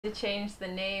to change the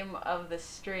name of the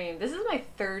stream. This is my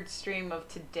third stream of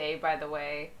today, by the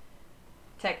way,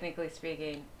 technically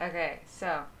speaking. Okay,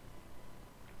 so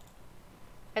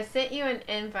I sent you an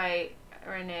invite,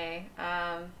 Renee.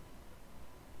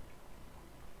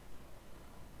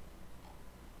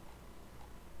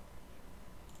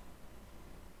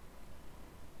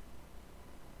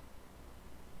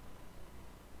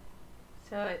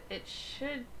 So it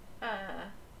should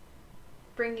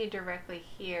bring you directly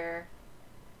here.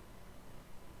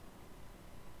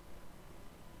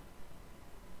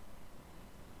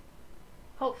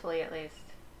 Hopefully, at least.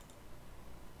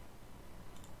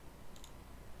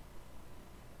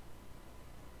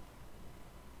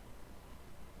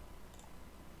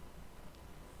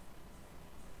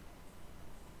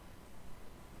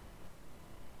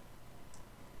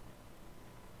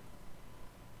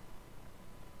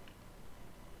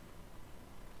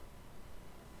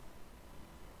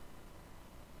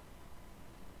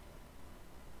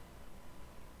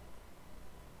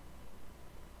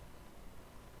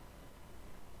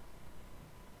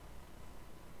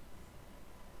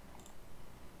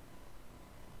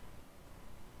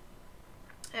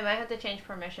 I might have to change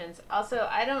permissions. Also,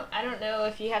 I don't know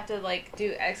if you have to like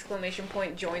do exclamation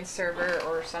point join server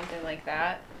or something like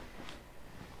that.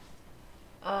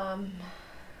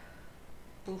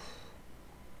 Oof.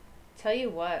 Tell you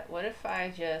what if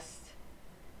I just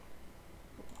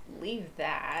leave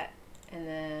that and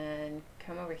then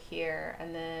come over here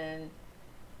and then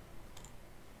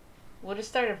we'll just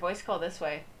start a voice call this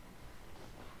way.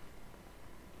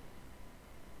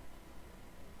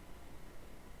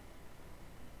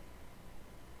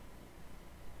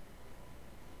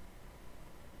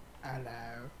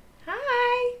 Hello.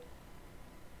 Hi.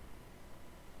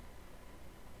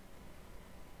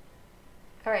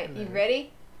 All right, Hello. you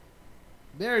ready?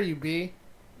 There you be.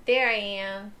 There I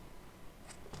am.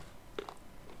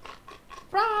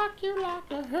 Rock you like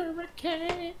a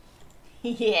hurricane.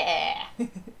 Yeah.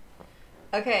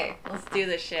 Okay, let's do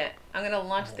this shit. I'm gonna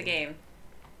launch the game.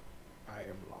 I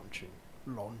am launching.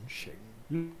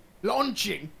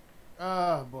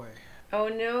 Oh boy. Oh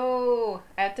no,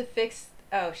 I have to fix.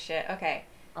 Oh shit. Okay,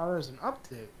 Oh, there's an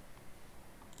update.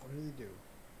 What do they do?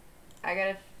 I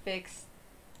gotta fix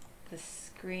the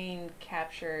screen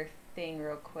capture thing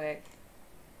real quick.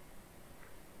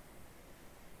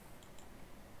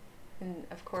 And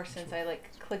of course, since I like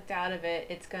clicked out of it,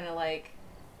 it's gonna like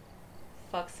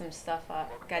fuck some stuff up.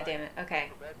 God damn it. Okay.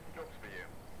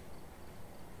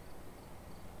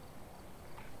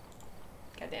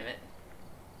 God damn it.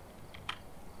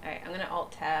 Alright, I'm gonna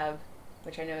alt tab,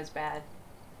 which I know is bad.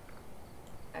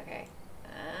 Okay.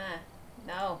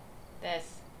 No.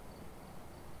 This.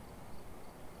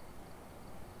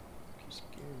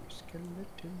 Scary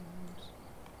skeletons.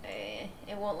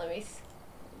 It won't let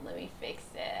me fix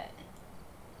that.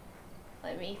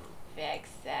 Let me fix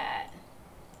that.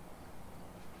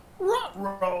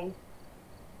 Ruh-roh.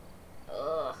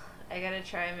 Ugh. I gotta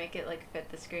try and make it like fit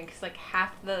the screen because like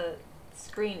half the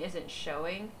screen isn't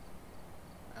showing.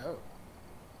 Oh.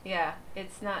 Yeah,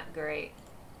 it's not great.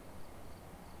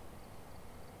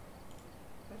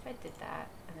 What if I did that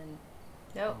and then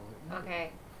nope. Oh,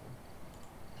 Okay.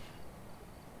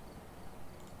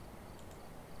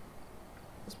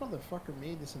 This motherfucker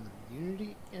made this in the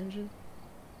Unity engine.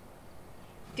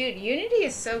 Dude, Unity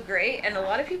is so great, and a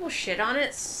lot of people shit on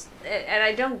it, and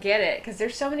I don't get it because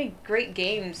there's so many great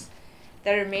games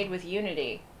that are made with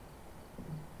Unity.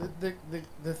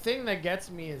 The thing that gets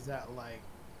me is that like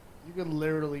you could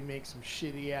literally make some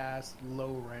shitty ass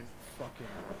low rent fucking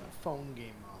phone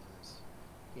game on this.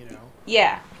 You know?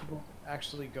 Yeah. People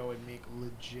actually go and make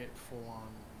legit full on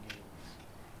games.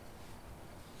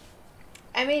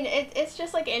 I mean, it's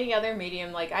just like any other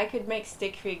medium. Like, I could make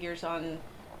stick figures on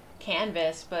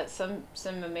canvas, but some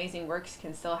amazing works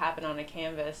can still happen on a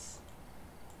canvas.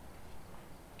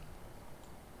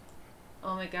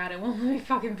 Oh my god, it won't let me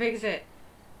fucking fix it.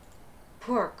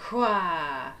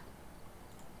 Pourquoi?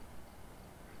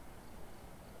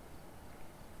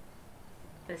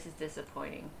 This is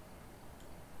disappointing.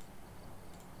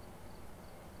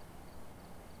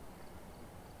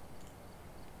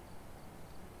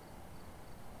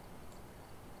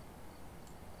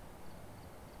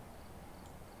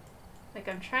 Like,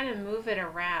 I'm trying to move it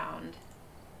around,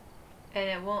 and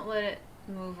it won't let it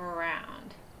move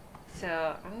around.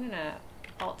 So, I'm gonna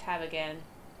Alt-Tab again.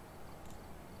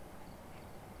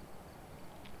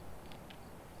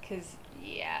 Because,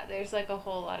 yeah, there's like a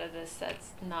whole lot of this that's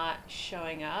not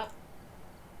showing up.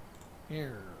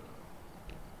 Here.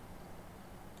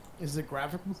 Is it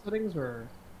graphical settings or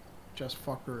just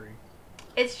fuckery?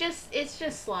 It's just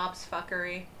slops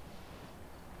fuckery.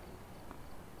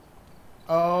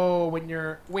 Oh, when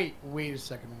you're... Wait a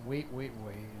second. Wait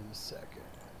a second.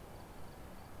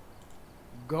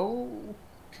 Go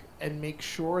and make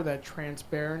sure that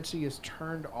transparency is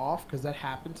turned off, because that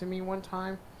happened to me one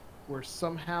time, where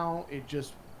somehow it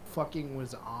just fucking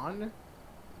was on.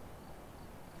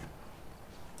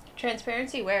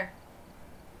 Transparency where?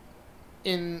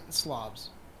 In slobs.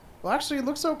 Well, actually, it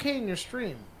looks okay in your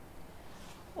stream.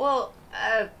 Well,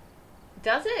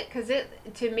 does it? Because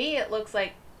to me it looks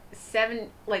like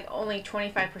only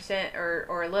 25%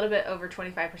 or a little bit over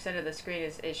 25% of the screen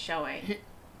is showing.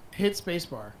 Hit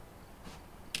spacebar.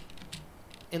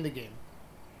 In the game.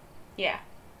 Yeah.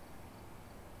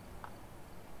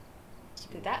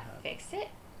 Did that fix it?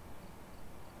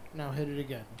 Now hit it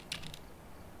again.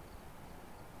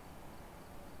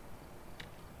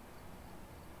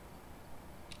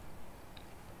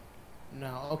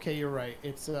 No, okay, you're right.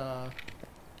 It's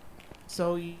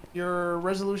so your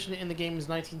resolution in the game is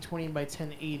 1920 by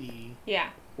 1080. Yeah.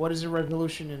 What is the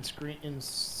resolution in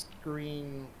Streamlabs?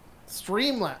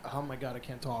 Oh my god, I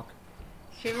can't talk.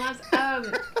 Streamlabs?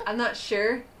 I'm not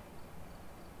sure.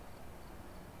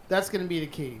 That's gonna be the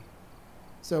key.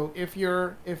 So if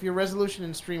your resolution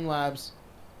in Streamlabs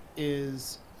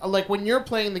is like when you're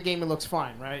playing the game, it looks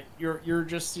fine, right? You're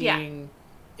just seeing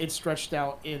it stretched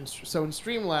out in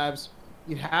Streamlabs.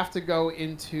 You'd have to go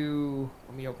into...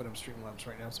 Let me open up Streamlabs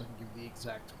right now so I can give the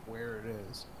exact where it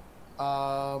is.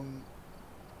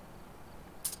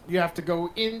 You have to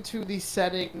go into the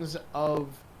settings of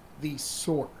the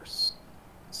source.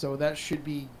 So that should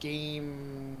be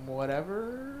game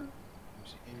whatever.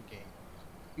 In game.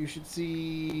 You should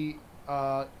see...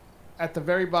 at the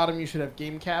very bottom you should have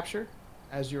game capture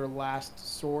as your last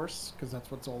source, because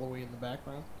that's what's all the way in the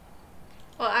background.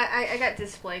 Well, I got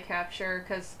display capture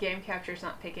because game capture's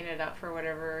not picking it up for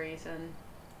whatever reason.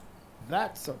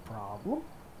 That's a problem.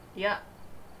 Yeah.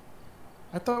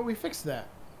 I thought we fixed that.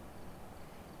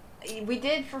 We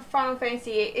did for Final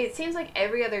Fantasy. It seems like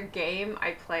every other game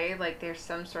I play, like there's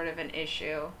some sort of an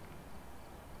issue.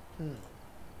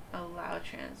 Allow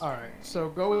transfer. Alright, so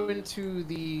go into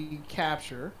the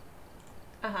capture.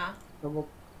 Uh-huh.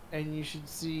 And you should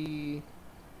see...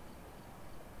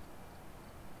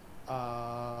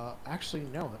 actually,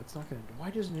 no, that's not gonna... Why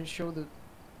doesn't it show the...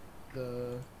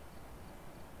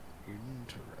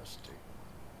 Interesting.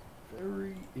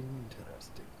 Very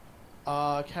interesting.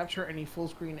 Capture any full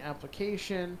screen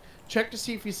application. Check to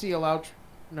see if you see allow...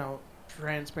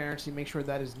 transparency. Make sure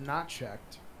that is not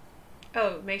checked.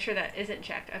 Oh, make sure that isn't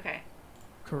checked. Okay.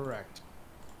 Correct.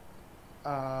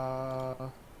 Capture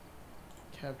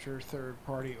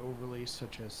third-party overlays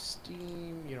such as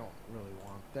Steam. You don't really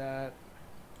want that.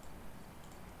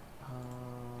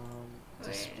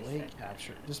 Display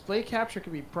capture. Display capture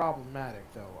can be problematic,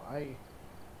 though.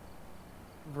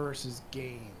 Versus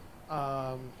game.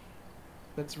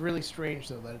 That's really strange,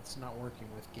 though, that it's not working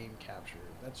with game capture.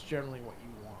 That's generally what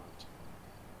you want.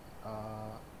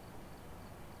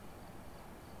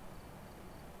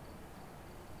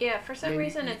 Yeah, for some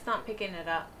reason it's not picking it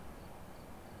up.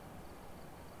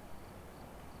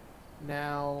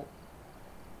 Now,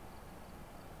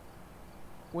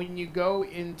 when you go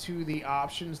into the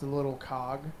options, the little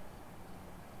cog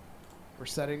for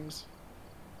settings,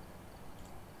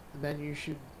 then you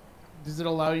should... Does it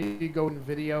allow you to go in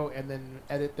video and then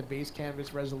edit the base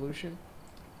canvas resolution?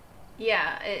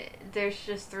 Yeah, there's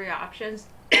just 3 options.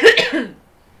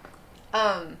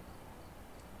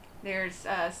 There's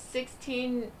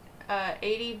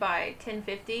 1680 by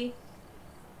 1050,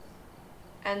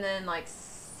 and then like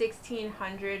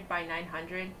 1600 by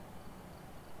 900.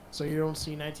 So you don't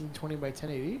see 1920 by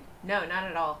 1080? No, not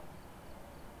at all.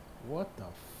 What the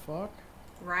fuck?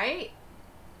 Right?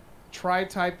 Try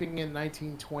typing in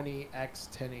 1920 x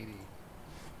 1080.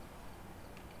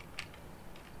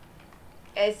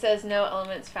 It says no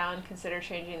elements found. Consider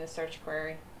changing the search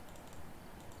query.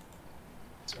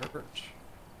 Search.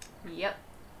 Yep.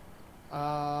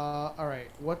 Alright.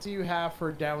 What do you have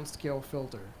for downscale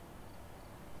filter?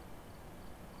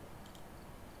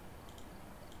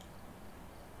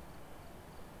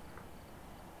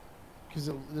 Does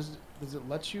it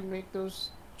let you make those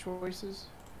choices?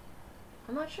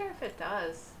 I'm not sure if it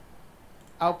does.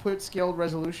 Output scaled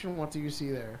resolution, what do you see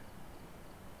there?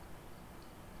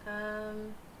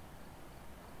 I'm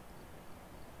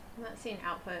not seeing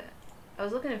output. I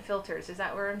was looking at filters. Is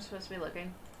that where I'm supposed to be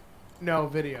looking? No,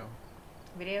 video.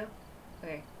 Video?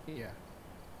 Okay. Yeah.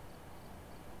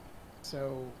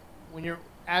 So when you're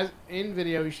in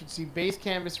video, you should see base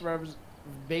canvas resolution.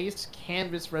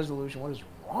 What is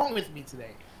wrong with me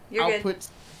today? You're output.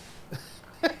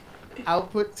 Good.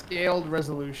 output scaled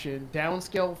resolution,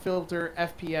 downscale filter,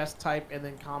 FPS type, and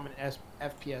then common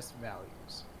FPS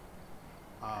values.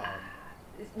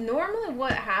 Normally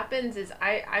what happens is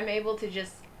I'm able to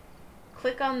just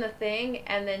click on the thing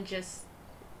and then just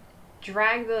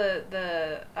drag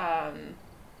the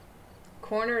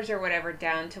corners or whatever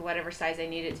down to whatever size I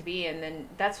need it to be, and then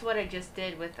that's what I just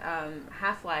did with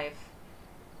Half-Life.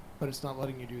 But it's not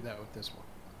letting you do that with this one.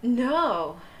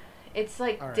 No. It's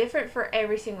like All right. different for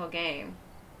every single game.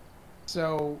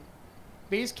 So,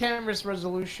 base canvas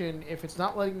resolution, if it's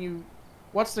not letting you...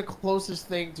 What's the closest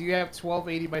thing? Do you have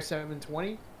 1280 by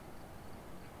 720?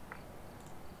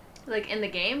 Like in the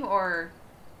game or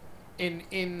In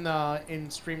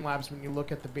Streamlabs when you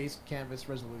look at the base canvas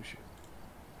resolution.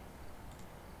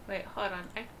 wait, hold on.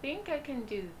 I think I can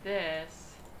do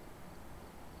this.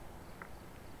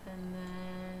 And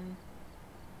then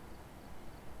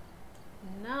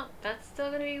no, that's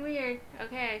still gonna be weird.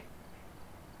 Okay.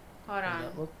 Hold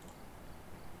on.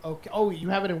 Okay. Oh, you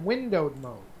have it in windowed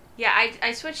mode. Yeah,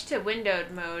 I switched to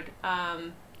windowed mode,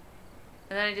 and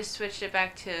then I just switched it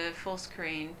back to full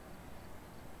screen.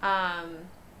 Cause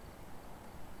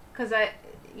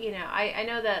I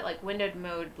know that like windowed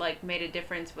mode like made a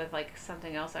difference with like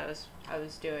something else I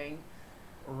was doing.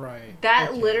 Right. That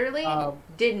okay. literally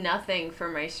did nothing for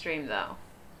my stream though.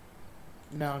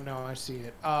 No, I see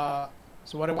it.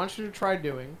 So what I want you to try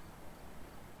doing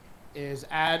is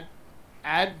add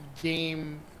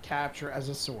game capture as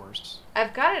a source.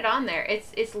 I've got it on there.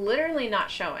 It's literally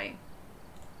not showing.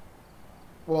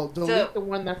 Well, delete the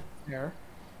one that's there.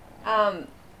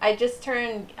 I just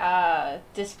turned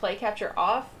display capture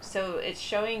off, so it's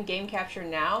showing game capture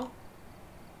now.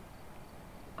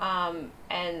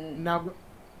 And now,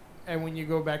 and when you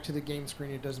go back to the game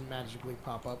screen, it doesn't magically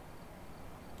pop up.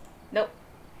 Nope.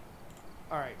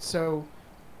 All right. So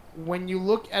when you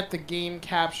look at the game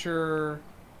capture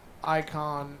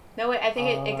icon. No, wait. I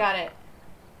think it got it.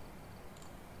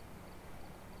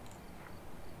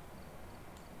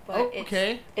 But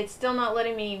okay. It's still not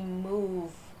letting me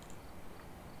move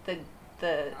the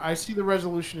I see the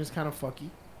resolution is kind of fucky,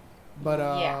 but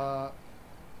yeah.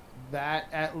 that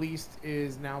at least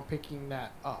is now picking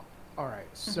that up. All right,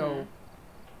 so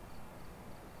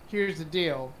here's the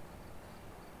deal.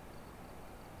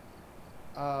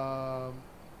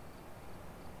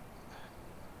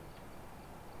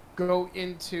 Go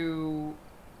into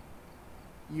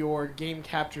your game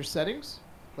capture settings,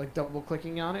 like double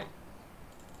clicking on it.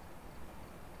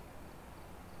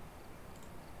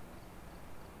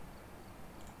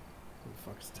 Who the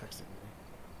fuck is texting me?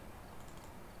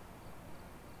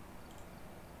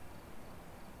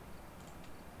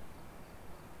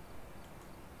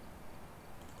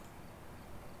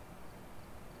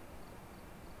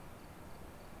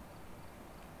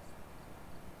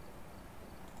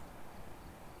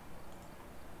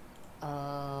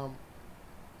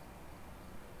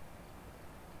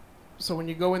 So when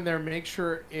you go in there, make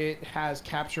sure it has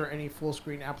capture any full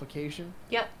screen application.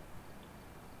 Yep.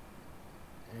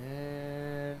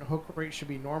 And hook rate should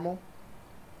be normal.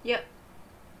 Yep.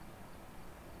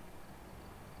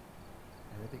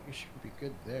 And I think you should be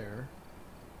good there.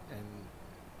 And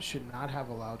should not have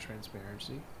allow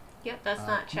transparency. Yep, that's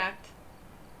not checked.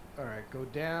 Alright, go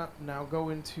down. Now go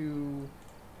into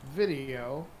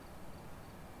video.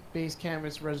 Base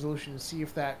canvas resolution. See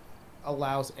if that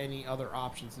allows any other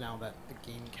options now that the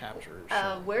game capture is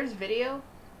showing. Where's video?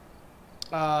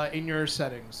 In your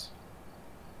settings.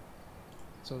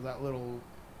 So that little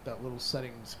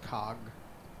settings cog.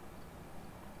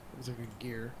 It's like a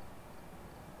gear.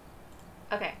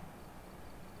 Okay.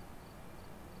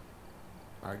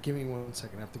 Alright, give me 1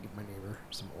 second. I have to give my neighbor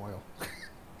some oil.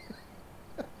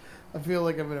 I feel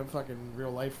like I'm in a fucking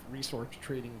real life resource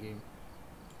trading game.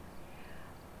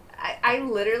 I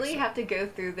literally have to go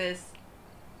through this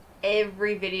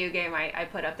every video game I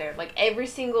put up there. Like every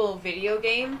single video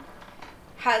game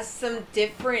has some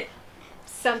different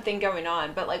something going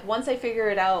on. But like once I figure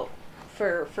it out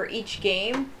for each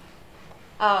game,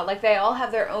 like they all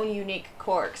have their own unique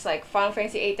quirks. Like Final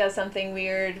Fantasy VIII does something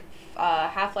weird,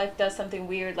 Half-Life does something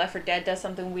weird, Left 4 Dead does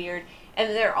something weird,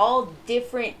 and they're all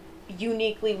different,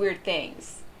 uniquely weird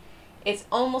things. It's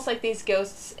almost like these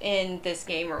ghosts in this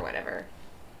game or whatever.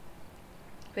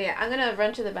 But yeah, I'm gonna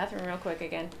run to the bathroom real quick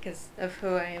again because of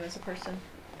who I am as a person.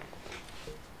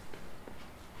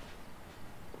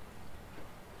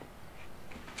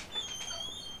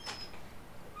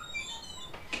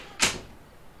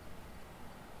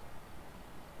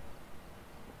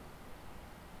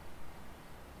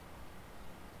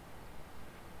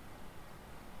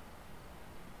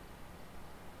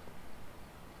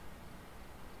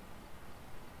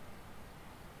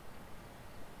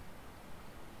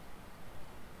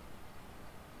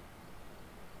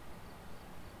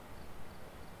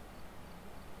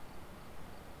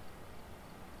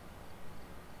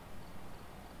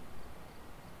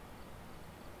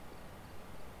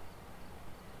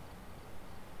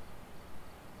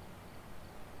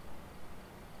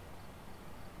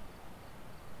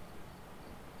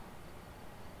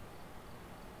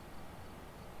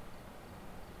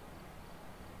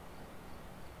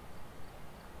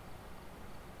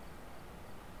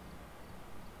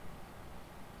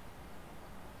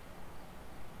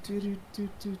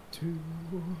 Do-do-do-do-do.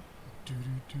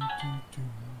 Do-do-do-do-do.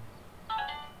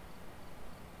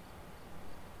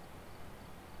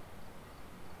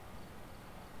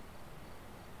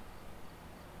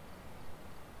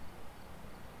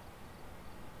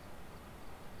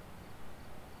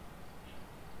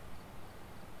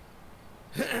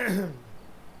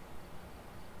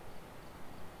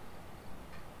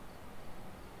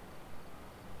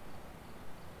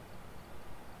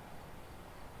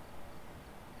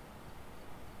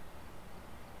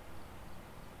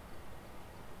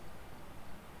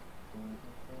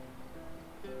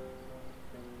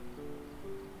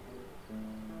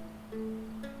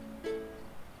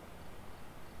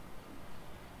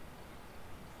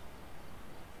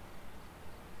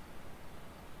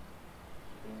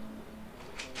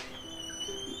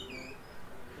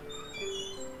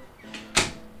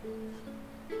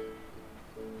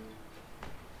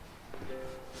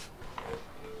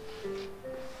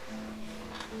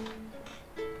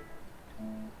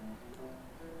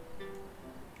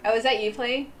 Oh, is that you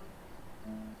playing?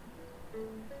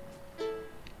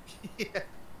 Yeah.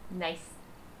 Nice.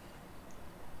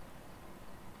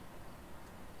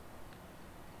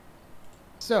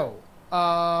 So,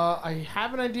 I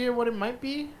have an idea what it might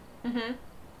be, Mm-hmm.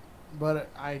 but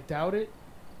I doubt it.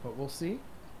 But we'll see.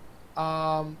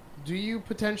 Do you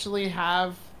potentially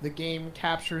have the game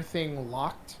capture thing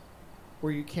locked,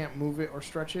 where you can't move it or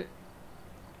stretch it?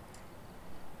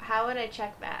 How would I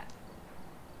check that?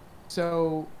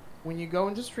 So, when you go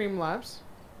into Streamlabs,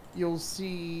 you'll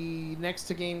see next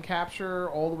to game capture,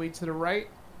 all the way to the right,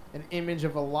 an image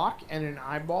of a lock and an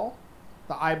eyeball.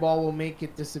 The eyeball will make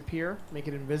it disappear, make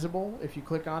it invisible if you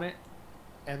click on it,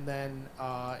 and then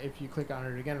if you click on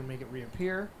it again, it'll make it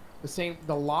reappear.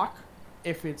 The lock,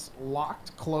 if it's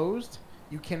locked, closed,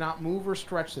 you cannot move or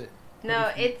stretch it.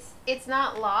 No, it's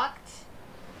not locked,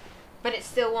 but it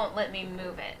still won't let me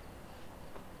move it.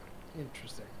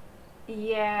 Interesting.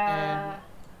 Yeah.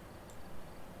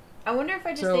 I wonder if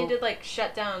I just need to like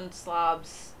shut down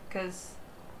slobs, because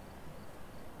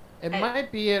it might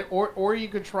be it, or you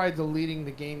could try deleting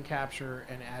the game capture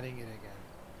and adding it again.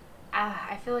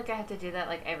 I feel like I have to do that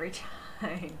like every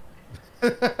time.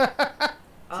 It's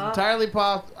entirely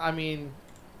possible. I mean,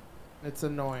 it's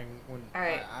annoying when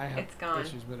I have it's gone.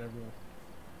 issues with everyone.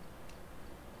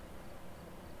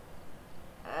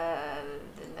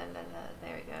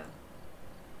 There we go.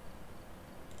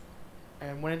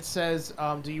 And when it says,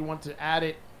 do you want to add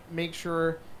it, make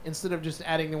sure instead of just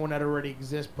adding the one that already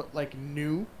exists, put like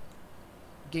new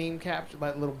game capture,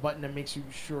 that little button that makes you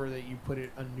sure that you put it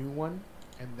a new one,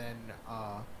 and then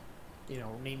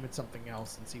name it something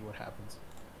else and see what happens.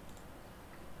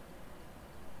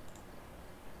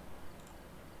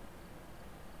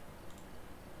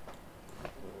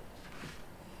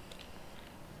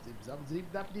 Zip zap zip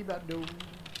zap zip zap doo.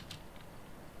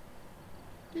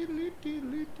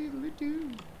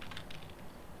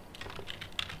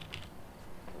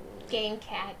 Game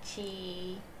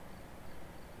catchy.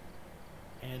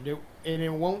 And it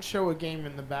won't show a game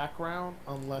in the background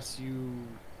unless you.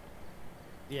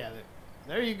 Yeah,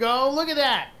 there you go. Look at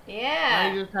that.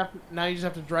 Yeah. Now you just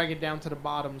have to drag it down to the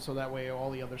bottom so that way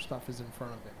all the other stuff is in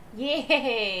front of it.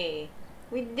 Yay!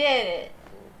 We did it.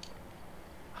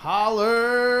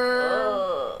 Holler!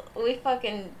 Oh, we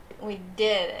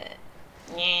did it.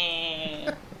 Yay!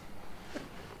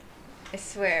 I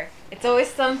swear, it's always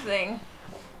something.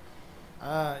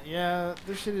 Yeah,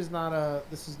 this is not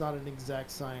an exact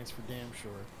science for damn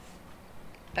sure.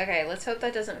 Okay, let's hope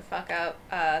that doesn't fuck up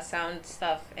sound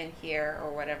stuff in here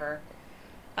or whatever.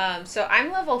 So I'm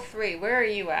level 3. Where are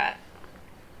you at?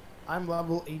 I'm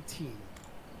level 18.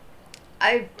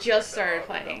 I've just started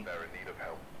playing.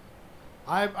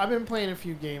 I've been playing a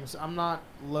few games. I'm not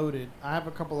loaded. I have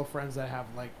a couple of friends that have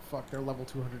they're level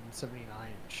 279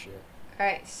 and shit.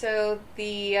 Alright, so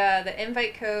the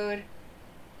invite code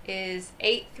is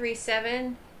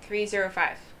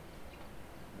 837305.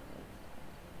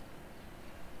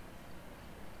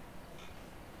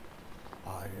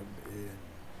 I am in.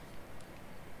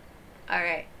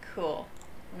 Alright, cool.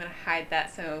 I'm gonna hide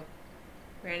that so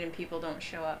random people don't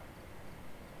show up.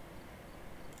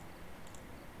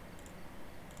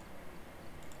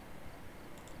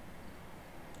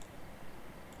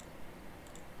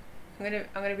 I'm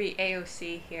gonna be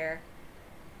AOC here.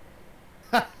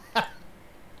 Alright,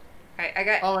 I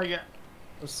got. Oh my god.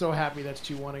 I'm so happy that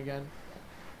you won again.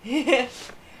 Yeah.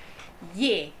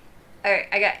 Alright,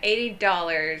 I got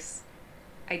 $80.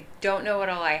 I don't know what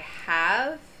all I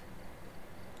have.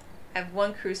 I have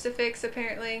 1 crucifix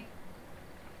apparently.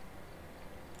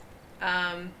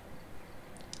 Okay,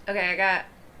 I got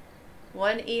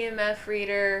 1 EMF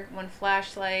reader, 1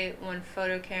 flashlight, 1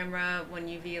 photo camera, 1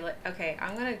 UV light. Okay,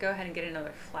 I'm gonna go ahead and get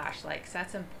another flashlight because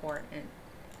that's important.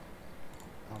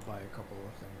 I'll buy a couple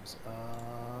of things.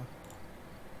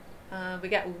 We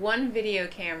got 1 video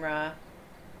camera.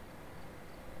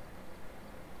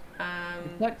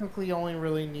 You technically only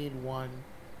really need 1.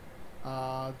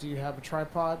 Do you have a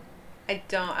tripod? I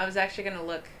don't. I was actually gonna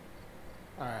look.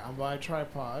 Alright, I'll buy a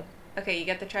tripod. Okay, you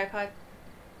got the tripod?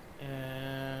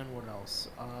 And what else?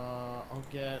 I'll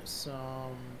get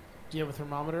some... Do you have a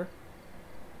thermometer?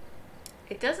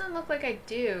 It doesn't look like I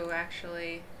do,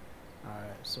 actually.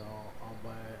 Alright, so I'll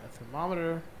buy a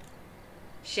thermometer.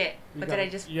 Shit. What did I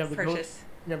just purchase?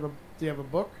 Do you have a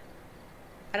book?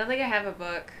 I don't think I have a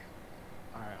book.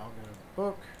 Alright, I'll get a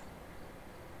book.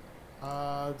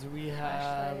 Do we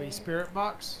have a spirit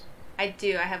box? I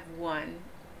do. I have 1.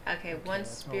 Okay, 1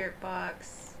 that's spirit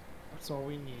box. That's all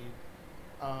we need.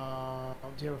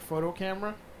 Do you have a photo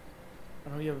camera? I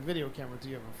know you have a video camera. Do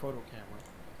you have a photo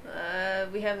camera?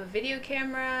 We have a video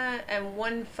camera and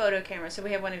 1 photo camera, so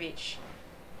we have 1 of each.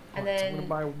 And then so I'm gonna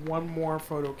buy 1 more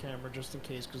photo camera just in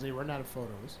case, because they run out of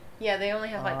photos. Yeah, they only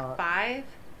have like 5.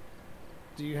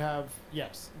 Do you have...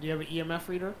 Yes. Do you have an EMF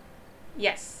reader?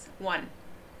 Yes, 1. Alright.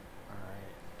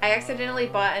 I accidentally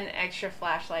bought an extra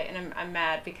flashlight, and I'm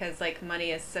mad because like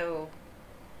money is so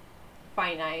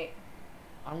finite.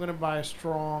 I'm gonna buy a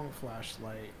strong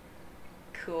flashlight.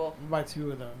 Cool. I'm gonna buy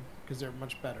 2 of them because they're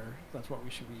much better. That's what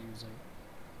we should be using.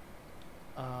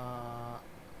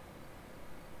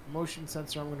 Motion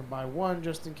sensor. I'm gonna buy 1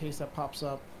 just in case that pops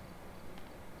up.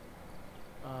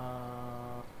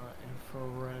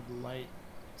 Infrared light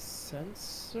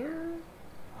sensor.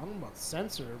 I don't know about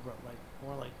sensor, but like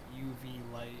more like UV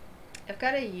light. I've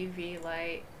got a UV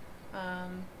light.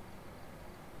 I'm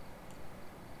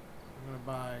gonna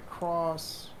buy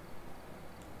cross.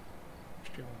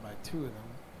 Actually, I'm gonna buy 2 of them.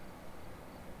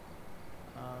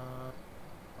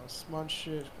 Smudge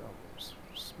sticks. Oh,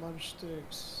 smudge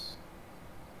sticks.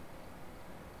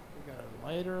 We got a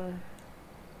lighter.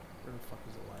 Where the fuck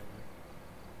is the lighter?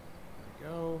 There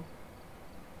we go.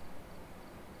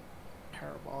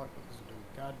 Parabolic doesn't do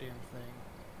a goddamn thing.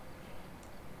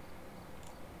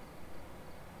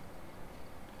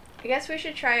 I guess we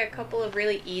should try a couple of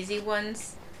really easy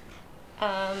ones.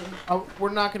 We're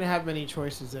not gonna have many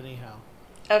choices anyhow.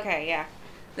 Okay, yeah.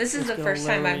 This is It's the gonna first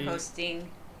time I'm literally- hosting.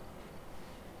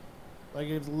 Like,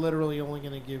 it's literally only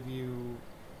gonna give you,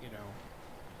 you know,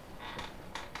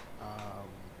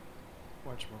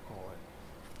 whatchamacallit,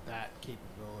 that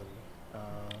capability.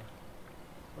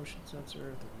 Motion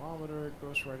sensor, thermometer,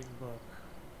 ghostwriting book,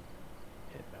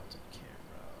 head-mounted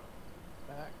camera,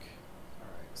 back.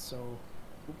 Alright, so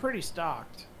we're pretty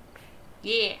stocked.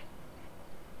 Yeah.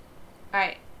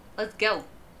 Alright, let's go.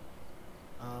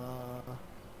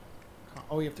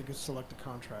 Oh, you have to select a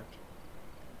contract.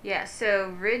 Yeah,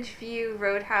 so Ridgeview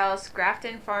Roadhouse,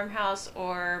 Grafton Farmhouse,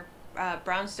 or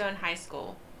Brownstone High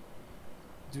School.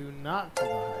 Do not do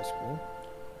the high school.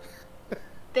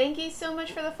 Thank you so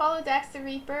much for the follow, Dax the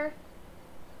Reaper.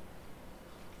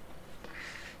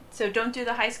 So don't do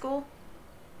the high school?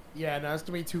 Yeah, no, it's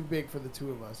gonna be too big for the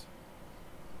 2 of us.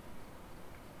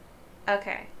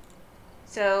 Okay.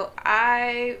 So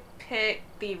I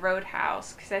picked the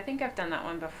Roadhouse, because I think I've done that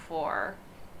one before.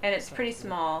 And it's pretty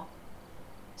small.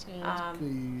 Sounds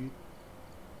good.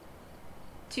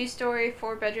 2-story,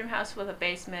 4-bedroom house with a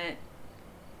basement.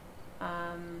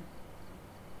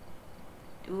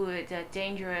 Ooh, it's a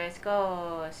dangerous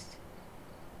ghost.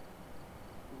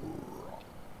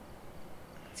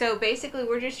 So basically,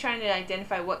 we're just trying to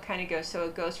identify what kind of ghost, so a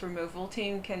ghost removal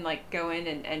team can like go in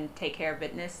and take care of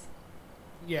business.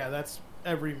 Yeah, that's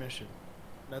every mission.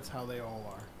 That's how they all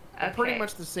are. Okay. They're pretty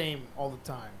much the same all the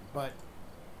time, but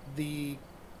the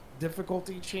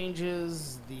difficulty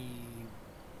changes, the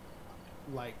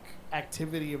like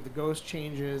activity of the ghost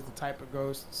changes, the type of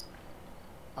ghosts,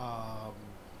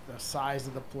 the size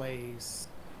of the place,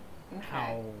 Okay.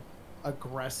 how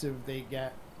aggressive they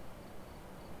get,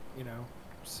 you know.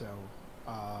 So,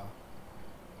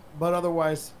 but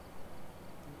otherwise,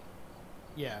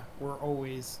 yeah, we're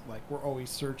always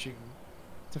searching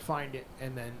to find it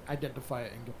and then identify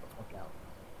it and get the fuck out.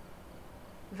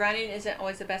 Running isn't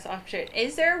always the best option.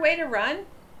 Is there a way to run?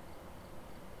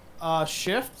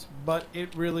 Shift, but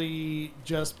it really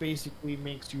just basically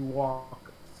makes you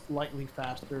walk slightly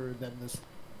faster than this.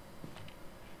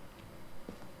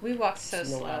 We walk so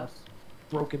slow. ass,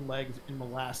 broken legs in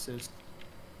molasses.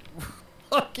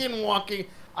 Fucking walking.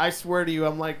 I swear to you,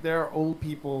 I'm like, there are old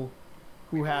people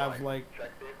who have like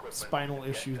spinal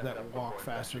issues that walk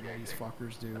faster than these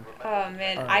fuckers do. Oh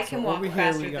man, Right, I so can walk over here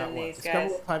faster we got than what? these Discover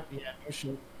guys. what type, yeah, no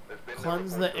shit.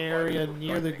 Cleanse the area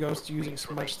near the ghost using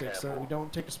smudge stick. So we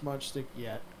don't take a smudge stick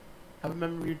yet. Have a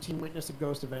member of your team witness a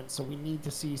ghost event, so we need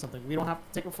to see something. We don't have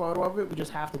to take a photo of it. We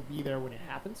just have to be there when it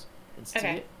happens and see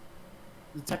it.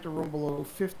 Detect a room below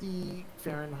 50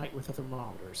 Fahrenheit with a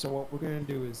thermometer. So what we're going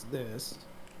to do is this.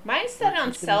 Mine's set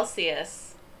on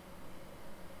Celsius.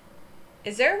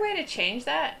 Is there a way to change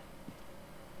that?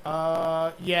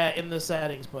 Yeah, in the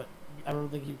settings, but I don't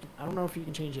think you can, I don't know if you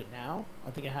can change it now.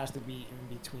 I think it has to be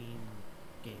in between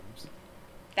games.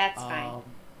 That's fine.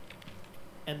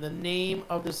 And the name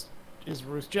of this is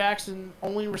Ruth Jackson.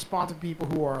 Only respond to people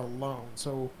who are alone.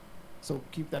 So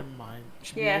keep that in mind.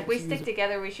 Yeah, if we stick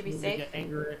together, we should be safe. Get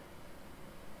angry.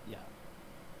 Yeah.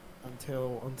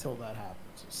 Until that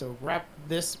happens. So grab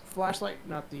this flashlight,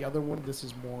 not the other one. This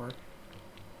is more.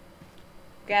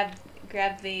 Grab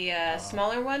the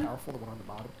smaller one. Powerful, the one on the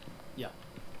bottom. Yeah.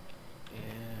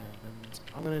 And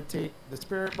I'm gonna take the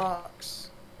spirit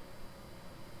box.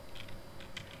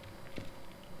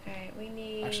 All right, we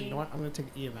need. Actually, you know what? I'm gonna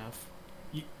take the EMF.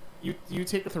 You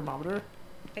take the thermometer.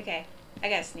 Okay, I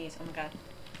gotta sneeze. Oh my god.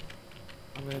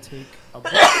 I'm gonna take a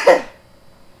book.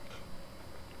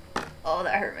 Oh,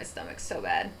 that hurt my stomach so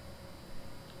bad.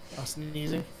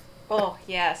 Sneezing. Oh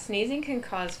yeah, sneezing can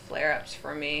cause flare-ups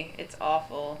for me. It's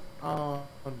awful. Oh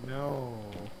no.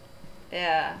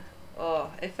 Yeah.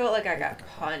 Oh, it felt like I got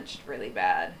punched really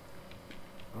bad.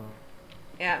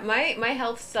 Yeah, my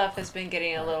health stuff has been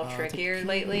getting a little trickier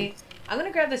lately. I'm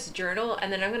gonna grab this journal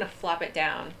and then I'm gonna flop it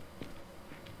down.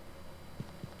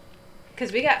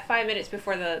 Because we got 5 minutes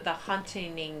before the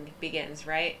haunting begins,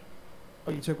 right?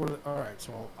 Oh, you took one of the... Alright,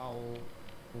 so I'll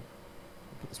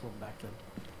put this one back then.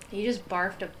 You just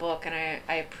barfed a book and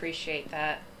I appreciate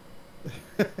that.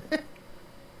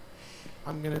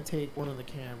 I'm gonna take one of the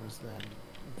cameras then.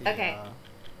 Okay.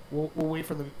 We'll wait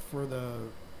for the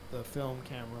film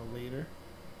camera later.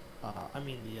 I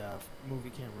mean the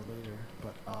movie camera later.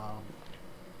 But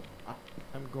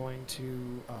I'm going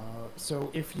to. So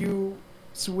if you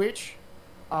switch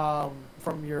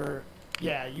from your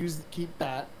keep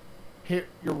that. Hit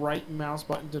your right mouse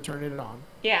button to turn it on.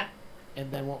 Yeah.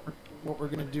 And then what we're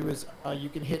gonna do is you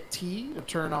can hit T to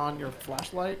turn on your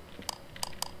flashlight.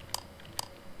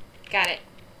 Got it.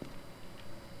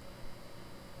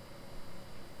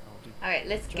 All right,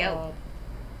 let's go.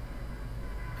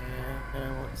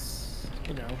 And let's,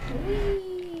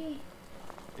 Whee!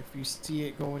 if you see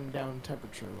it going down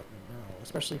temperature, let me know.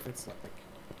 Especially if it's like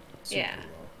super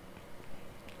low.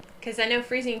 Because I know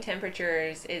freezing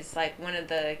temperatures is like one of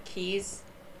the keys.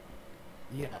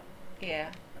 Yeah.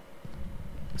 Yeah.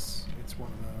 It's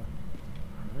one of the.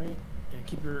 All right. And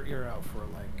keep your ear out for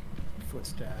like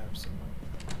footsteps and like.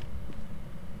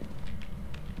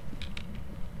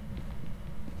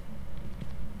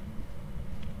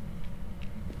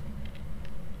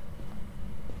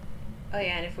 Oh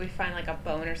yeah, and if we find like a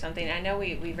bone or something, I know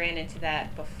we ran into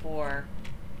that before.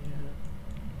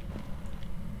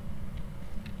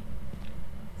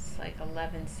 It's like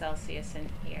 11 Celsius in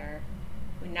here.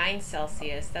 9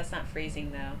 Celsius. That's not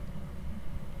freezing though.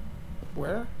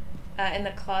 Where? In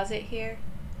the closet here.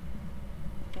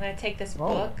 I'm gonna take this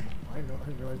book. I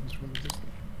didn't realize this room existed.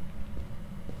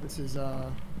 This is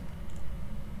 9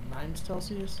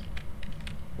 Celsius.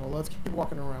 Well, let's keep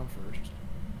walking around first.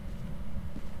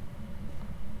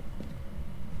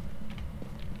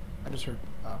 I just heard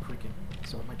creaking,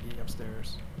 so it might be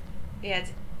upstairs. Yeah,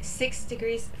 it's 6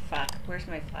 degrees. Fuck. Where's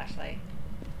my flashlight?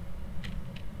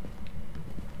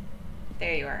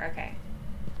 There you are. Okay.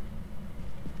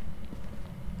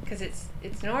 Because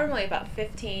it's normally about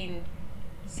 15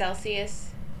 Celsius.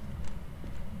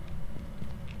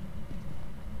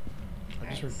 I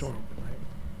just heard a door open, right?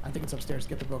 I think it's upstairs.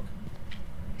 Get the book.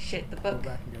 Shit, the book. Go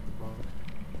back and get the book.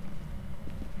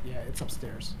 Yeah, it's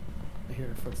upstairs. I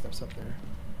hear footsteps up there.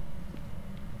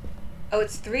 Oh,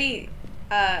 it's 3.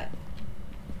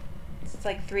 It's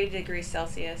like 3 degrees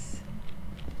Celsius.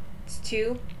 It's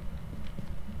 2.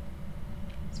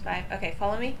 It's 5. Okay,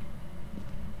 follow me.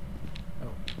 Oh,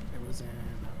 it was in.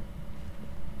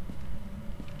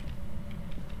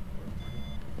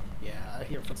 Yeah, I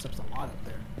hear footsteps a lot up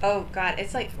there. Oh god,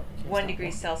 it's like 1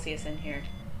 degree Celsius in here.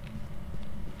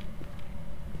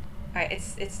 Alright,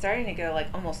 it's starting to go like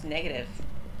almost negative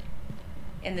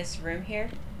in this room here.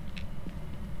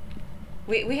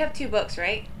 We have 2 books,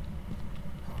 right?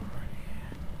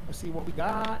 Alrighty. Let's see what we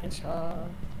got in shot.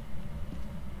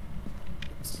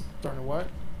 Starting to what?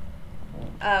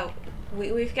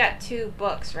 We've got 2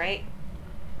 books, right?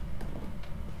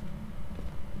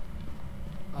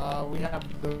 We have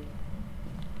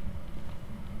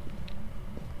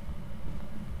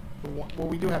well,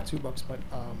 we do have 2 books, but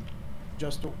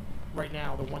just right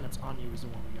now, the one that's on you is the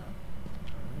one we got.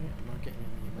 Alright, I'm not getting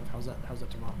any EMF. How's that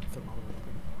thermometer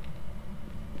looking?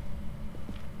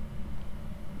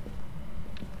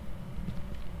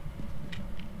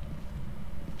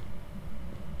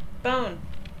 Bone.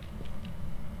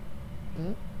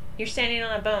 Hmm? You're standing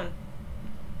on a bone.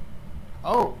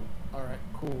 Oh! Alright,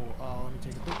 cool. Let me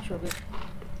take a picture of it.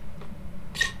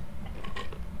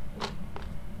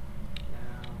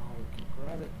 Now we can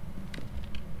grab it.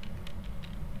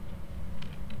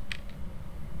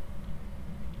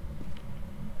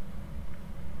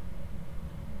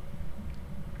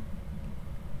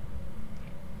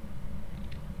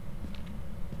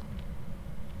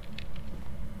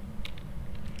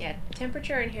 Yeah,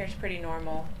 temperature in here is pretty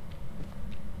normal.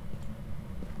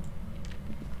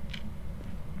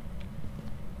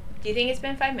 Do you think it's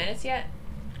been 5 minutes yet?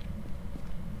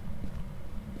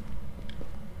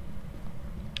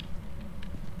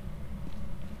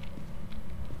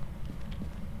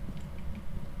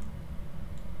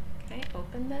 Can I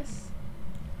open this?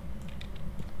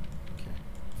 Okay.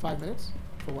 5 minutes?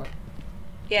 For what?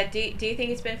 Yeah, do you think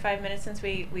it's been 5 minutes since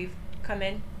we've come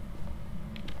in?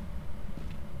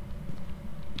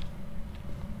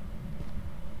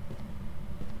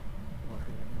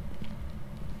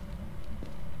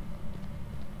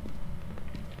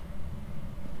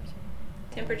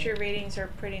 Temperature readings are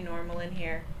pretty normal in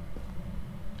here.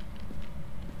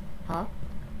 Huh?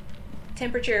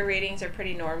 Temperature readings are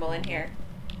pretty normal in here.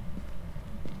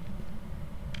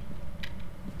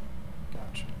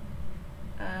 Gotcha.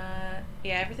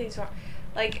 Yeah, everything's wrong.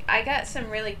 Like, I got some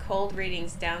really cold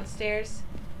readings downstairs.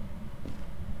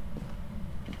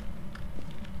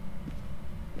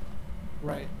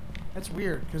 Right. That's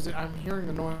weird, because I'm hearing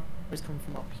the noise coming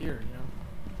from up here, you know?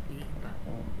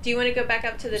 Do you want to go back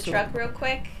up to the truck real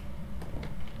quick?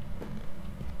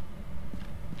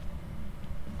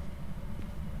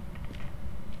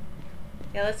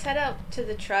 Yeah, let's head out to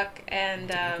the truck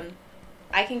and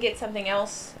I can get something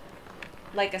else,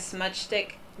 like a smudge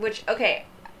stick. Which, okay,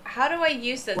 how do I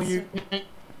use this? Well,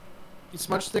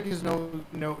 smudge stick is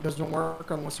doesn't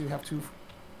work unless you have 2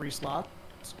 free slots,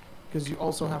 because you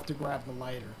also have to grab the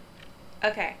lighter.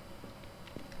 Okay.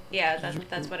 Yeah,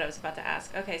 that's what I was about to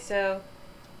ask. Okay, so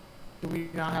Do we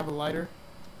not have a lighter?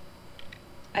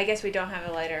 I guess we don't have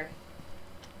a lighter.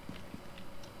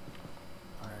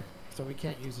 Alright, so we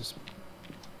can't use this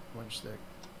smudge stick.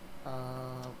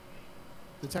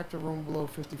 Detect a room below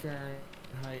 50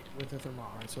 Fahrenheit with a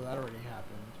thermometer, so that already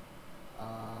happened.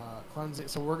 Cleansing,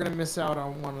 so we're gonna miss out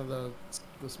on one of the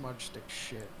smudge stick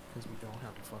shit, because we don't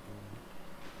have a fucking...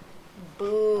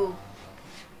 Boo.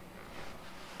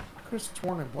 I could have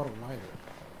sworn I bought a lighter.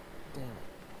 Damn it.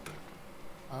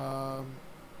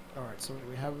 Alright, so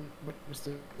we haven't witnessed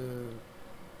the...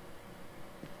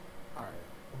 Alright,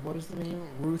 what is the name?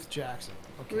 Ruth Jackson.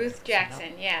 Okay. Ruth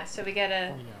Jackson, yeah, so we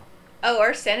gotta... Oh, yeah. Oh,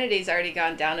 our sanity's already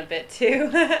gone down a bit, too.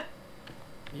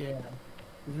 Yeah.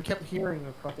 We kept hearing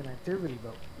the fucking activity,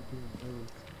 but we didn't really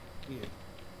see it.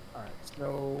 Alright,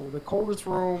 so the coldest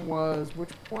room was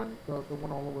which one? The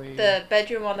one all the way... The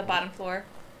bedroom on the bottom floor.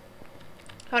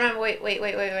 Hold on,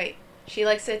 wait. She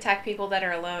likes to attack people that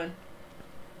are alone.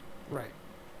 Right.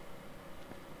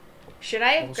 Should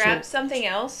I have grabbed something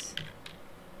else?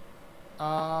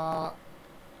 Well,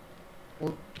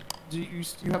 do you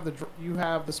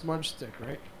have the smudge stick,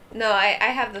 right? No, I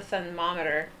have the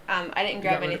thermometer. I didn't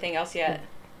grab anything else yet.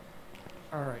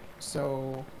 Alright,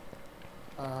 so...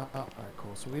 alright,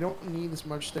 cool. So we don't need the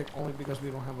smudge stick only because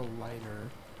we don't have a lighter.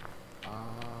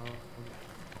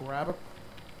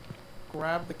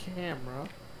 Grab the camera.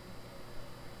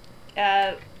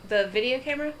 The video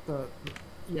camera?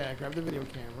 Yeah, grab the video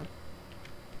camera.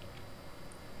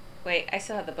 Wait, I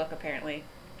still have the book apparently.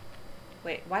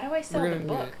 Wait, why do I still have the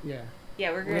book? Yeah.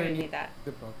 Yeah, we're gonna need that.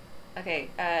 The book. Okay,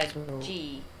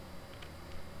 G.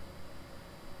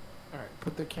 Alright,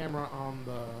 put the camera on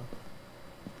the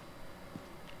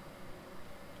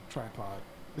tripod.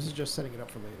 This is just setting it up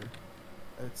for later.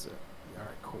 That's it.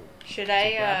 Alright, cool. Should so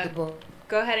I grab the book.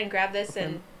 Go ahead and grab this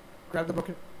and... Grab the book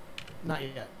and... Not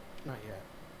yet. Not yet.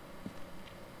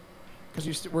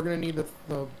 Because we're going to need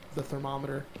the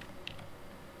thermometer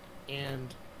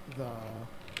and the...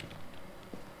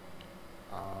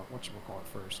 whatchamacallit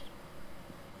first.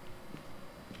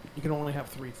 You can only have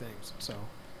 3 things, so...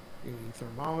 You need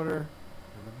thermometer,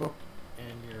 and the book,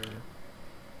 and your...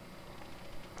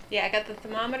 Yeah, I got the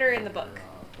thermometer and the book.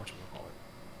 Whatchamacallit.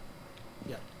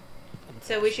 Yeah.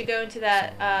 So we should go into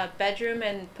that bedroom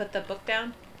and put the book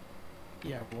down?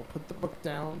 Yeah, we'll put the book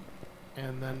down,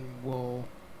 and then we'll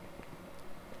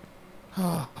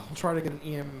try to get an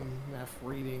EMF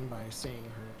reading by saying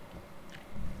her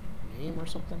game or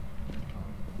something.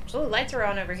 Oh, lights are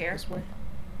on over here. This way.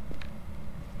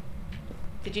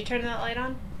 Did you turn that light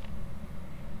on?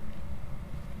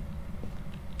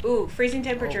 Ooh, freezing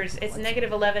temperatures. It's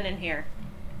negative 11 in here.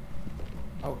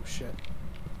 Oh, shit.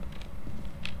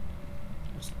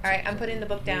 Alright, I'm putting the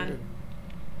book down.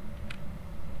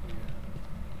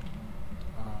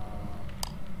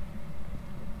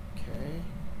 Okay.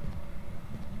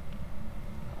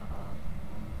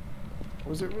 What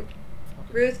was it?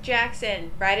 Ruth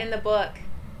Jackson, right in the book.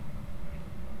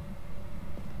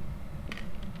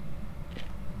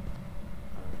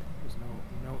 There's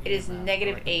no It is EMF.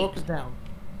 negative Right, 8. the book is down.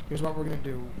 Here's what we're gonna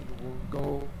do.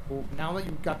 Now that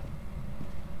you've got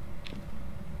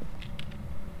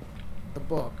the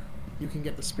book, you can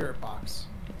get the spirit box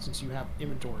since you have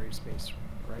inventory space,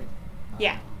 right?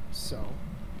 Yeah. So,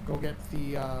 go get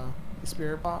the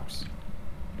spirit box.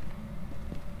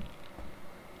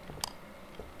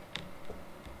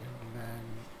 And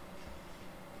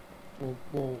then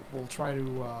we'll try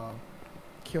to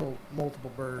kill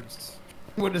multiple birds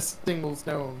with a single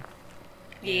stone.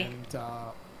 Yeah.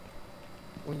 And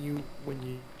when you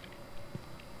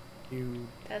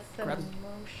That's the grab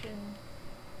motion.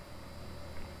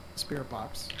 the spirit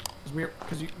box,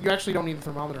 because you actually don't need the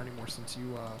thermometer anymore since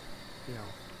you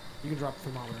you can drop the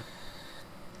thermometer.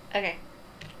 Okay.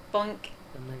 Bonk.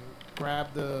 And then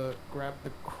grab the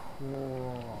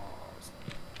cross.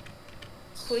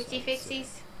 Hoisty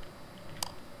fixies.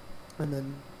 And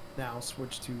then now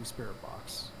switch to spirit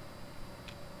box.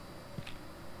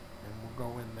 And we'll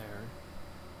go in there.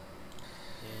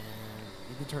 And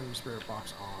you can turn your spirit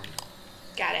box on.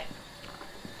 Got it.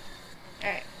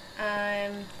 Alright.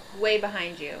 I'm way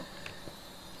behind you.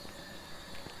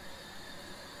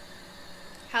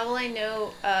 How will I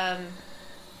know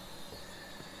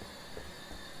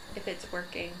if it's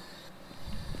working?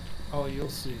 Oh, you'll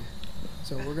see.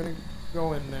 So we're gonna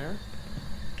go in there.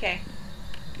 Okay.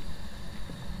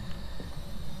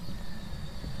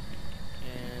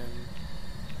 And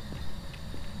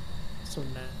so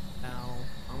now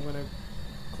I'm gonna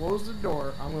close the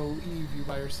door. I'm gonna leave you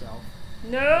by yourself.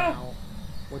 No! Now,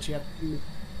 what you have to do,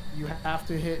 you have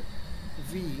to hit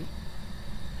V.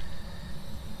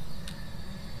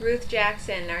 Ruth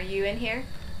Jackson, are you in here?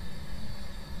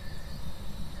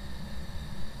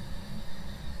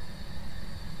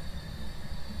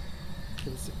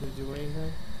 Did it do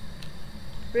anything?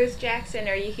 Ruth Jackson,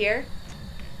 are you here?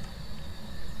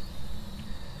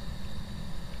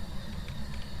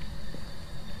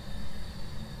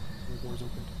 The door's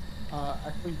open.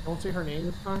 Actually, don't say her name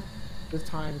this time. This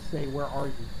time, say, where are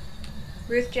you?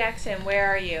 Ruth Jackson, where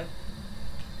are you?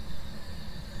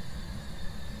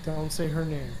 Don't say her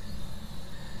name.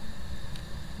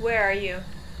 Where are you?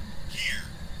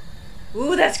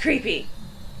 Ooh, that's creepy.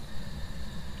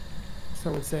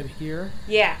 So it said here.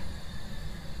 Yeah.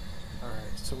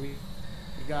 Alright, so we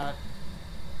got...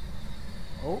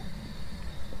 Oh.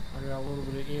 I got a little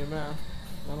bit of EMF.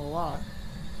 Not a lot.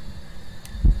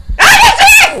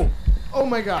 Oh! Oh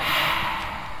my god.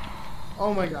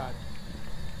 Oh my god.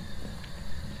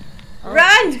 All right,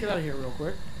 Run! let's get out of here real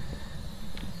quick.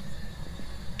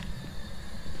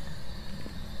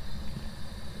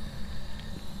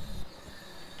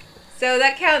 So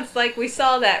that counts, like we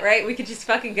saw that, right? We could just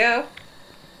fucking go.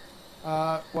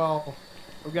 Well,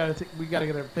 we gotta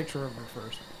get a picture of her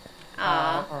first.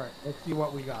 Aww. All right, let's see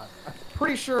what we got. I'm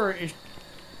pretty sure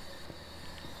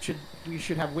we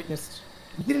should have witnessed.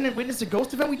 We didn't witness a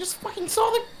ghost event. We just fucking saw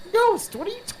the ghost. What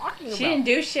are you talking about? She didn't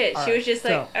do shit. All She right, was just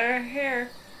like, so- here.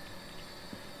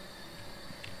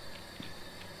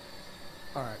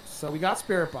 All right, so we got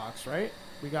spirit box, right?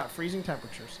 We got freezing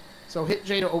temperatures. So hit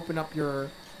J to open up your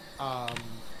Got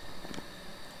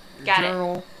it.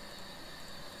 journal.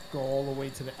 Go all the way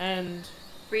to the end.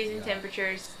 Freezing Yeah.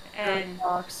 temperatures Spirit and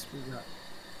box. We got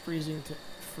freezing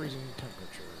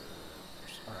temperatures.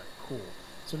 All right, cool.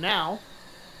 So now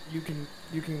you can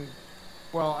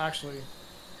well, actually,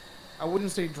 I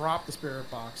wouldn't say drop the spirit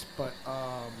box, but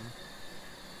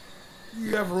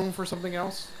you have room for something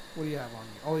else. What do you have on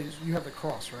you? Oh, you have the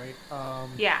cross, right?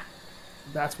 yeah.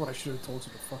 That's what I should have told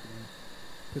you to fucking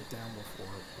put down before,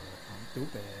 but I'm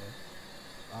stupid.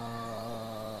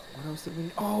 What else did we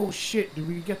need? Oh shit, did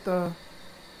we get the...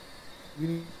 We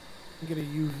didn't get a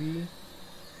UV?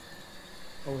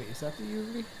 Oh wait, is that the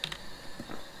UV?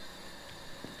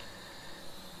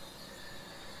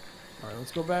 Alright,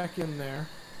 let's go back in there.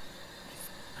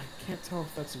 I can't tell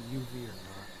if that's a UV or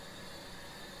not.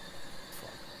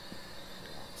 Fuck.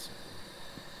 One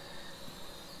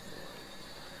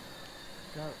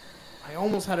second. I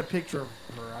almost had a picture of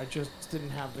her. I just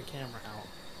didn't have the camera out.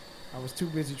 I was too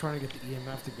busy trying to get the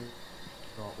EMF to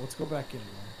go Let's go back in there.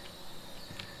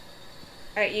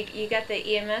 Alright, you got the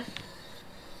EMF?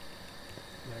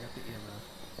 Yeah, I got the EMF.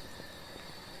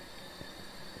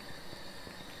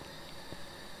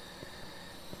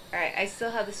 Alright, I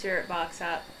still have the spirit box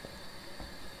up.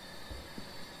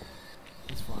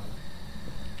 It's fine.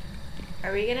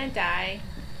 Are we gonna die?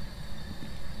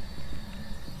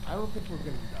 I don't think we're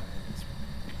gonna die. It's fine.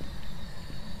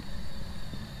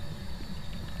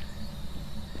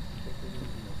 I think we're gonna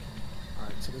be okay.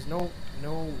 Alright, so there's no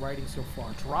writing so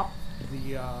far. Drop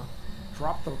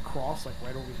the cross like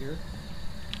right over here.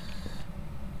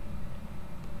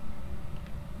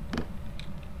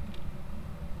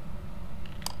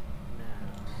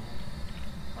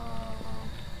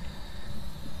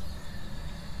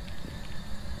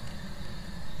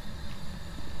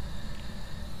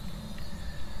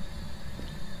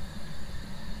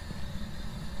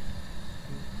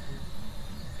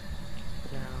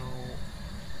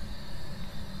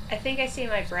 I think I see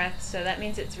my breath, so that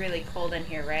means it's really cold in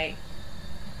here, right?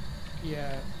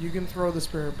 Yeah, you can throw the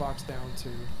spirit box down too.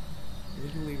 You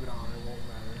can leave it on, it won't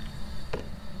matter.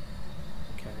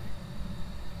 Okay.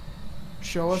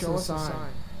 Show us a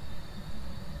sign.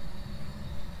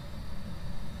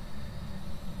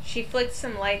 She flicked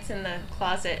some lights in the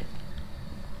closet.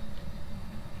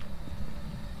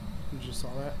 You just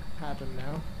saw that happen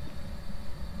now?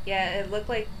 Yeah, it looked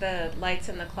like the lights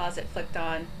in the closet flicked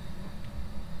on.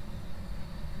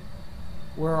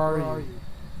 Where are you?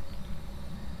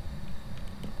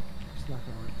 She's not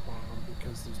gonna respond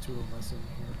because there's two of us in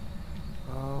here.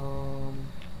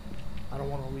 I don't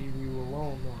want to leave you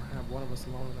alone or have one of us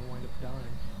alone and then wind up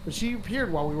dying. But she appeared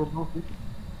while we were both.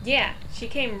 Yeah, she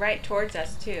came right towards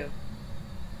us too.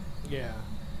 Yeah.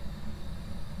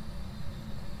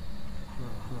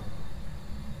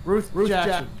 Ruth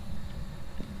Jackson.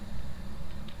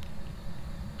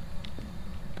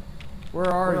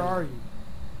 Where are you?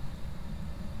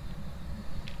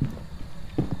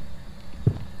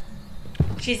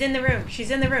 She's in the room. She's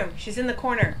in the room. She's in the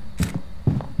corner.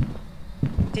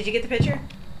 Did you get the picture?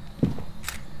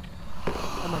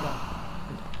 Oh my god.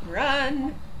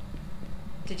 Run.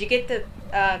 Did you get the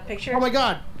picture? Oh my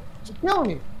god. She's killing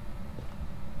me.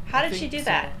 How did she do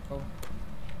that?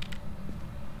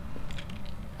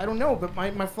 I don't know, but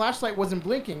my flashlight wasn't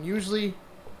blinking. Usually...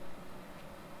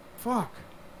 Fuck.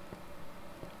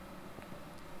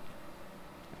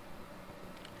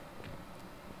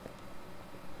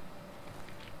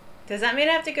 Does that mean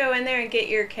I have to go in there and get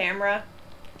your camera?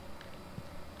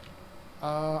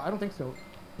 I don't think so.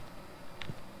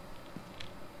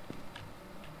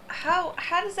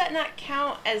 How does that not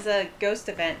count as a ghost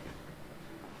event?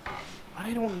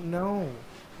 I don't know.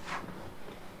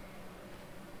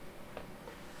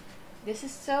 This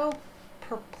is so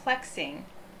perplexing.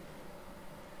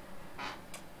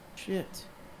 Shit.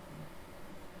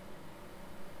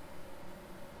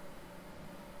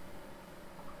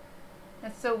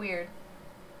 That's so weird.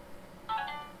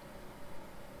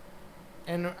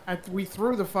 And we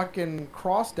threw the fucking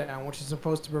cross down, which is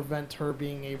supposed to prevent her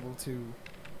being able to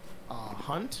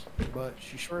hunt, but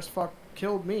she sure as fuck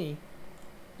killed me.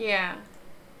 Yeah.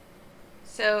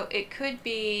 So it could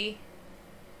be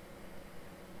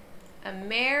a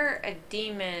mare, a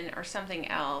demon, or something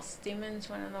else. Demon's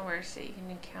one of the worst that you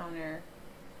can encounter.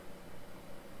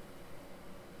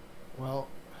 Well...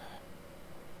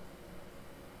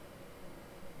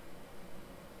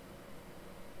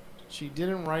 She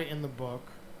didn't write in the book.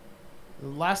 The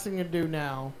last thing to do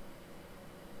now,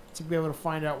 to be able to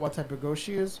find out what type of ghost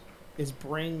she is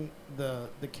bring the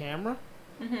camera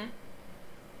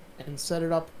and set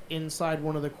it up inside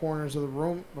one of the corners of the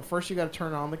room. But first you got to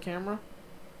turn on the camera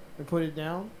and put it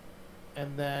down.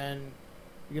 And then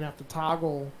you're going to have to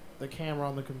toggle the camera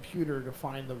on the computer to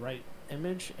find the right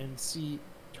image and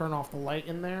turn off the light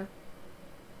in there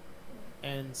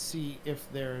and see if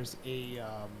there's a...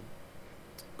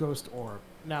 ghost orb.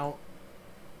 Now,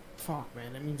 fuck,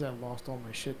 man, that means I lost all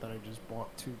my shit that I just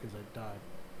bought too because I died.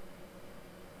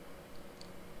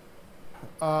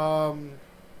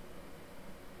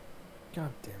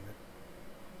 God damn it.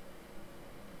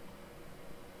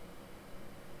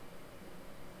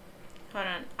 Hold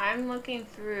on, I'm looking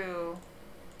through.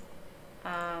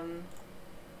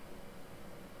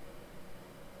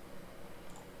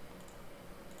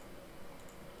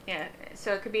 Yeah,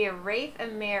 so it could be a wraith, a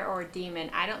mare, or a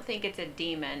demon. I don't think it's a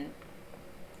demon.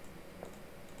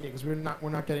 Yeah, because we're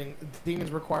not getting...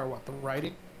 Demons require what? The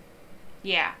writing?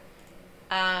 Yeah.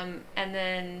 And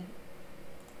then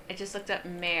I just looked up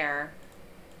mare.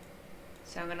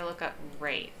 So I'm going to look up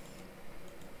wraith.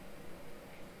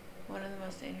 One of the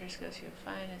most dangerous ghosts you'll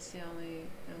find. It's the only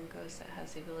known ghost that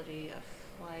has the ability of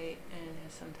light and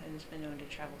has sometimes been known to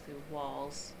travel through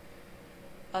walls.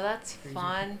 Oh, that's Crazy.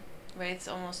 fun. Wraiths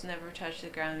almost never touch the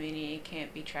ground, meaning it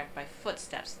can't be tracked by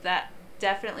footsteps. That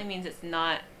definitely means it's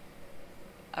not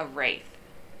a wraith.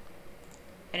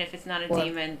 And if it's not a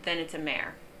demon, then it's a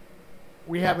mare.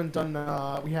 We haven't done.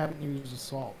 We haven't used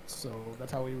assault, so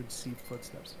that's how we would see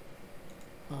footsteps.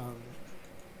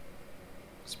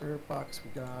 Spirit box. We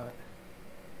got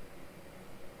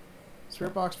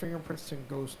spirit box, fingerprints, and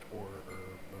ghost orb.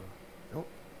 Nope,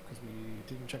 because we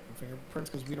didn't check the fingerprints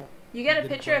because we don't. You get a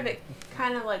picture of it,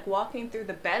 kind of like walking through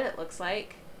the bed. It looks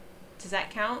like. Does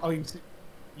that count? Oh, you can see.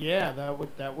 Yeah,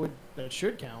 that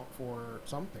should count for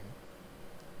something.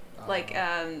 Like,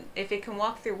 if it can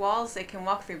walk through walls, it can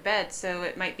walk through beds, so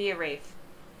it might be a wraith.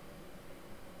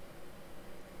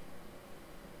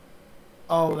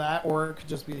 Oh, that, or it could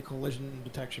just be the collision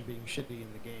detection being shitty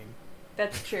in the game.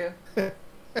 That's true.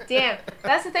 Damn,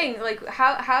 that's the thing. Like,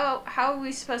 how are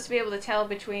we supposed to be able to tell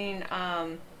between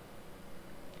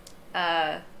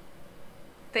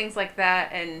things like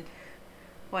that and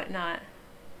whatnot?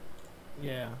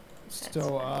 Yeah. So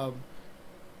you're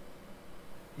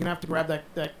gonna have to grab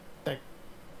that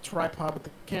tripod with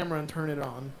the camera and turn it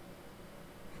on,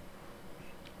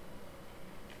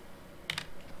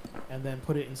 and then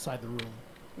put it inside the room.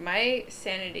 My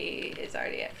sanity is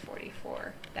already at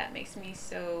 44. That makes me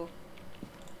so...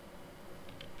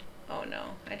 Oh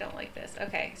no, I don't like this.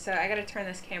 Okay, so I gotta turn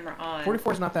this camera on.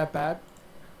 44 is not that bad.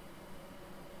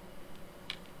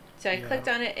 So I clicked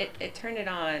on it, it turned it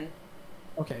on.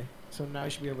 Okay, so now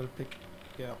you should be able to pick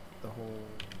up the whole...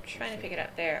 I'm trying to pick it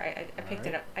up there. I picked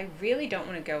it up. I really don't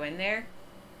want to go in there.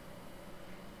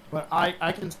 But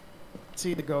I can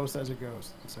see the ghost as a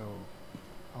ghost, so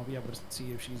I'll be able to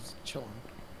see if she's chilling.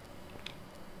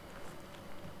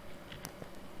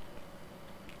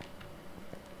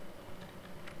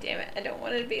 Damn it, I don't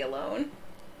want to be alone.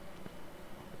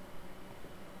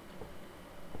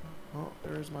 Oh,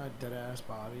 there's my dead-ass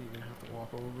body. You're gonna have to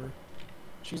walk over.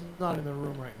 She's not in the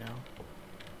room right now.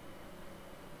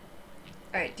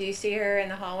 Alright, do you see her in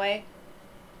the hallway?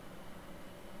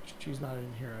 She's not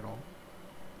in here at all.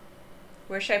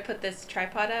 Where should I put this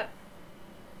tripod up?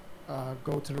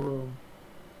 Go to the room.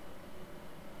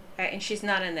 Alright, and she's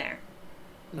not in there.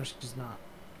 No, she's not.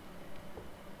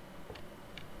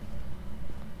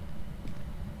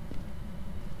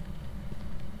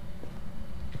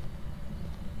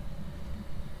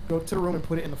 Go to the room and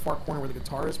put it in the far corner where the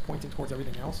guitar is, pointing towards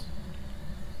everything else.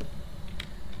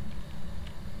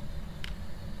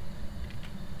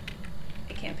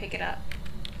 I can't pick it up.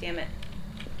 Damn it.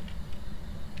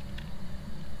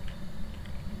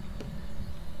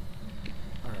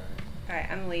 Alright.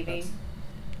 Alright, I'm leaving.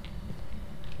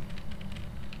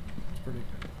 That's pretty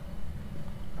good.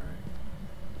 Alright.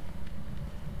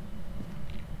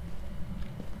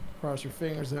 Cross your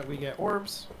fingers that we get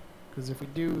orbs, because if we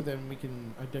do, then we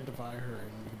can identify her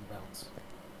and we can bounce.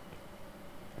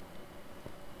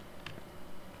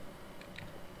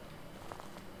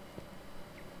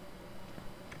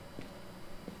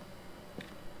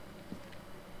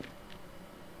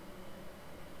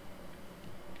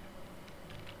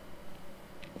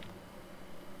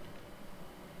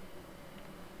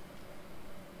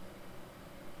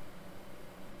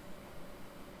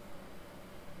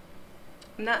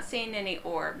 I'm not seeing any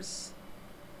orbs.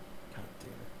 God damn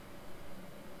it.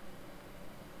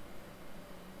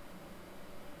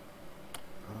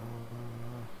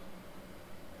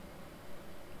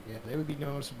 Yeah, they would be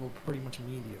noticeable pretty much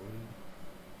immediately.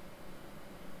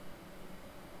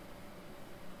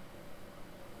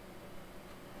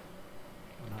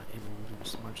 I'm not able to do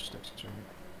smudge sticks, right?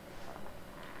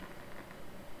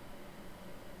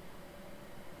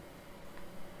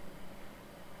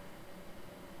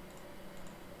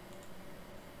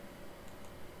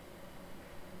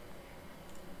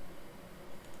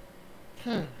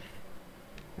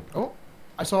 Oh,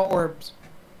 I saw orbs.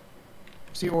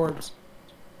 See orbs.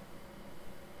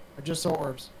 I just saw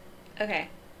orbs. Okay.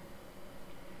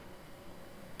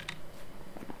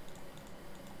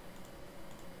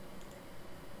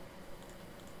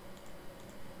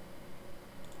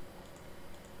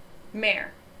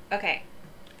 Mare. Okay.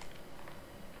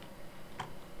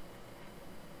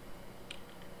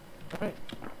 Alright.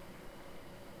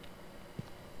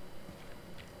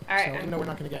 Alright. So, even though we're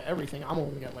not going to get everything, I'm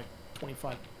only going to get like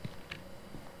 25.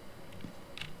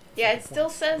 Yeah, it still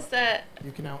says that...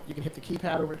 You can hit the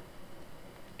keypad over.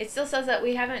 It still says that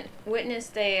we haven't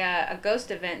witnessed a ghost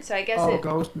event, so I guess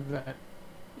ghost event.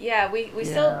 Yeah, we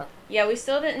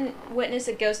still didn't witness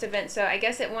a ghost event, so I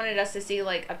guess it wanted us to see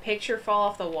like a picture fall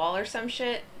off the wall or some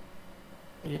shit.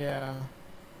 Yeah.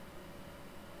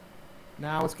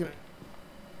 Now it's gonna.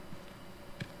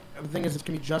 the thing is, it's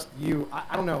gonna be just you.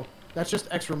 I don't know. That's just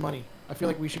extra money. I feel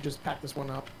like we should just pack this one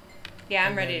up. Yeah,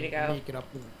 I'm ready to go. Make it up.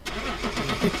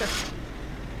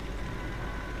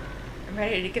 I'm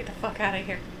ready to get the fuck out of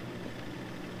here.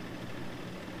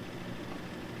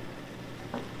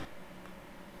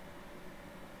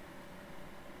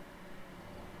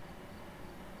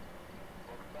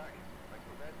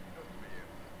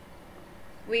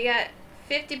 We got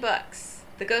 $50.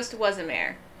 The ghost was a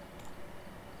mare.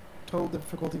 Total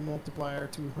difficulty multiplier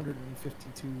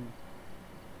 252.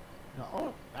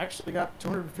 Oh, actually got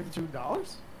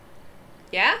 $252.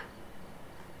 Yeah?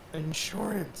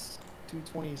 Insurance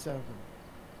 227.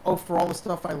 Oh, for all the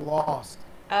stuff I lost.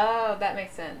 Oh, that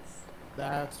makes sense.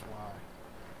 That's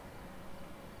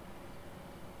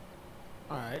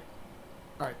why.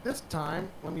 Alright, this time,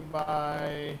 let me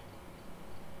buy...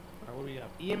 Alright, what do we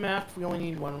got? EMF, we only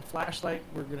need one. Flashlight,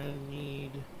 we're gonna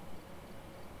need...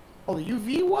 Oh, the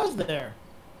UV was there!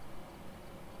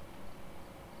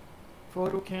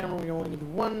 Photo camera, we only need the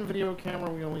one. Video camera,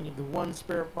 we only need the one.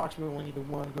 Spirit box, we only need the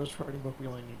one. Ghost writing book, we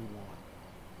only need the one.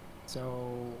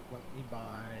 So, let me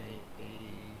buy a...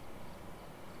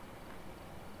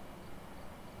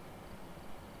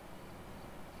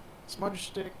 smudge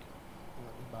stick.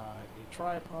 Let me buy a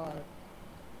tripod.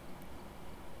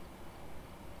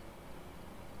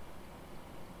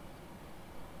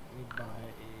 Let me buy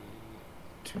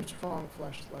a 2 strong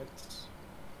flashlights.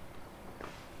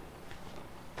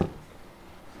 Let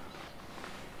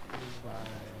me buy...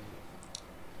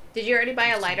 Did you already buy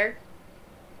a lighter?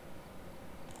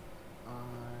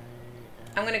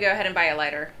 I'm gonna go ahead and buy a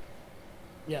lighter.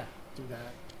 Yeah, do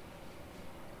that.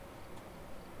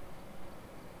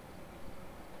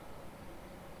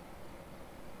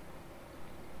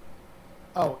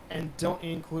 Oh, and don't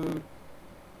include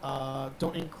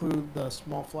the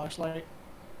small flashlight.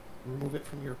 Remove it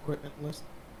from your equipment list.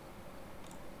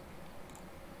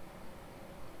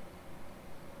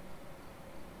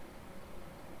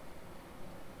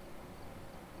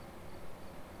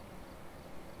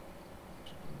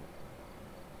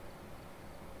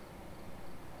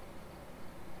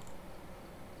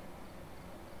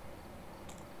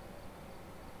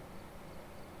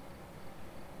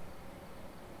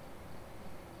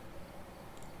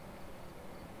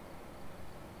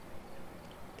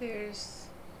 There's...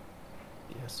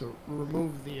 Yeah, so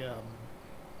remove the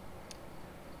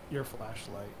your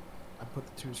flashlight. I put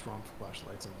the 2 strong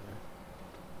flashlights in there.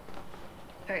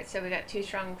 Alright, so we got 2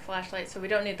 strong flashlights, so we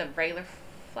don't need the regular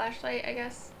flashlight, I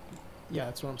guess? Yeah,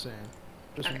 that's what I'm saying.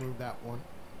 Just Okay. remove that one.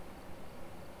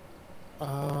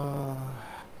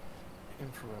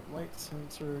 Infrared light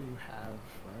sensor you have,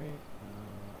 right?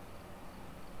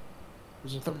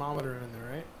 There's a thermometer in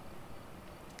there,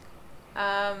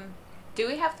 right? Do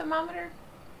we have thermometer?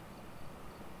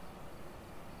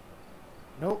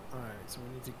 Nope. Alright, so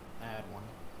we need to add one.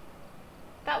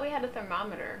 Thought we had a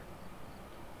thermometer.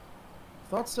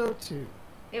 Thought so too.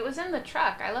 It was in the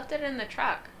truck. I left it in the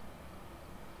truck.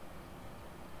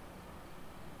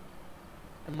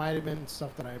 It might have been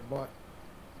stuff that I bought.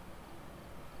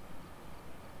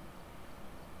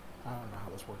 I don't know how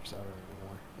this works out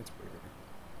anymore. It's weird.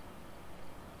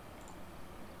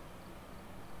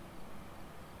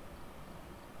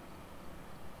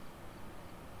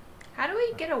 How do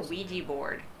we get a Ouija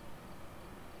board?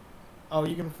 Oh,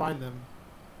 you can find them.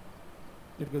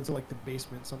 You have to go to like the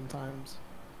basement sometimes.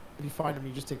 If you find them,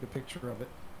 you just take a picture of it.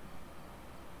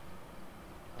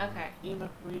 Okay. EMF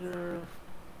reader.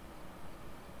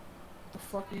 What the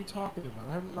fuck are you talking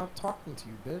about? I'm not talking to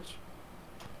you, bitch.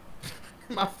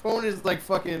 My phone is like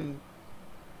fucking...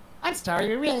 I'm sorry,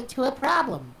 we ran into a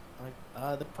problem.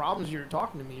 Like, the problems you're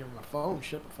talking to me are my phone.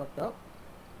 Shit, fucked up.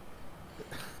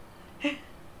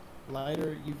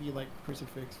 Lighter, UV light,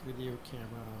 crucifix, video camera,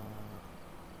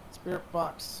 spirit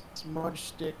box, smudge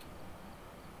stick,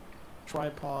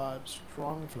 tripod,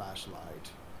 strong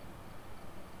flashlight,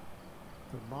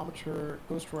 thermometer,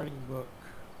 ghost writing book.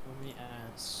 Let me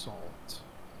add salt,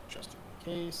 just in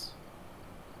case.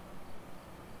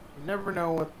 You never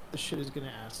know what the shit is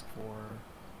gonna ask for.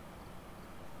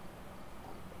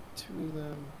 2 of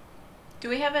them. Do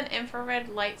we have an infrared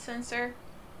light sensor?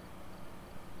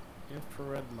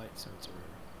 Infrared light sensor.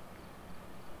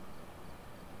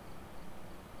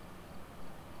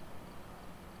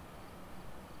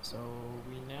 So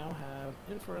we now have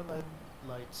infrared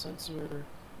light sensor,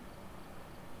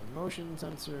 a motion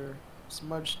sensor,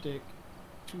 smudge stick,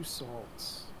 2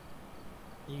 salts.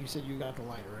 And you said you got the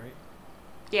lighter, right?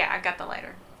 Yeah, I got the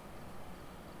lighter.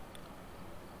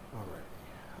 Alright.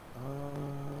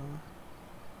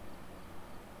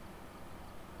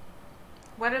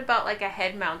 What about like a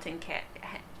head mounted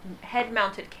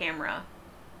camera?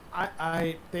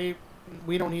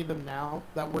 We don't need them now.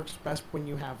 That works best when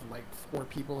you have like 4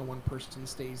 people and one person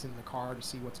stays in the car to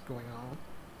see what's going on.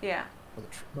 Yeah.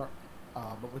 But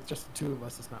with just the 2 of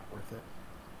us, it's not worth it.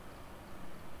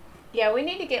 Yeah, we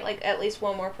need to get like at least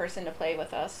one more person to play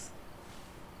with us.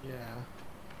 Yeah.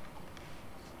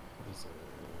 What is it?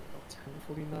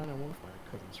 10:49. I wonder if my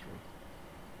cousin's free.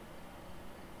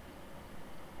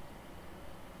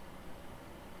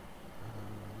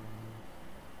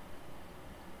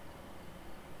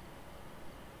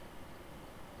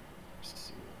 Let's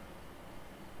see.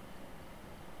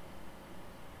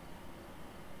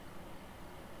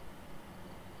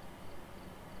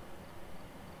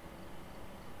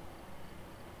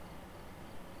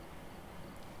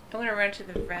 I'm gonna run to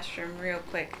the restroom real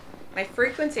quick. My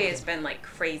frequency has been like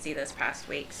crazy this past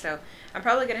week, so I'm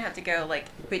probably gonna have to go like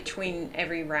between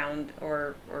every round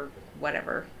or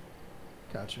whatever.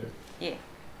 Gotcha. Yeah.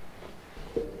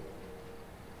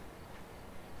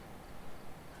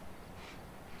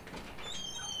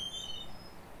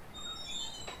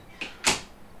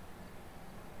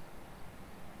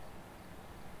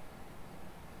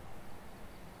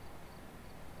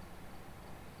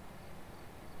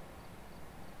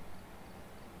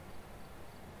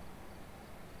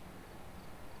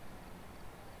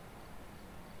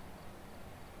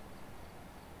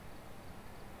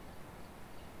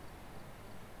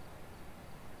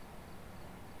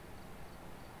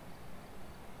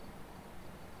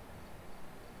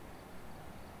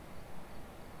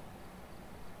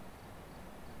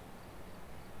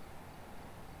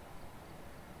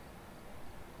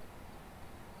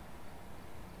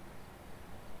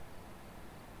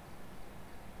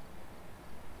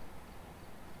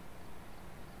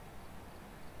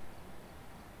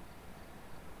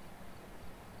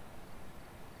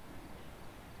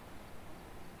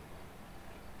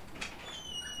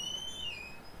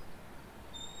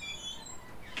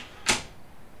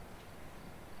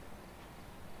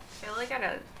 I really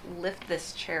gotta lift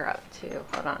this chair up too.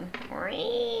 Hold on.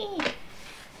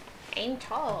 Aim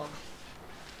tall.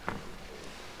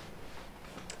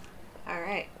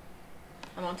 Alright.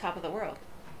 I'm on top of the world.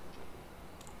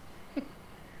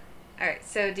 Alright,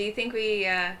 so do you think we've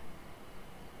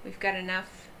got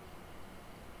enough?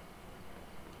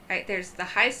 Alright, there's the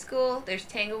high school, there's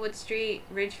Tanglewood Street,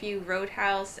 Ridgeview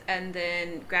Roadhouse, and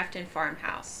then Grafton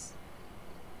Farmhouse.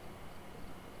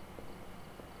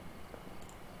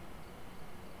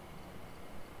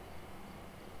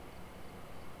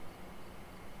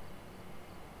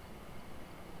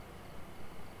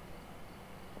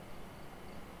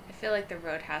 I feel like the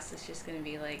Roadhouse is just gonna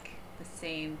be like the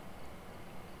same.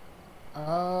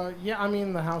 Yeah, I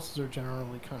mean, the houses are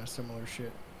generally kind of similar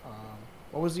shit.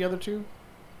 What was the other 2?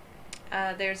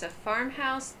 There's a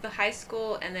farmhouse, the high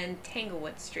school, and then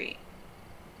Tanglewood Street.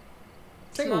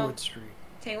 Tanglewood Street.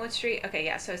 Tanglewood Street? Okay,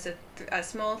 yeah, so it's a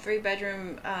small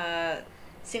 3-bedroom,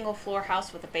 single floor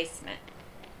house with a basement.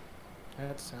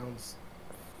 That sounds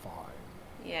fine.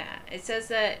 Yeah, it says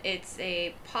that it's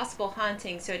a possible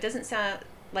haunting, so it doesn't sound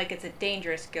like it's a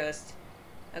dangerous ghost,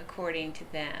 according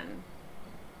to them.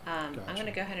 Gotcha. I'm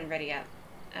gonna go ahead and ready up.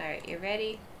 Alright, you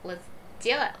ready? Let's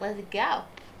do it. Let's go.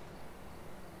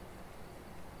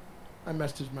 I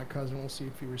messaged my cousin. We'll see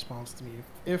if he responds to me.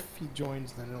 If he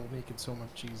joins, then it'll make it so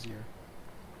much easier.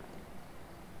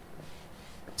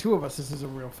 2 of us, this is a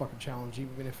real fucking challenge,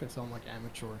 even if it's on like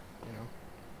amateur, you know?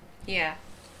 Yeah.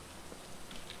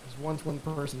 Because once one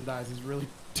person dies, it's really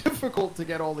difficult to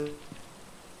get all the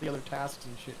other tasks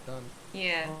and shit done.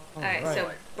 Yeah. Oh, Alright, right.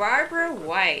 so Barbara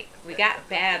White. We got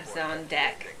Babs on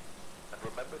deck. And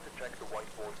remember to check the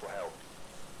whiteboard for help.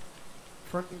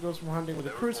 Front goes from hunting with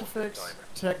a crucifix.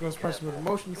 Tech goes pressing with the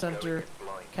motion center.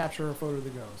 Capture a photo of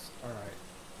the ghost. Alright.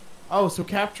 Oh, so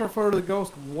capture a photo of the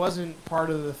ghost wasn't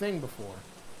part of the thing before.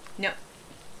 No.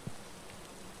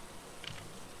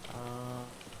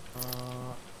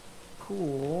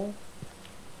 Cool.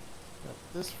 Got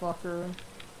this fucker.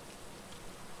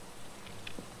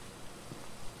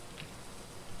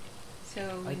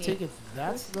 So I take it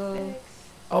that's the...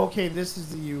 Okay, this is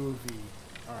the UV.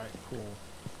 Alright, cool.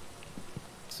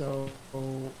 So...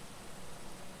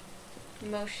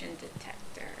 motion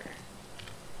detector.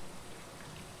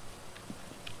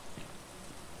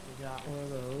 We got one of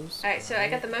those. Alright, so I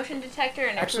got the motion detector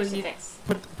and a crucifix.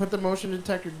 Put the motion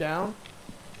detector down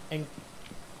and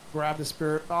grab the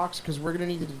spirit box, because we're going to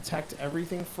need to detect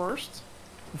everything first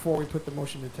before we put the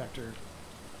motion detector.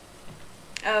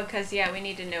 Oh, because, yeah, we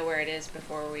need to know where it is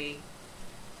before we...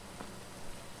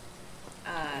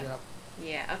 Yep.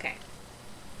 Yeah, okay.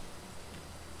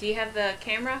 Do you have the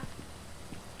camera?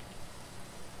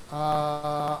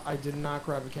 I did not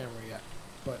grab a camera yet.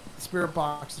 But the spirit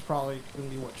box is probably gonna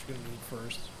be what you're gonna need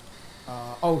first.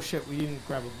 Oh shit, we didn't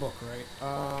grab a book, right?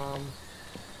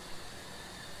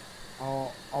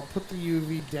 I'll put the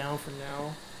UV down for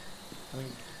now. I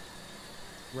think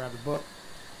grab the book.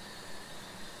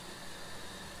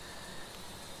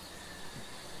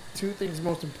 Two things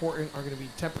most important are going to be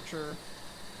temperature.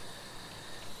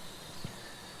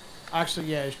 Actually,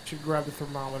 yeah, you should grab the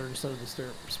thermometer instead of the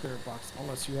spirit box,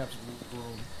 unless you have some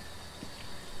room.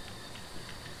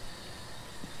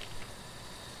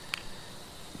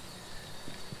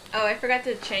 Oh, I forgot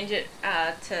to change it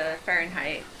to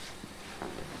Fahrenheit.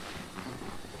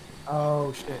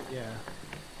 Oh shit, yeah.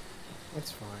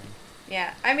 That's fine.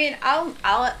 Yeah, I mean,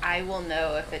 I will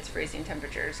know if it's freezing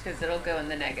temperatures because it'll go in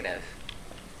the negative.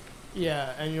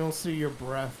 Yeah, and you'll see your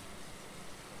breath.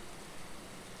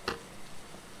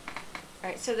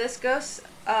 Alright, so this ghost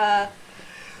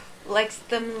likes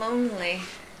them lonely,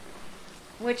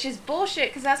 which is bullshit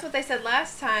because that's what they said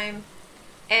last time.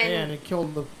 And it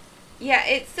killed the... Yeah,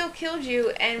 it still killed you,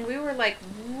 and we were like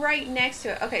right next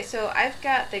to it. Okay, so I've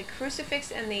got the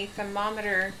crucifix and the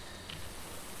thermometer.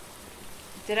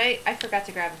 I forgot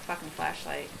to grab a fucking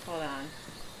flashlight. Hold on.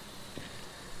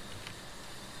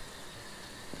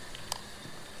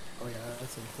 Oh yeah,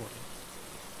 that's important.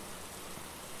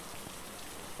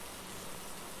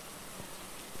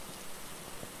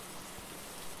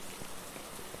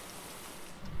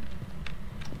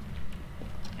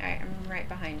 Alright, I'm right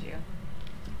behind you.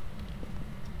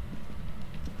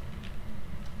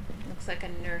 Looks like a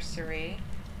nursery.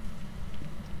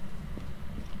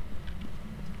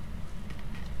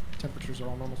 Temperatures are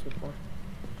all normal so far.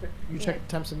 You check the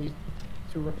temps in these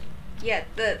two rooms? Yeah,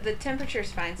 the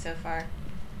temperature's fine so far.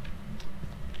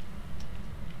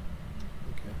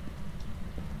 Okay.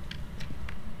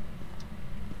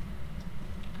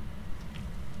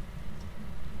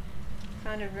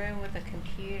 Found a room with a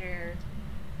computer.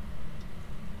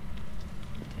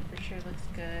 Temperature looks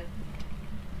good.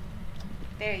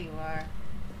 There you are.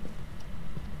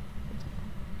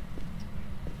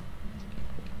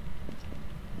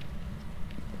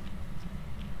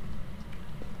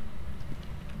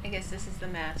 I guess this is the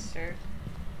master.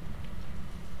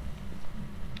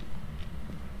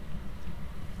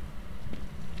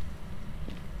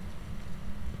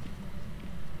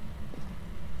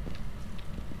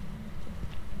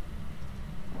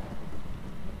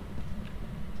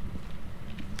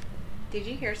 Did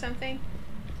you hear something?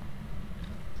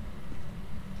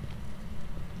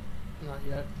 Not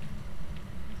yet.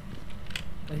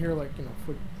 I hear, like, you know,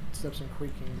 footsteps and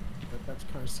creaking, but that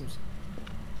kind of seems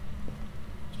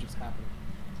to just happen.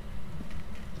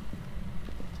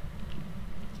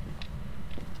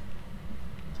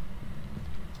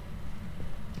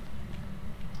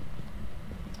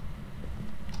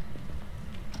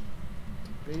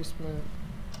 Basement.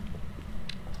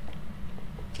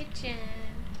 Kitchen.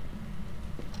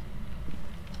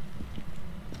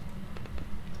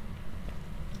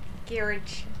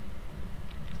 Garage.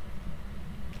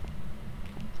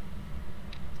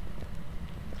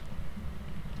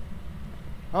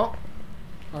 Oh!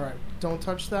 Alright, don't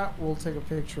touch that. We'll take a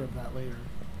picture of that later.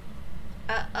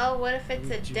 Oh, what if it's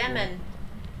a demon?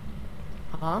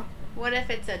 Huh? What if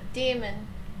it's a demon?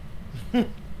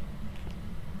 And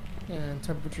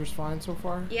temperature's fine so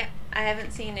far? Yeah, I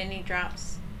haven't seen any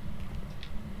drops.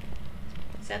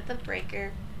 Set the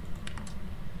breaker.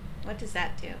 What does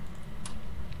that do?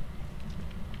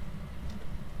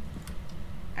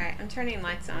 Alright, I'm turning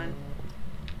lights on.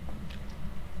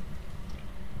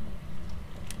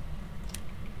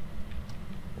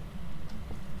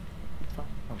 Oh,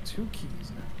 2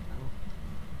 keys now.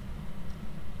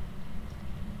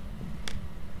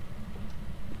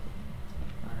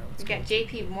 Alright, let's We go. got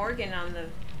JP Morgan on the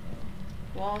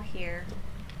wall here.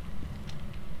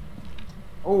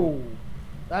 Oh,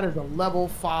 that is a level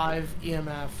 5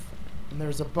 EMF. And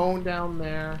there's a bone down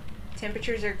there.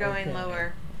 Temperatures are going Okay.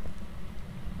 lower.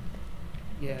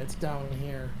 Yeah, it's down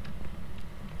here.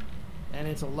 And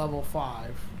it's a level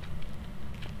 5.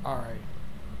 Alright.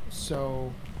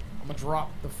 So, I'm gonna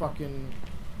drop the fucking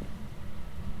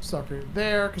sucker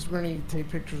there, because we're gonna need to take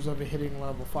pictures of it hitting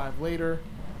level 5 later.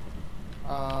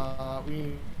 Alright,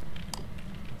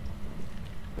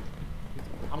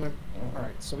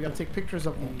 so we gotta take pictures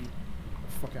of the...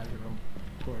 Fuck out of here, real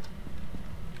quick.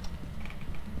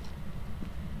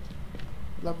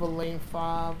 Level lane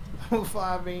 5. Level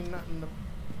 5 ain't nothing to...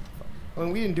 I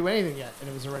mean, we didn't do anything yet, and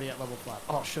it was already at level 5.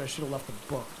 Oh shit, I should have left the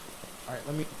book. Alright,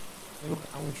 I'm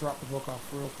gonna drop the book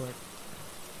off real quick.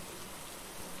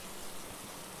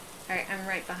 Alright, I'm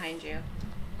right behind you.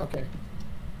 Okay.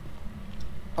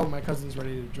 Oh, my cousin's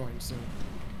ready to join soon.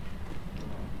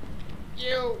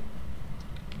 You.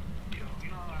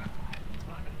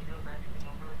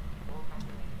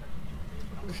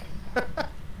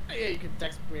 Yeah, you can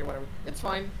text me or whatever. It's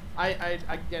fine. I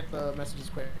get the messages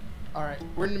quick. Alright,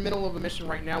 we're in the middle of a mission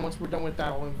right now. Once we're done with that,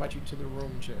 I'll invite you to the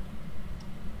room and shit.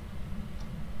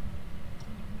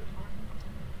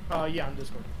 Yeah, on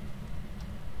Discord.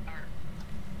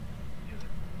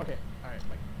 Okay, alright,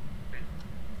 bye.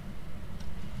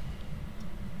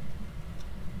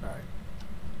 Alright.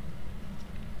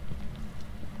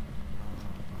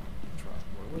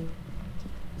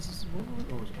 This is where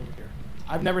was it? Over here.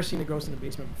 I've never seen a ghost in the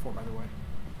basement before, by the way.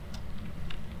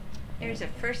 There's a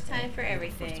first time for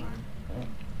everything. First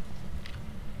time.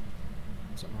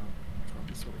 So I'm gonna drop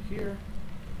this over here.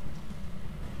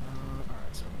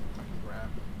 Alright, so I can grab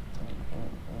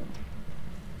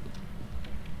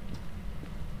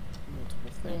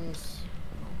multiple things.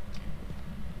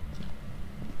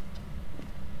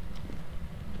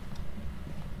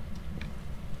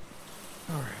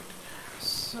 Alright,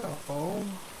 so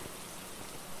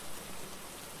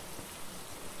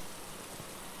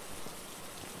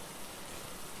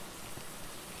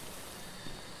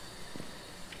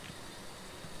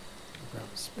grab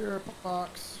the spirit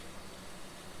box.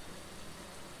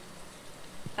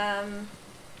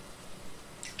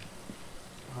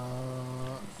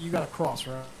 You got a cross,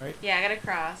 right? Yeah, I got a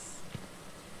cross.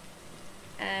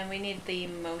 And we need the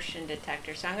motion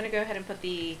detector. So I'm going to go ahead and put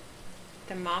the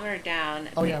thermometer down.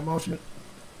 Oh yeah, motion.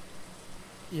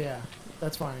 Yeah,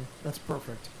 that's fine. That's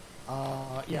perfect.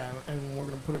 Yeah, and we're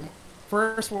gonna put it.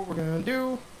 First, what we're gonna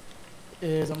do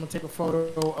is I'm gonna take a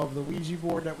photo of the Ouija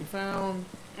board that we found.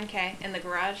 Okay, in the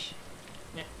garage.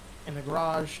 Yeah. In the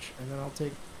garage, and then I'll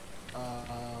take.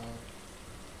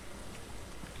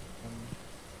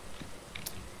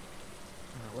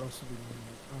 What else do we need?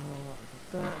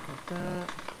 I got that.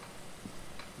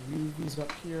 UV's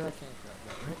up here. I can't grab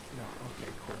that, right? No.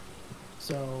 Okay, cool.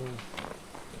 So.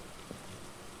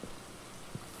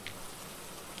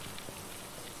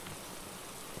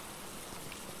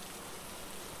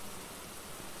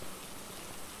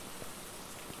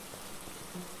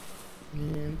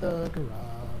 In the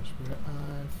garage where I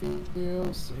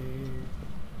feel safe.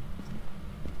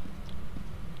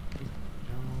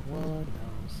 No one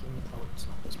else. Oh, it's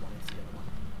not this one, it's the other one.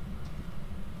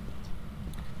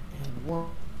 And one,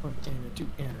 and a two,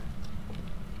 and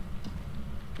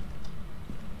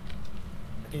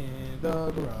a. In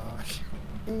the garage.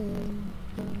 In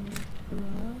the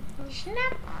garage.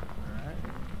 Snap! Alright.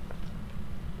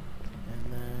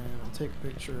 And then I'll take a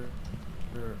picture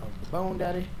of the Bone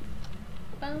Daddy.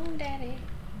 Bone Daddy.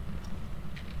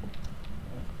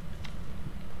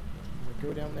 I'm gonna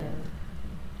go down there.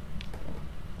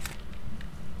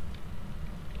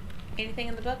 Anything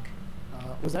in the book?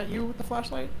 Was that you with the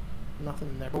flashlight? Nothing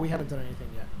in there, but we haven't done anything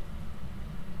yet.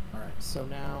 Alright, so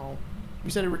now... You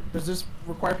said does this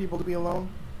require people to be alone?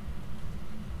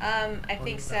 I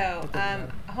think does so. that- it doesn't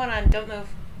matter? Hold on, don't move.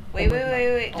 Wait,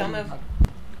 wait, Oh don't my move. God.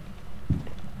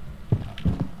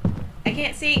 I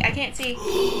can't see, I can't see.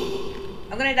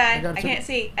 I'm gonna die. I can't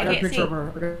see, I got a can't picture see. of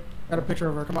her. I got a picture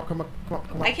of her. Come up.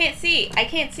 I can't see, I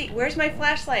can't see. Where's my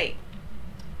flashlight?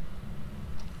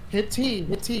 Hit T.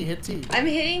 I'm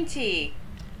hitting T.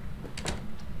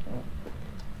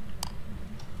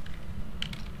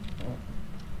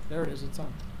 There it is. It's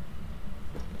on.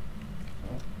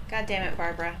 God damn it,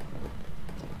 Barbara.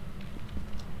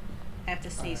 I have to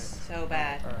sneeze so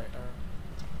bad. Alright.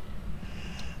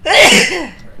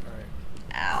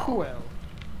 Ow. Well,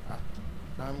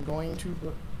 I'm going to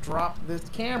drop this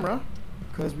camera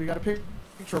because we got a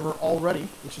picture of her already,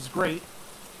 which is great.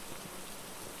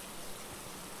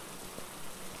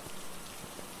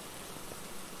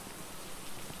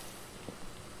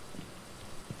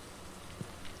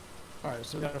 Alright,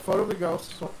 so we got a photo of the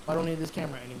ghost, so I don't need this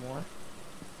camera anymore.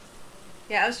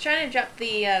 Yeah, I was trying to drop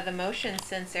the motion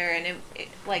sensor, and it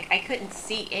like I couldn't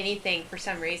see anything for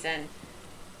some reason.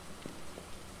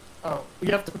 Oh,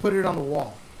 you have to put it on the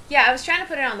wall. Yeah, I was trying to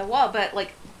put it on the wall, but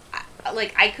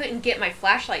I couldn't get my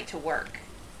flashlight to work.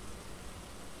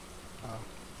 Oh.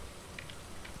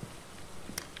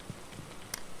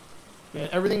 Yeah,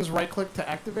 everything's right-click to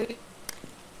activate.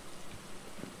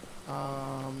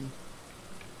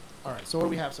 Alright, so what do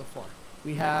we have so far?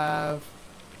 We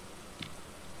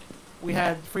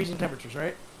had freezing temperatures,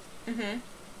 right? Mm-hmm.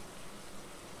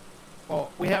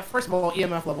 Well, we have, first of all,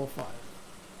 EMF level 5.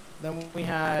 Then we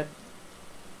had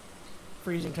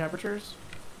freezing temperatures.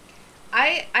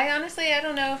 I honestly, I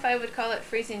don't know if I would call it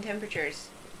freezing temperaters.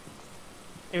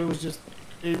 It was just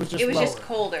lower. Just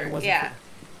colder, yeah. Free.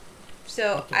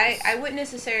 So Okay. I wouldn't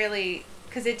necessarily,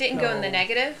 because it didn't go in the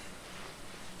negative.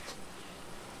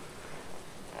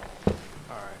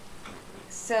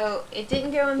 So it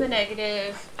didn't go in the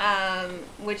negative,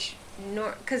 which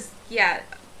because yeah,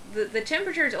 the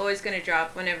temperature is always going to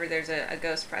drop whenever there's a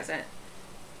ghost present.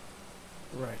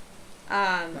 Right.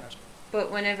 Gotcha.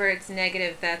 But whenever it's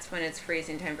negative, that's when it's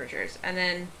freezing temperatures. And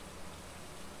then,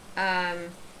 I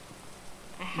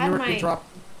had my...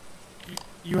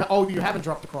 You haven't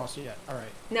dropped the cross yet. All right.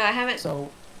 No, I haven't.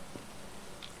 So...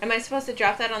 Am I supposed to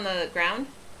drop that on the ground?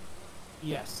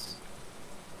 Yes.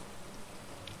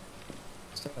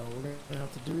 So we're going to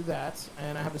have to do that.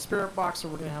 And I have the spirit box, so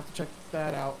we're going to have to check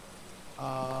that out.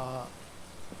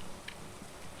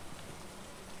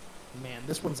 Man,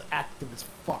 this one's active as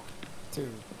fuck, too.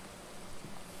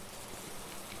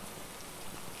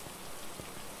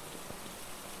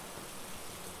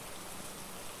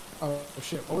 Oh,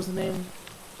 shit. What was the name?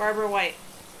 Barbara White.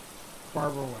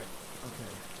 Barbara White. Okay.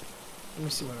 Let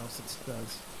me see what else it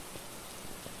does.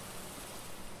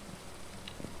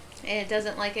 And it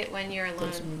doesn't like it when you're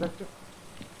alone. Should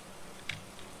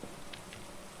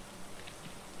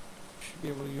be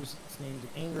able to use its name to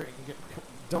anger and get...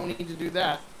 Don't need to do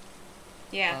that.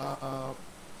 Yeah. Alright,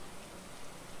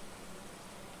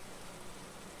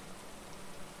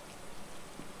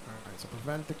 so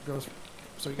prevent the ghost...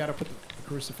 So you gotta put the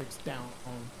crucifix down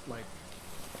on, like,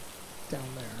 down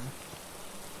there.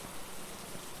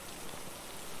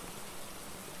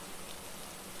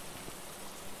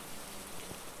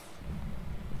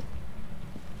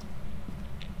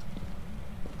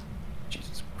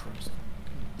 Jesus Christ.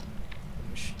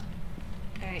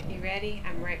 Alright, you ready?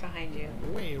 I'm right behind you.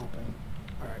 Way open.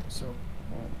 Alright, so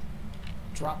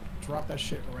drop that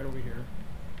shit right over here.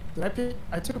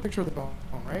 I took a picture of the bone,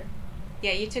 right?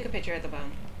 Yeah, you took a picture of the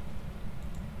bone.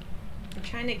 I'm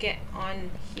trying to get on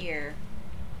here.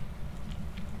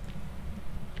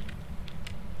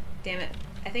 Damn it.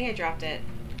 I think I dropped it.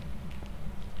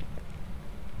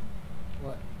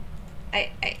 What? I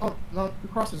Oh, no, the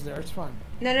cross is there. It's fine.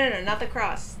 No, not the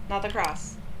cross. Not the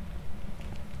cross.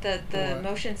 The What?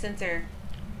 motion sensor.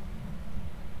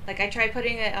 Like, I tried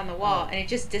putting it on the wall, and it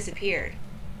just disappeared.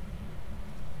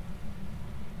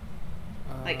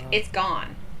 Like, it's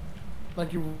gone.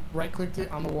 Like you right-clicked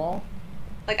it on the wall?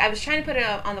 Like, I was trying to put it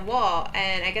on the wall,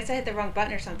 and I guess I hit the wrong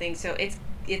button or something, so it's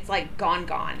like, gone.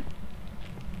 Okay.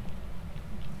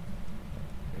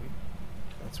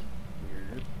 That's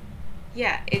weird.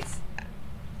 Yeah,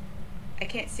 I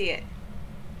can't see it.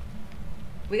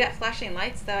 We got flashing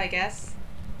lights, though, I guess.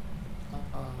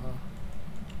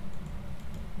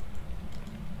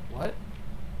 What?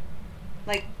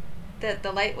 Like,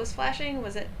 the light was flashing?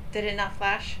 Did it not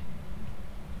flash?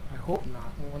 I hope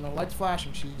not. When the light's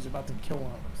flashing, she's about to kill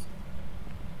one of us.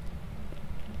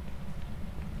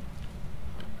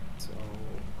 So,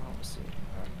 let's see.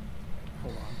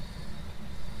 Hold on.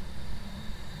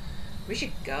 We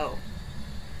should go.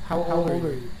 How old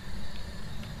are you?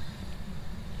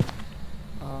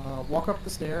 Walk up the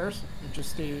stairs and just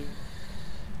stay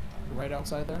right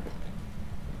outside there.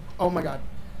 Oh my god.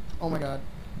 Oh my god.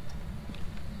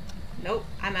 Nope,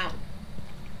 I'm out.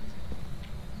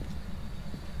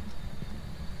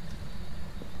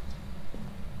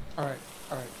 Alright.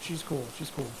 She's cool.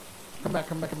 Come back.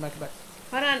 Hold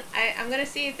on, I'm gonna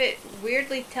see if it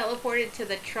weirdly teleported to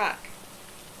the truck.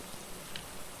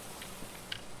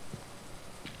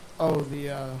 Oh,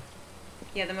 Yeah,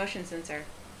 the motion sensor.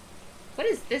 What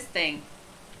is this thing?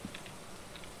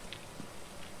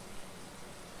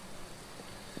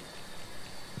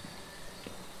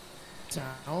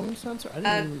 sound sensor? I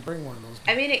didn't even bring one of those.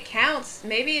 I mean, it counts.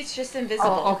 Maybe it's just invisible.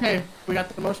 Oh, okay. We got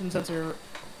the motion sensor.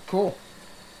 Cool.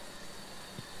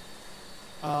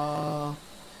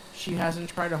 She hasn't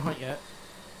tried to hunt yet.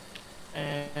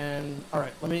 And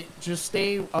alright, let me just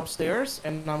stay upstairs,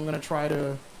 and I'm gonna try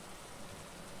to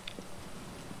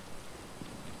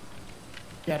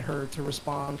get her to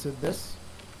respond to this,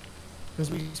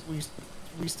 because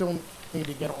we still need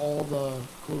to get all the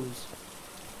clues.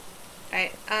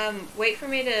 Alright, wait for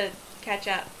me to catch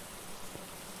up.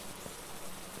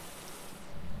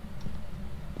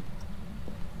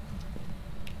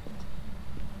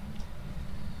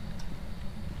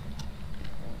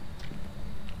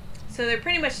 So they're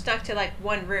pretty much stuck to, like,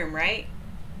 one room, right?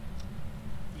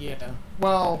 Yeah.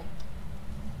 Well,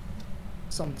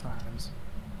 sometimes.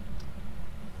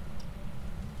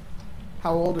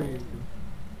 How old are you?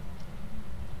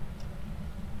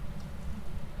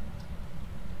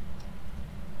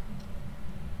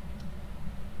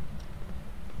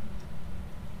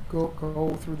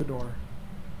 Go through the door.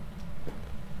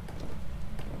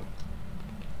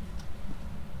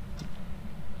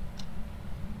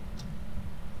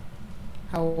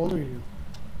 How old are you?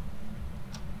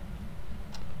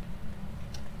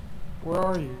 Where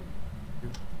are you?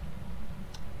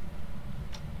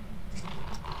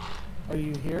 Are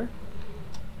you here?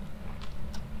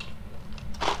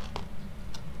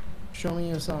 Show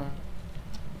me a sign.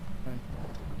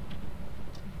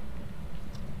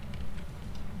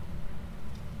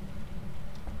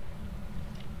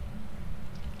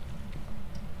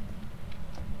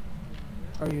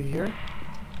 Are you here?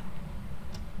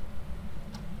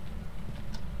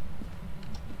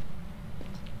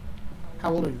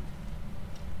 How old are you?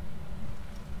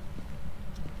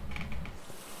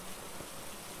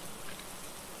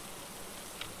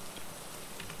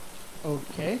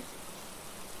 Okay.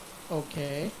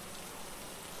 Okay.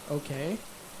 Okay.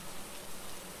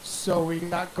 So we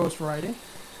got ghostwriting.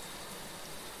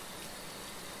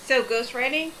 So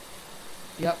ghostwriting?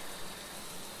 Yep.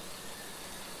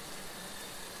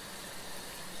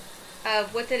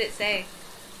 What did it say?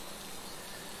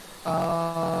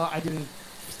 I didn't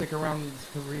stick around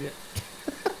to read it.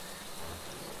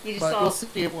 You just But saw. we'll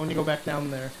see it when we go back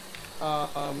down there.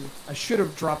 I should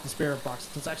have dropped the spirit box.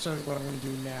 That's actually what I'm going to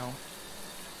do now.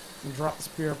 I'm going to drop the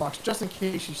spirit box just in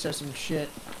case she says some shit.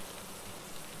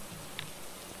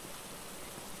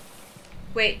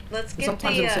 Wait, let's get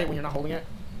Sometimes the. it'll say it when you're not holding it.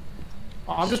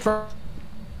 Oh, I'm just trying.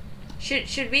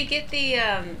 Should we get the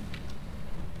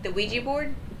Ouija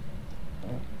board?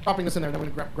 Dropping this in there, then we're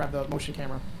going to grab the motion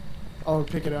camera. Oh,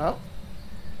 pick it up.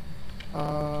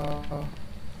 I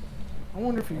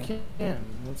wonder if you can.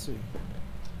 Let's see.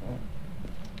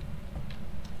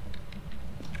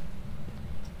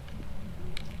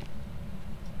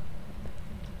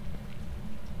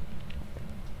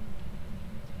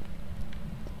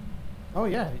 Oh,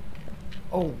 yeah.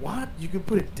 Oh, what? You could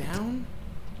put it down?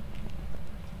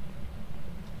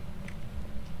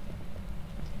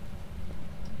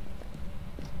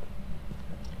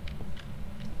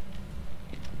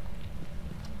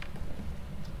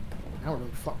 Now we're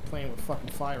really playing with fucking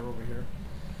fire over here.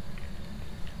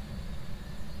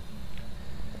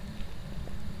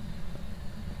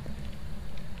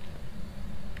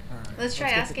 Alright, Let's try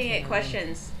get the asking it camera.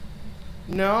 questions.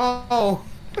 No!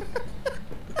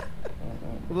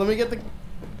 Let me get the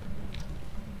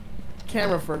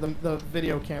camera for the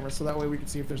video camera so that way we can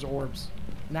see if there's orbs.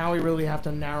 Now we really have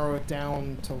to narrow it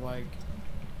down to like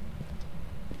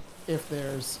if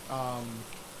there's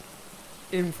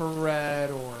infrared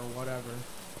or whatever.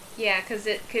 Yeah, because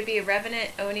it could be a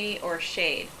Revenant, Oni, or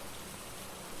Shade.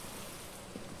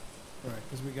 Right,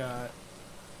 because we got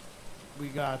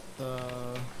the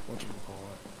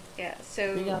whatchamacallit. Yeah,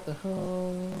 so. We got the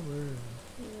whole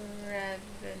Revenant.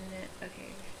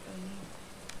 Okay, Oni.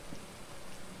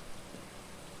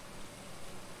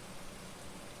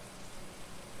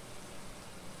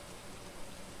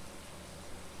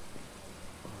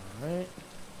 Alright.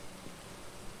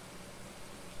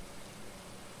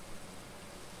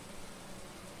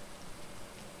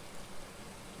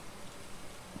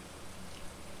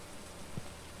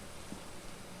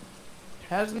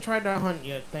 Hasn't tried to hunt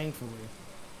yet, thankfully.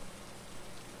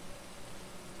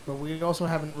 But we also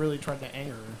haven't really tried to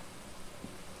anger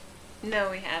her.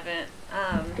 No, we haven't.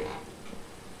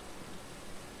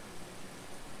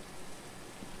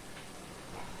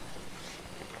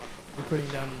 You're putting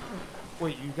down...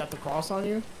 Wait, you got the cross on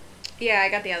you? Yeah, I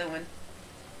got the other one.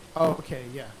 Oh, okay,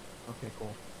 yeah. Okay,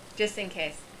 cool. Just in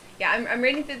case. Yeah, I'm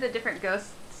reading through the different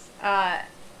ghosts.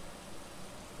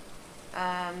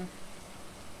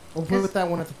 We'll put with that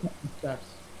one at the top of the steps.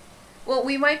 Well,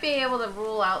 we might be able to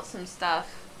rule out some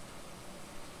stuff.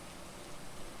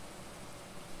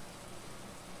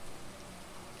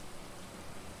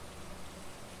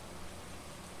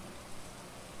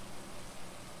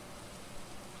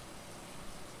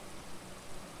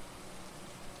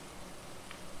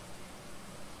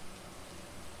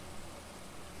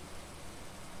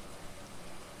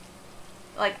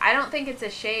 Like, I don't think it's a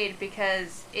shade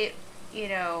because it, you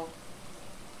know,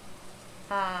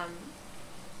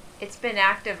 it's been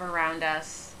active around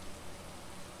us.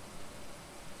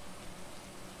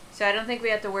 So I don't think we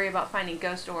have to worry about finding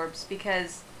ghost orbs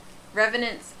because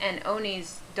Revenants and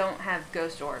Onis don't have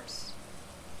ghost orbs.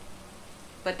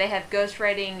 But they have ghost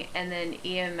writing and then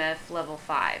EMF level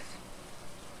 5.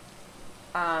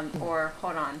 Or,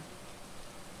 hold on.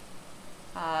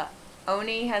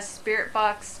 Oni has Spirit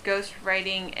Box, Ghost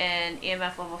Writing, and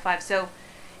EMF level 5. So,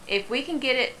 if we can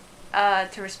get it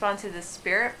to respond to the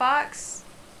Spirit Box,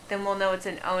 then we'll know it's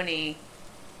an Oni.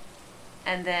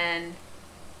 And then,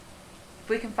 if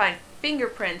we can find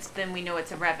fingerprints, then we know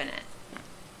it's a Revenant.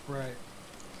 Right.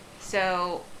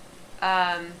 So,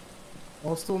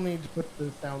 We'll still need to put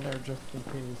this down there just in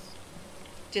case.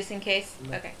 just in case?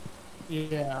 Yeah. Okay.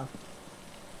 Yeah.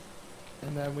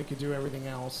 And then we could do everything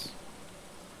else.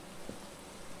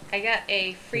 I got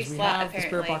a free 'Cause we slot, have the spirit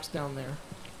apparently. box down there.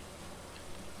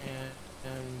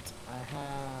 and I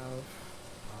have.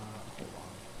 Hold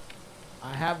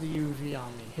on. I have the UV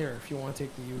on me. Here, if you want to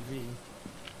take the UV.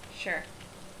 Sure.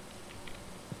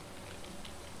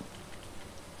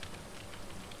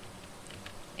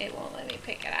 It won't let me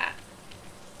pick it up.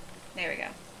 There we go.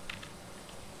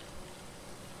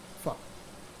 Fuck.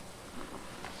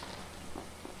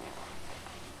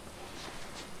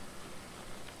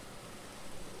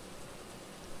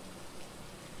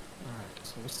 Alright,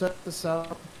 so we'll set this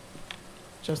up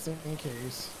just in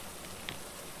case.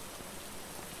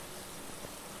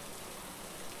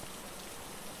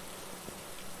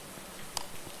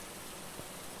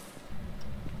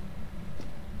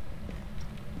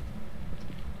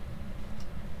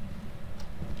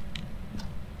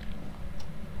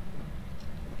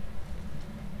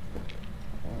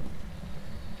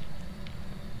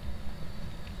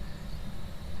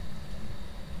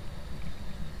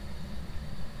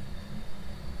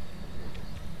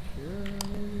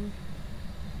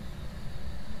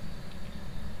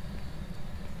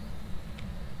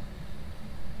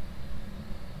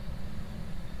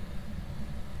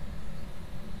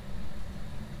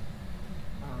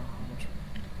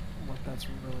 That's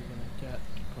really gonna get,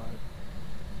 but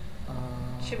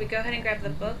should we go ahead and grab the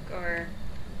book, or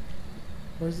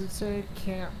what does it say?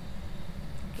 Can't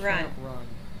run.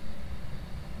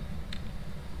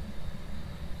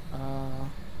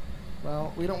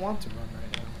 Well, we don't want to run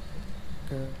right now,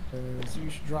 because you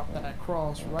should drop that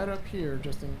cross right up here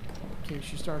just in case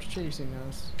she starts chasing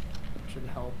us. Should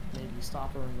help maybe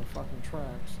stop her in the fucking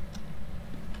tracks.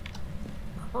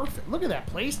 Perfect. Look at that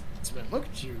placement. Look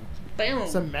at you. Boom.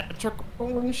 Symmetrical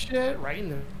and shit, right in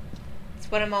the. That's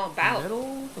what I'm all about.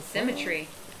 Middle, Symmetry.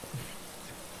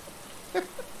 Alright,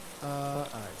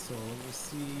 so let me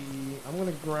see. I'm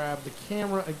gonna grab the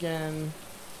camera again.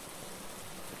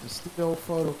 The still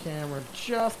photo camera,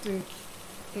 just in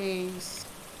case.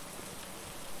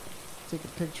 Take a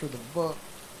picture of the book.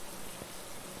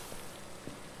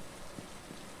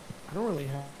 I don't really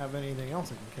have anything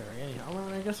else I can carry anyhow. I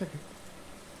mean, I guess I could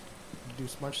do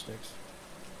smudge sticks.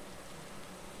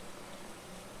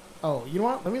 Oh, you know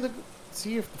what? Let me look,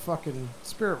 see if the fucking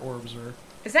spirit orbs are.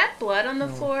 Is that blood on the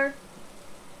floor?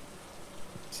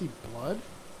 See blood?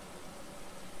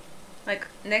 Like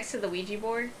next to the Ouija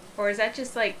board? Or is that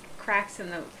just like cracks in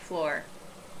the floor?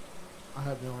 I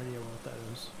have no idea what that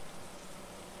is.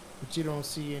 But you don't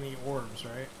see any orbs,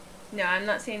 right? No, I'm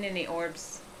not seeing any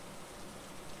orbs.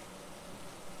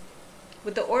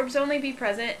 Would the orbs only be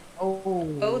present?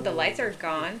 Oh, the lights are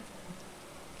gone.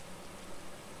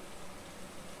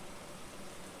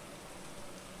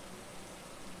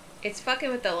 It's fucking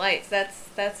with the lights.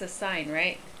 That's a sign,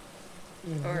 right?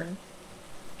 Mm-hmm. Or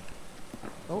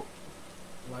oh,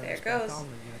 there it goes.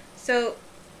 So,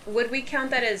 would we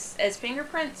count that as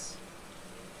fingerprints?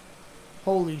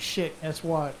 Holy shit! Guess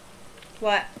what?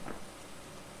 What?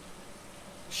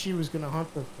 She was gonna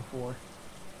hunt us before.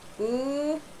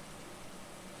 Ooh.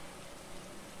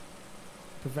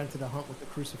 Prevented a hunt with the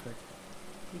crucifix.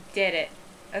 You did it.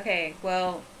 Okay.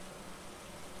 Well.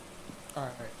 All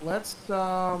right. Let's.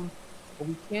 What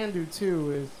we can do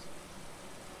too is.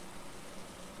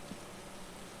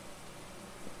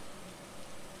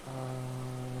 I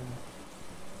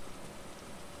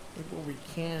think what we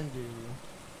can do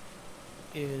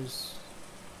is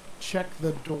check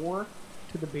the door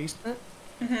to the basement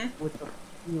with the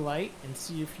light and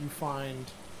see if you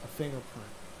find a fingerprint.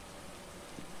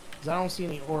 Because I don't see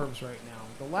any orbs right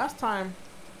now. The last time,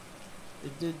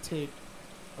 it did take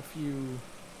a few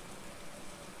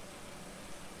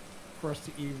for us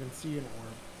to even see an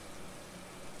orb.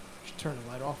 Should turn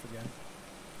the light off again.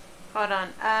 Hold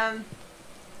on.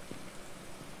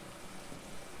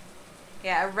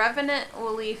 Yeah, a revenant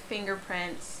will leave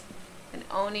fingerprints, and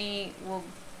Oni will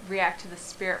react to the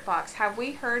spirit box. Have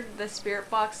we heard the spirit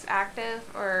box active,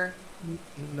 or?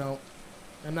 No.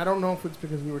 And I don't know if it's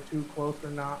because we were too close or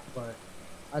not, but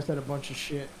I said a bunch of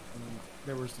shit, and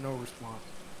there was no response.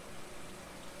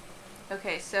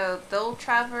 Okay, so they'll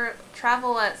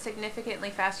travel at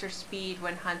significantly faster speed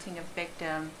when hunting a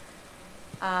victim.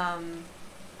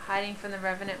 Hiding from the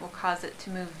revenant will cause it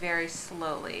to move very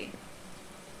slowly.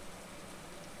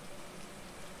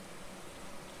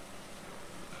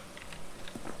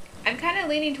 I'm kind of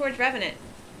leaning towards revenant.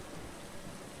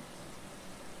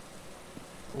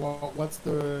 Well, what's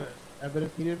the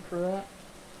evidence needed for that?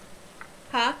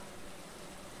 Huh?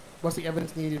 What's the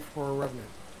evidence needed for a revenant?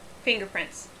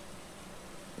 Fingerprints.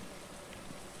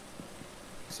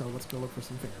 So let's go look for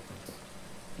some fingerprints.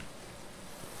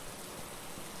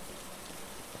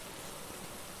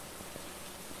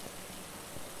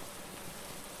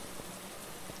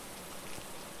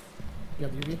 You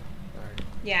have the UV? Alright.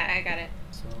 Yeah, I got it.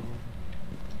 So.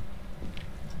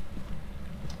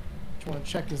 What you want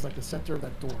to check is like the center of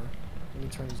that door. Let me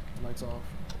turn these lights off.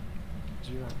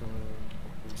 Because you're not going to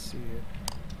really see it.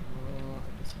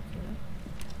 I guess I can.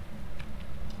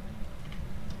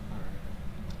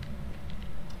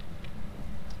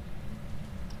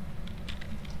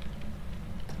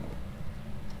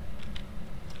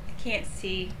 I can't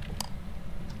see.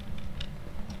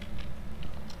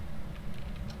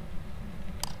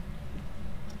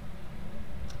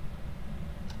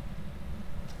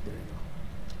 There you go.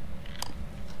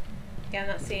 Yeah, I'm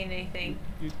not seeing anything.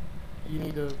 You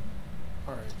need to.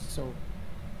 Alright, so.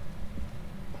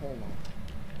 Hold on.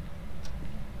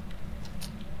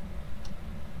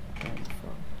 Oh,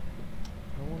 fuck.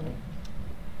 I want to.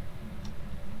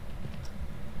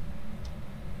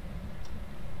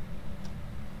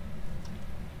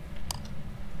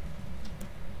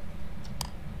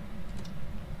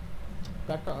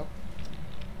 Back up.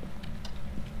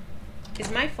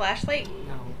 Is my flashlight?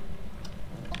 No.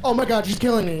 Oh my god, she's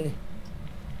killing me.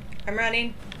 I'm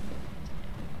running.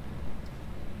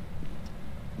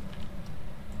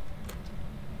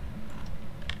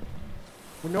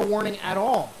 With no warning at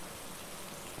all.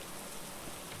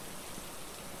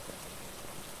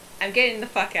 I'm getting the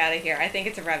fuck out of here. I think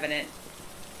it's a revenant.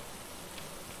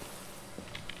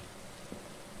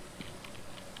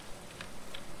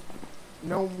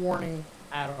 No warning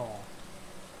at all.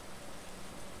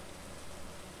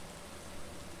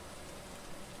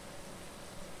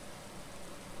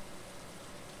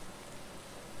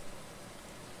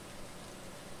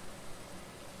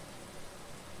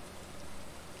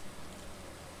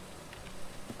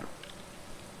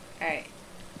 Alright.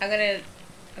 I'm gonna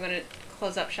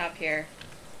close up shop here.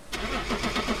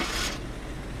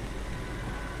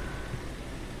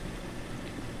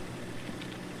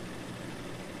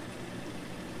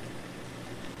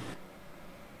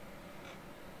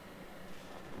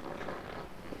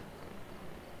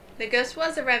 The ghost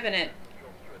was a revenant.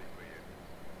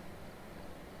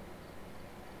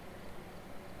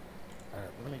 Alright,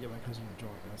 let me get my cousin to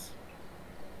join us.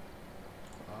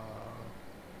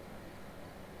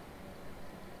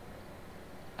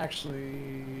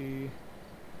 Actually,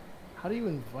 how do you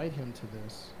invite him to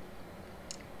this?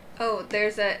 Oh,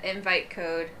 there's an invite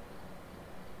code.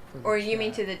 For the Or you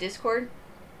mean chat? to the Discord?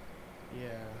 Yeah.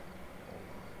 Hold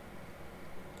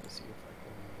on. Let's see if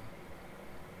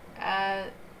I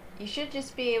can. You should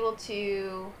just be able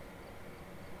to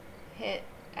hit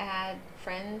add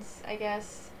friends, I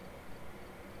guess.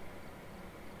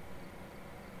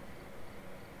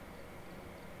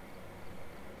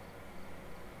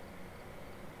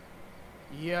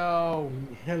 Yo.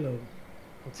 Hello.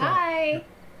 What's up? Hi.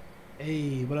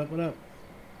 Hey, what up, what up?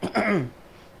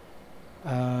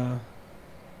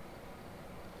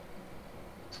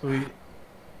 Sweet.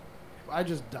 I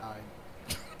just died.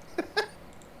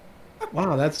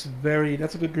 Wow, that's a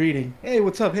good greeting. Hey,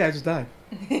 what's up? Hey, I just died.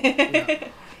 Yeah.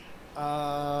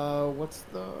 What's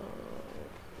the...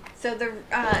 So the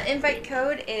invite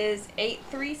code is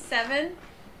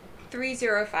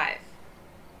 837305.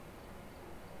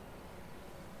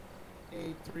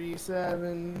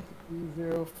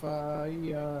 837305.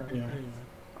 Yeah.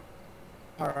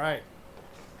 Alright.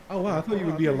 Oh wow, I thought you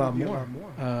would be a lot more.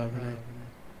 Renee.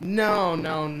 No,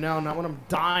 not when I'm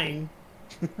dying.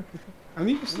 I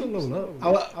mean, you're still low.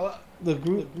 The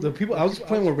group, the people. I was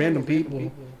playing with random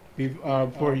people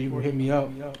before you hit me up,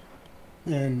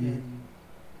 and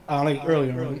like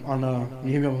earlier on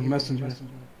you hit me up on Messenger.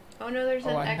 Oh no, there's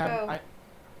an echo.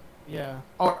 Yeah.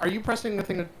 Oh, are you pressing the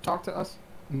thing to talk to us?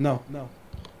 No.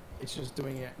 It's just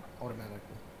doing it automatically.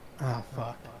 Ah,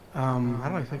 fuck. How do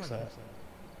I fix that?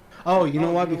 Oh, you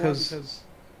know why? Because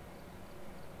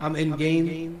I'm in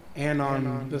game and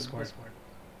on Discord.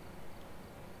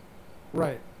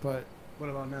 Right, but What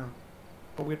about now?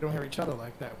 we don't hear each other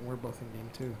like that when we're both in game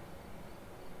too.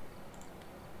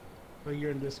 But you're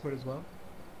in Discord as well?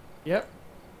 Yep.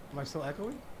 Am I still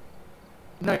echoing?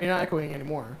 No, you're not echoing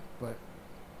anymore, but...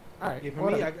 Alright, Yeah,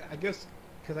 for me, I guess...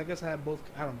 Because I guess I have both...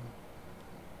 I don't know.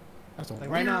 That's Like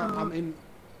right now, I'm in...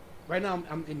 Right now,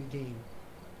 I'm in game.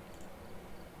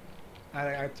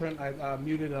 I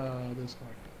muted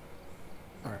Discord.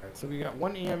 Alright, so we got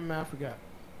one EMF, we got...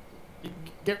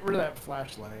 Get rid of that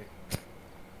flashlight.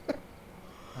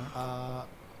 Huh?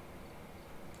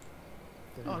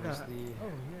 There's Oh, God. the... Oh,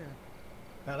 yeah.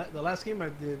 Now, the last game I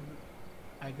did,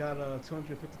 I got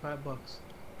 $255.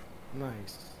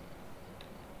 Nice.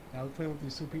 I was playing with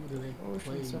these two people that they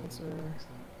Motion played. sensor.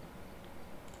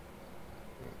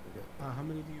 How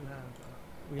many do you have?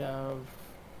 We have...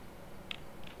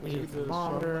 We Is need it a the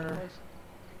thermometer. strong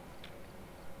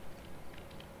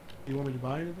You want me to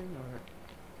buy anything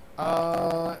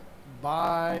or?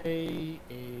 Buy a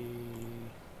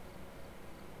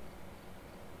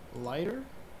lighter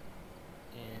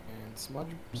and smudge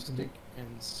stick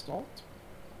and salt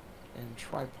and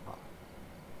tripod.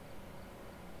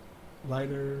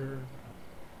 Lighter,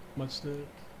 smudge stick,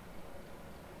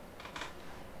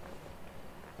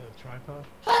 tripod.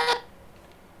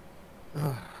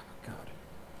 Oh God.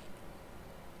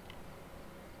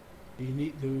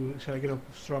 Should I get a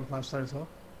strong flashlight as well?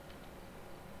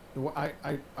 I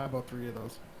bought 3 of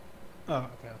those. Oh,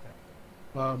 okay.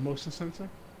 Motion sensor?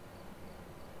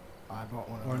 I bought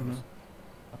one Or of those. no?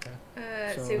 Okay.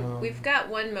 So we've got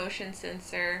one motion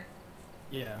sensor.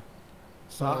 Yeah.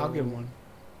 So I'll get one.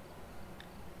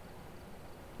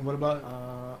 And what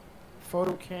about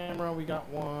photo camera? We got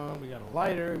one. We got a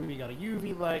lighter. We got a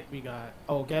UV light. We got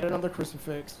get another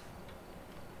crucifix.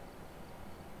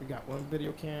 We got one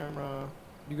video camera.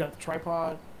 You got the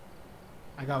tripod.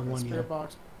 I got one. Spirit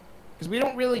box. Because we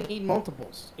don't really need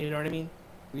multiples. You know what I mean?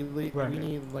 We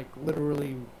need like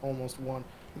literally almost one.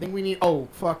 I think we need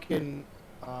fucking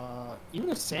even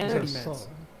the sanity meds.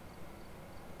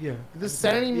 Yeah. The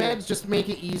sanity meds just make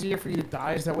it easier for you to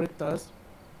die. Is that what it does?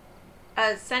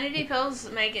 Sanity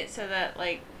pills make it so that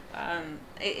like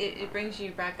it brings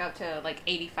you back up to like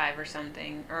 85 or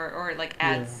something, or like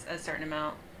adds a certain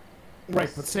amount.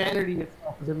 Right, but sanity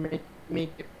itself does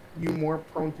make you more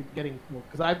prone to getting killed.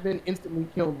 Because I've been instantly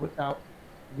killed without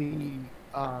the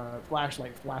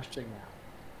flashlight flashing now.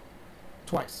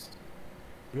 Twice.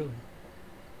 Really?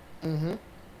 Mm-hmm.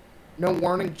 No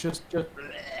warning, just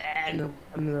and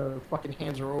the fucking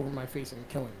hands are over my face and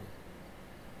killing me.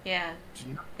 Yeah.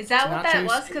 Is that what that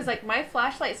was? Because like my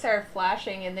flashlight started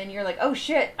flashing and then you're like, oh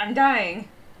shit, I'm dying.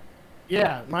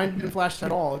 Yeah, mine didn't flash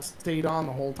at all. It stayed on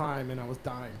the whole time and I was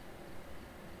dying.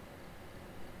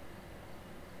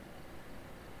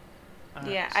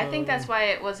 Yeah, I think that's why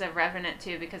it was a revenant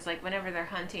too, because like whenever they're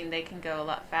hunting, they can go a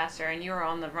lot faster, and you were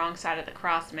on the wrong side of the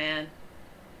cross, man.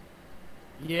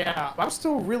 Yeah, I'm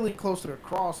still really close to the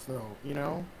cross though, you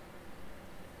know?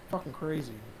 Fucking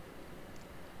crazy.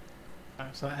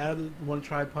 Alright, so I added one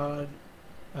tripod,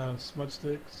 smudge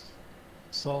sticks,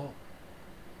 salt.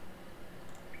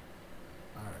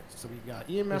 Alright, so we got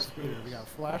EMF meter, we got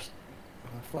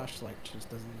flashlight just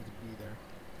doesn't need to be there.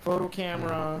 Photo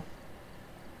camera.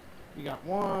 We got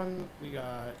one. We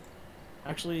got.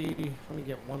 Actually, let me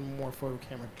get one more photo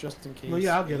camera just in case. No,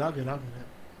 yeah, I'll get it. I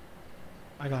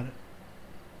got it.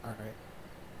 All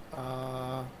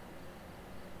right.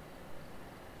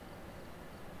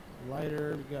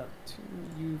 Lighter. We got 2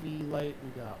 UV light.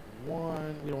 We got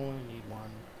 1. We only need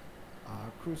 1.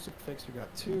 Crucifix. We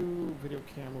got 2. Video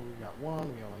camera. We got 1.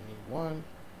 We only need 1.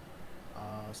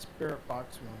 Spirit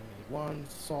box. We only need 1.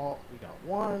 Salt. We got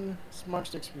 1. Smudge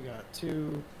sticks. We got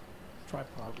 2.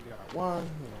 Tripod, we got 1.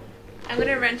 I'm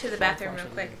gonna run to the bathroom real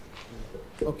quick.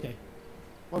 Okay.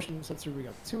 Motion sensor, we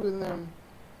got 2 of them.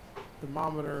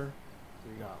 Thermometer,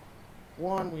 we got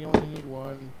 1. We only need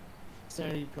 1.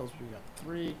 Sanity pills, we got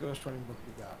 3. Ghost running book,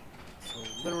 we got. So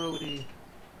literally,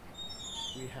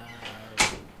 we have the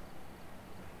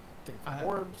thing for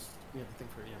orbs. We have the thing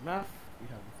for EMF. We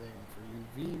have the thing for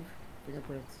UV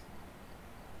fingerprints.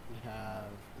 We have.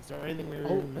 Is there anything we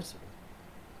were missing?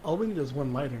 All we need is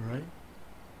one lighter, right?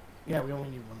 Yeah, we only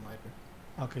need 1 lighter.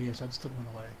 Okay, yes, I just took one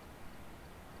away.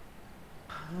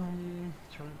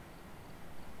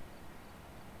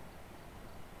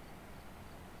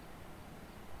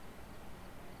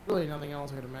 Really nothing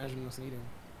else I could imagine us needing.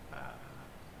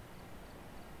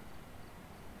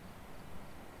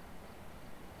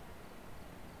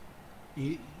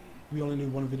 We only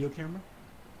need 1 video camera?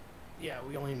 Yeah,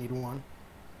 we only need 1.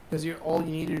 Because all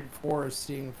you needed for is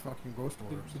seeing fucking ghost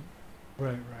orbs.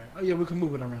 Right. Oh yeah, we can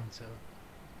move it around, so.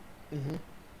 Mm-hmm.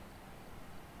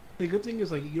 The good thing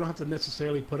is, like, you don't have to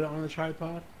necessarily put it on a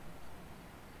tripod.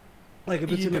 Like,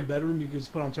 if it's in the bedroom, you can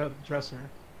just put it on the dresser.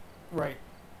 Right.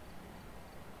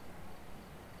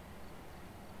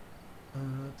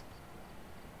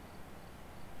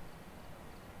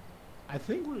 I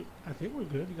think we're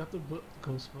good. You got the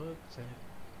ghost book. Say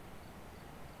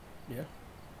it. Yeah.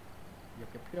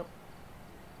 Yep.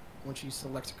 Once you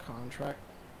select a contract.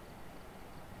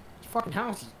 This fucking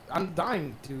house, I'm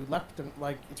dying, dude. Left and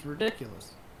like, it's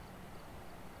ridiculous.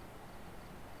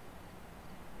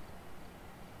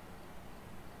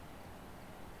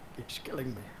 It's killing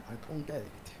me. I don't get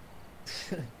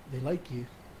it. They like you.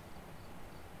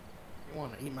 You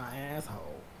want to eat my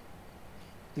asshole?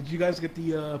 Did you guys get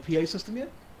the PA system yet?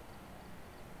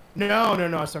 No.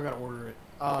 I still gotta order it.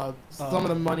 Some of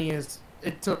the money is.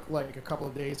 It took like a couple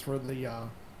of days for the,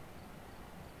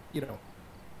 the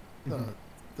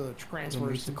the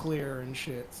transfers to clear and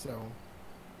shit. So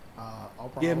I'll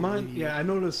probably I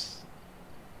noticed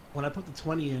when I put the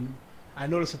 20 in, I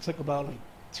noticed it took about like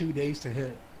 2 days to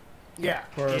hit.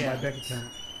 For my bank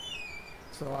account.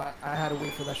 So I had to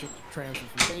wait for that shit to transfer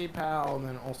from PayPal and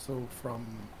then also from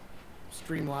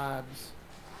Streamlabs,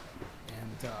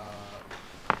 and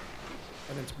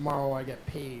then tomorrow I get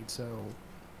paid, so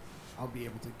I'll be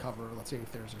able to cover, let's say,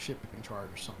 if there's a shipping charge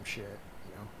or some shit,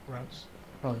 you know. Right.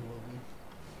 Probably will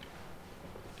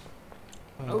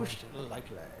be. Oh shit, like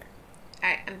that.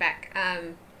 Alright, I'm back.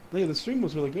 Yeah, the stream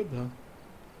was really good though.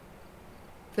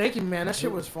 Thank you, man. That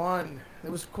shit was fun. It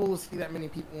was cool to see that many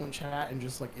people in chat and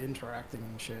just like interacting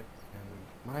and shit.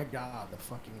 And my god, the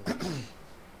fucking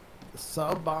the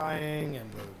sub buying and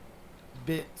the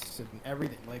bits and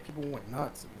everything. Like people went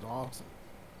nuts. It was awesome.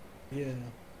 Yeah.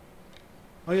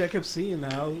 Oh yeah, I kept seeing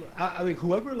that. I mean,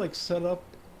 whoever like set up,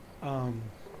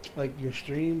 like your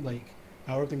stream, like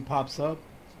how everything pops up,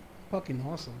 fucking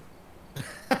awesome.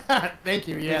 Thank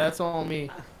you. Yeah, that's all me.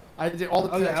 I did all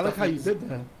the. I like how you did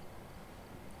that.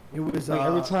 It was like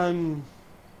every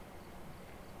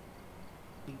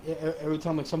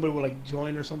time like somebody would like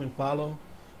join or something, follow,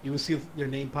 you would see their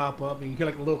name pop up and you hear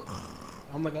like a little.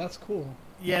 I'm like, that's cool.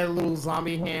 Yeah, the little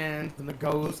zombie hands and the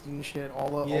ghost and shit. All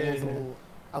those little.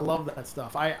 I love that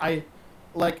stuff. I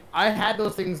had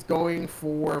those things going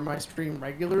for my stream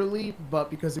regularly, but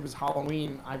because it was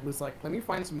Halloween, I was like, let me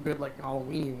find some good like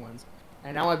Halloween ones.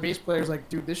 And now my bass player's like,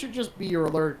 dude, this should just be your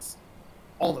alerts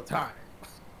all the time.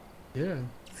 Yeah.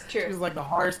 It's true. Because like the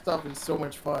hard stuff is so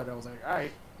much fun. I was like, all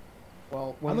right,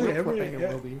 well, when I we're know flipping, it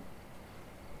will be.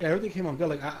 Yeah, everything came out good.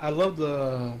 Like I love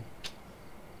the,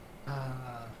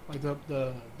 like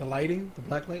the lighting, the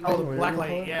black light. Oh, the black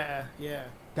light. Yeah, yeah.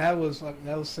 That was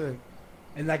sick.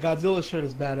 And that Godzilla shirt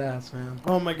is badass, man.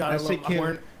 Oh my god,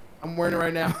 I'm wearing it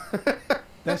right now.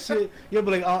 That's it. Yeah,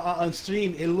 but like on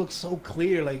stream, it looks so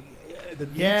clear. Like the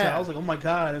detail, I was like, oh my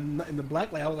god. And in the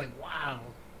black light, I was like, wow.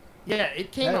 Yeah,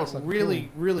 it came out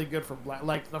really, really good for black.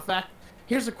 Like the fact.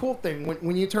 Here's the cool thing: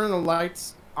 when you turn the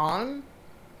lights on,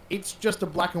 it's just a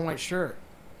black and white shirt.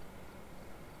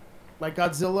 Like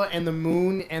Godzilla and the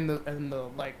moon and the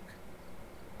like,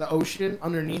 the ocean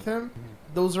underneath him,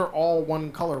 those are all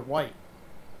one color white.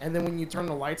 And then when you turn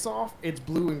the lights off, it's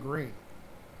blue and green.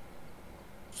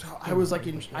 So I was like,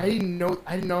 I didn't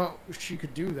know she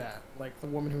could do that. Like the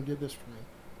woman who did this for me.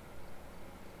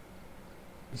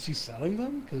 Is she selling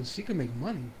them? Because she can make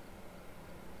money.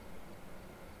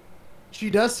 She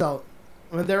does sell it.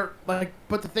 I mean, they're like,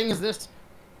 but the thing is this: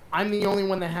 I'm the only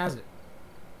one that has it.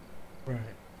 Right.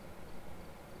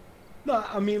 No,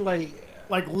 I mean like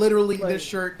literally, this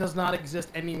shirt does not exist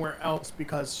anywhere else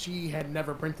because she had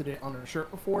never printed it on her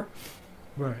shirt before.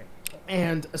 Right.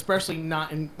 And especially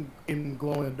not in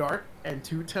glow in the dark and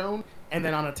two-tone, and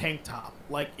then on a tank top.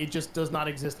 Like it just does not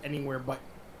exist anywhere but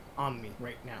on me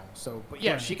right now. So, but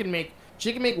yeah, she can make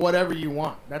whatever you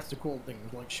want. That's the cool thing.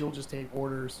 Like she'll just take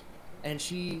orders, and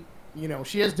she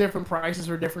has different prices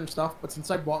for different stuff. But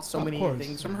since I bought so many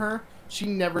things from her, she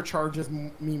never charges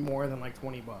me more than like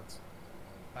 $20.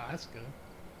 Ah, that's good.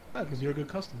 Yeah, because you're a good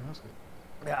customer. That's good.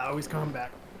 Yeah, I always come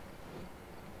back.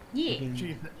 Yeah.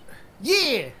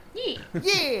 Yeah. Yeah.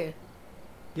 Yeah.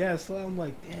 Yeah, so I'm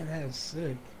like, damn, that's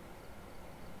sick.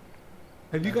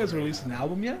 Have you guys released an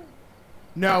album yet?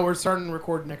 No, we're starting to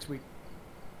record next week.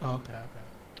 Oh, okay.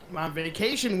 My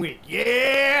vacation week.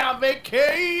 Yeah,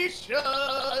 vacation.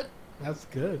 That's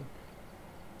good.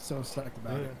 So psyched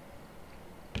about it.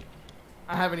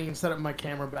 I haven't even set up my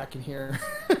camera back in here.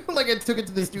 Like I took it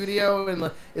to the studio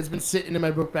and it's been sitting in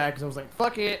my book bag because I was like,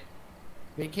 fuck it.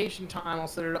 Vacation time, I'll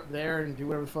set it up there and do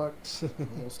whatever the fuck. And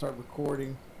we'll start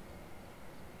recording.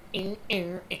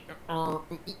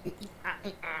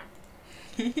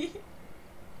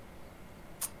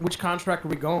 Which contract are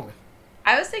we going with?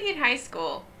 I was thinking high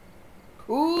school.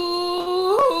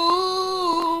 Ooh,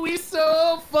 we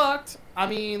so fucked. I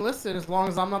mean, listen, as long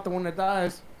as I'm not the one that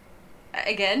dies.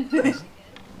 Again?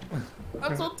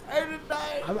 I'm so tired of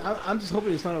dying. I'm just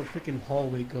hoping it's not a freaking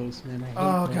hallway ghost, man.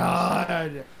 Oh,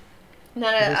 God.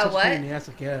 Not a what?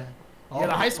 Yeah,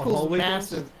 the high school's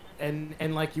massive,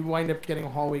 and like you wind up getting a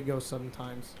hallway ghost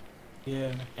sometimes.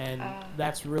 Yeah. And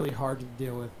that's really hard to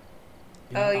deal with.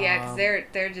 Oh yeah, because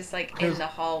they're just like in the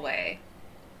hallway.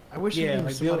 I wish you knew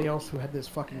somebody else who had this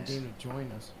fucking game to join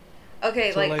us.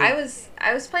 Okay, so like I was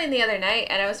playing the other night,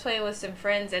 and I was playing with some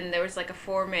friends, and there was like a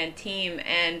 4-man team,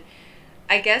 and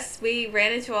I guess we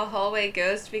ran into a hallway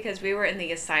ghost because we were in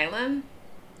the asylum.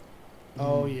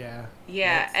 Oh yeah.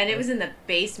 Yeah, and it was in the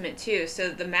basement too, so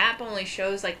the map only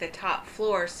shows like the top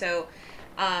floor. So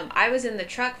I was in the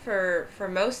truck for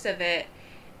most of it,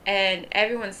 and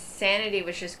everyone's sanity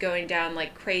was just going down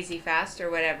like crazy fast or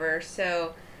whatever.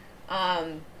 So,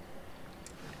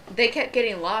 they kept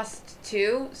getting lost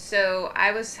too. So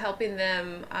I was helping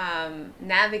them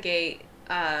navigate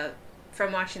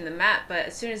from watching the map. But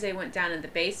as soon as they went down in the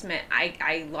basement,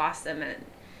 I lost them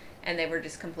and they were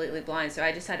just completely blind. So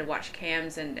I just had to watch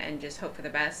cams and just hope for the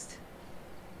best.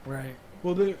 Right.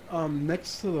 Well, there,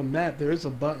 next to the map, there is a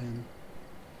button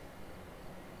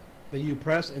that you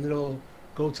press, and it'll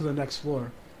go to the next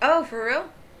floor. Oh, for real?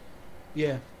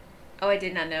 Yeah. Oh, I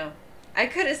did not know. I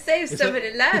could have saved It's so a-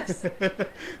 many lives.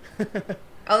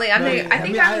 Only I'm No, the, I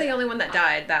think mean, I'm the only one that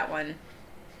died that one.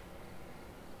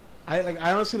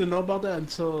 I honestly didn't know about that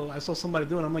until I saw somebody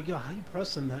doing it. I'm like, yo, how you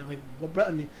pressing that? Like, what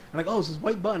button? I'm like, oh, it's this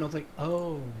white button. I was like,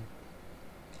 oh.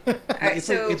 All right, It's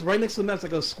so like it's right next to the next,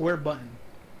 like a square button.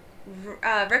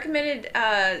 recommended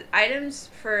items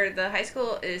for the high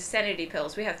school is sanity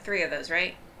pills. We have 3 of those,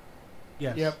 right?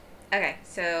 Yes. Yep. Okay,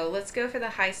 so let's go for the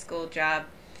high school job.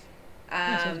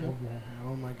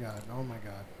 Oh my god. Oh my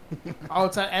god. Oh,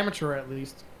 it's an amateur at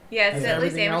least. Yeah, it's As at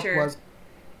least everything else amateur. was.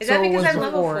 Is So that it because was I'm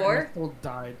level before, and 4? I still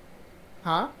died.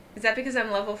 Huh? Is that because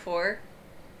I'm level 4?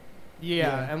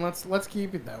 Yeah, and let's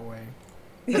keep it that way.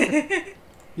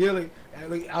 Yeah,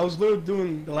 like I was literally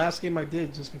doing the last game I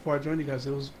did just before I joined you guys.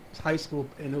 It was high school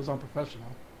and it was on professional.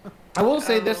 I will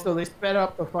say this Oh. though, they sped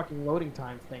up the fucking loading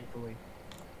times, thankfully.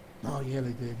 Oh yeah,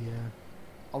 they did. Yeah.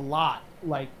 A lot.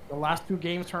 Like the last 2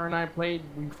 games her and I played,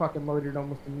 we fucking loaded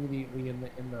almost immediately in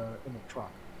the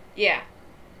truck. Yeah,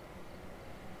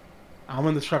 I'm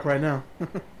in the truck right now.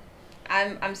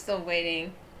 I'm still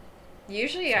waiting.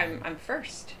 Usually I'm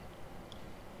first.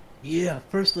 Yeah,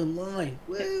 first in line.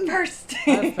 Woo. First. I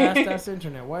have fast ass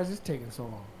internet. Why is this taking so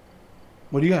long?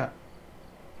 What do you got?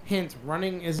 Hint: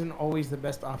 running isn't always the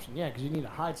best option. Yeah, because you need to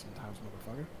hide sometimes,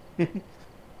 motherfucker.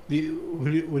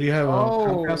 What do you have?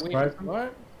 Comcast wait, Verizon?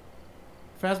 what?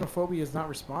 Phasmophobia is not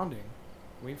responding.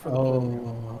 Wait for the.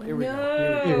 Oh. Here we go.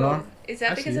 Here we you go. are. Is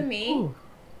that I because see of it. me? Ooh.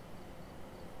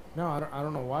 No, I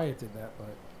don't know why it did that, but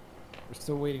we're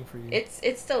still waiting for you.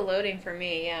 It's still loading for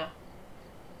me. Yeah.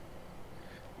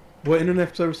 What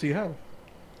internet service do you have?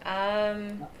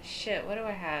 Shit. What do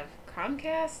I have?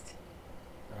 Comcast.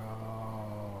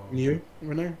 Oh. You,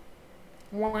 Rene?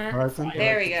 Verizon?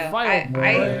 There we go.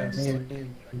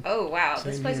 Oh wow,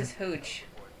 this Same place here. is hooch.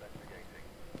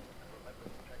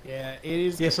 Yeah, it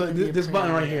is. Yeah, so gonna be a this pain button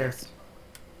in right the here. ass.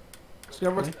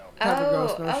 Discover type of Oh,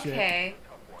 ghost, no shit. okay.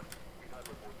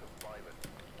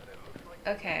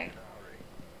 Okay.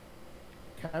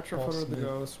 Capture a False photo of the myth.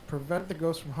 ghost. Prevent the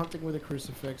ghost from hunting with a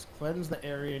crucifix. Cleanse the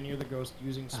area near the ghost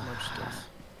using smudge sticks.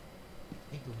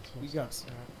 We got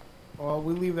that. Well,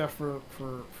 we leave that for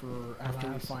after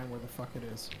we find where the fuck it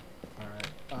is. All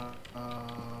right.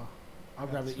 I'll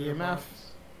grab the EMF.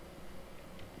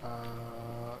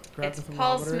 Grab It's the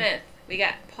Paul thermometer. Smith. We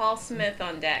got Paul Smith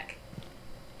on deck.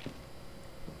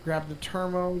 Grab the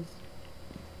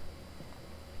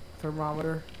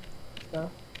thermometer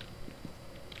stuff.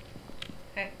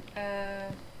 Okay.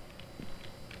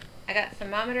 I got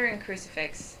thermometer and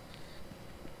crucifix.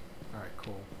 All right,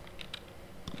 cool.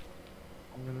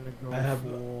 I'm gonna go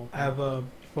full I have a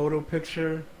photo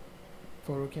picture.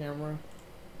 photo camera.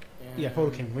 Yeah,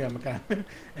 photo camera. Yeah, my God.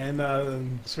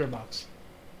 And spirit box.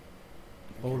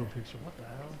 Photo picture. What the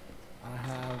hell? I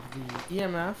have the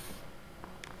EMF.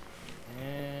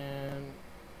 And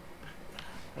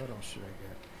what else should I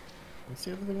get? What's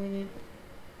the other thing we need?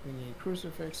 We need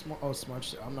crucifix. Smudge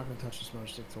stick. I'm not gonna touch the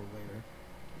smudge stick till later.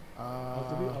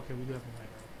 Okay, we do have one right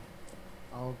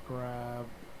I'll grab.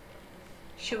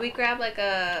 Should we grab like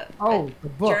a The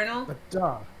book. journal? The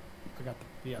duh. I got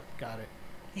the. Yep, got it.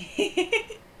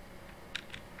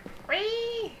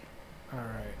 Whee! All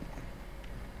right.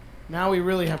 Now we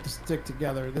really have to stick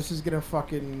together. This is gonna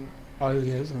fucking. Oh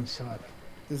yeah, it's gonna suck.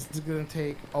 This is gonna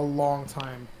take a long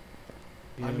time.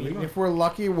 Yeah, I we mean, know. if we're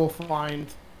lucky, we'll find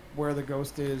where the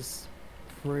ghost is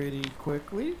pretty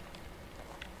quickly.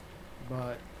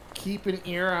 But keep an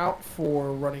ear out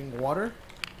for running water.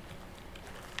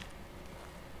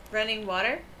 Running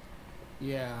water?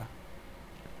 Yeah.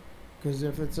 Because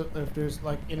if there's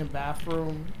like in a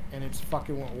bathroom and it's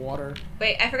fucking with water.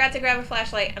 Wait, I forgot to grab a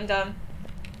flashlight. I'm dumb.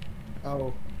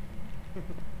 Oh.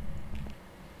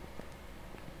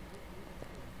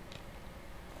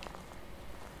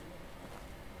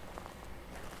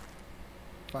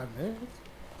 Five minutes?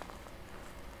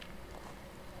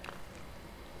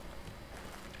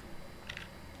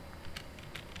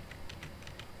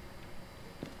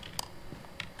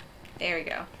 There we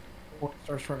go. Or it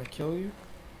starts trying to kill you?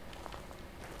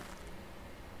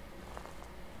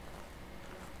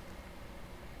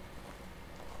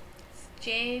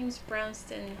 James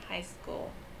Brownston High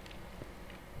School.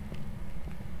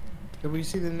 Did we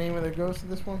see the name of the ghost of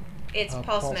this one? It's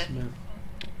Paul Smith.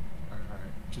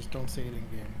 Alright. Just don't say it in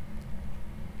game.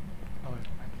 Oh,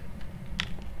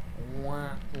 Wah,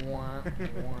 wah,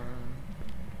 wah.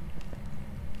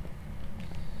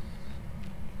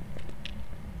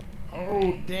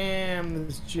 Oh, damn,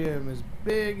 this gym is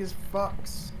big as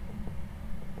fucks.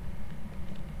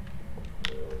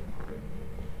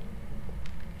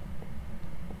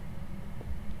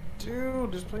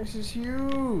 Dude, this place is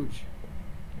huge.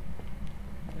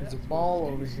 There's a ball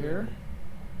over here.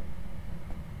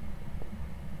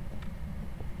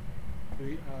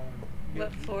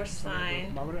 What floor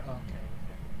sign? Oh, okay.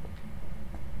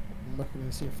 I'm looking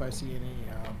to see if I see any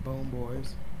bone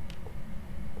boys.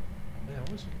 Yeah,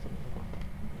 what's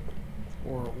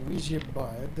Or Ouija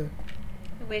Bud.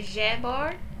 Ouija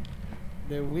board?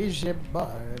 The Ouija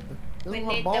Bud. There's We a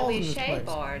lot of need the balls in this Ouija place.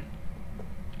 board.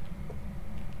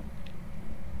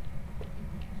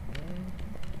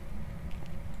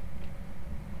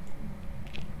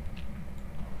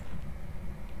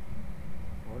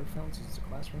 Water fountains is a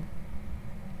classroom.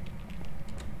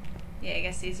 Yeah, I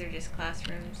guess these are just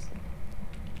classrooms.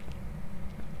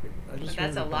 I But just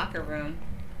that's a heard locker room.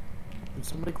 Did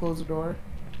somebody close the door?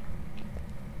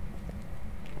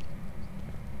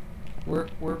 Where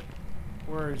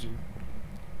is you?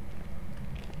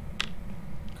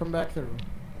 Come back through.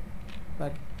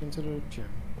 Back into the gym.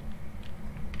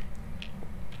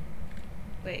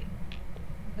 Wait.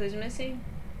 Who's missing?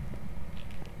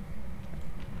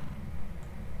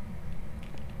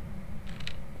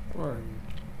 Where are you?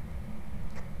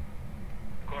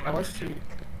 Oh, I see.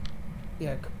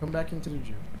 Yeah, come back into the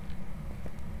gym.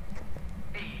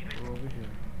 We're over here.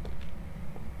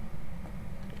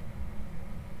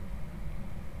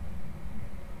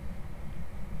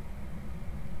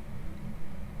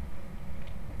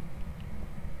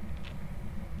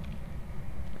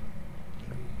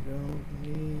 We don't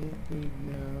need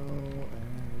no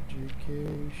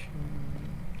education.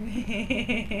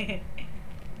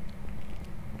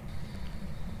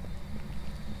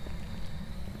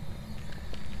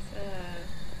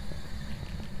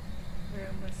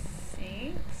 Room with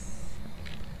sinks.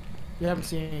 You haven't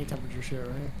seen any temperature shit,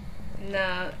 right?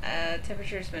 No,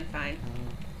 temperature's been fine.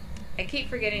 I keep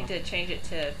forgetting to change it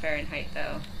to Fahrenheit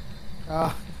though.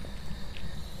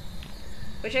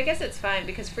 Which I guess it's fine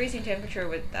because freezing temperature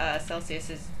with Celsius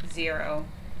is 0.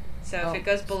 So if it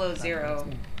goes below 0,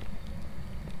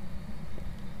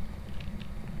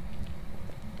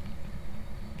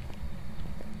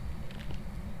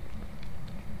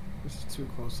 This is too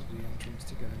close to the entrance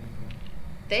to get anything.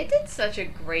 they did such a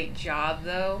great job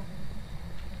though.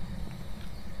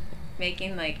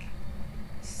 Making like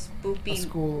spoopy. A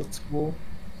school.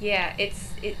 Yeah,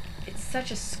 it's such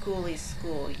a schooly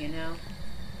school, you know.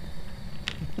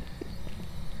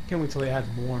 Can't wait till they add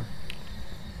more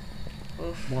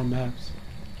Oof. maps.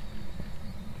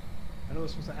 I know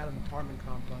it's supposed to add an apartment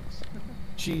complex.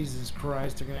 Jesus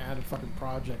Christ, they're gonna add a fucking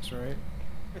projects, right?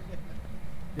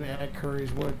 Gonna add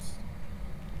Curry's Woods.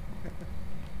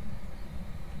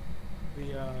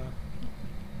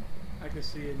 I can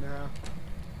see it now.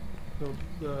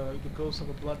 The ghost of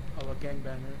a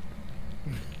gangbanger.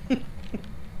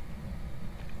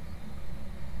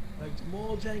 Like,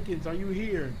 Jamal Jenkins, are you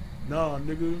here? No,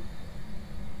 nigga.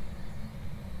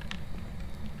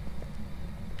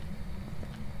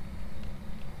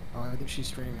 Oh, I think she's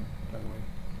streaming, by the way.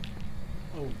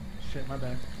 Oh shit, my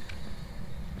bad.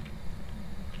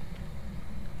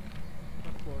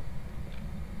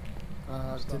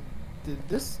 Did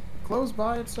this close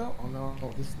by itself? Oh no,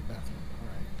 this is the bathroom.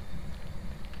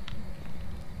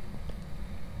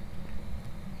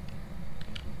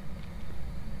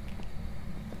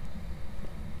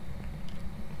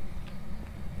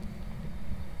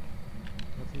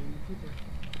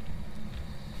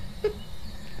 Alright.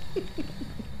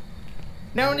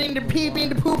 No need to pee in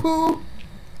the poo poo.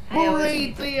 I always Boy,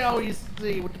 need see how you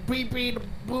see with the pee and the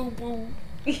poo poo.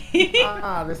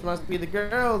 This must be the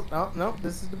girls. Oh no,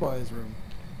 this is the boys' room.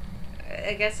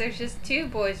 I guess there's just 2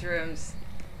 boys' rooms.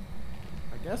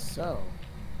 I guess so.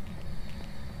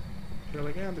 They're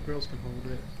like, yeah, the girls can hold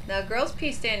it. Now, girls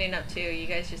pee standing up too. You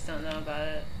guys just don't know about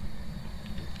it.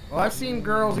 Well, I've seen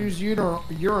girls use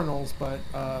urinals, but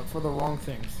for the wrong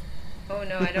things. Oh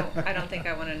no, I don't. I don't think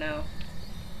I want to know.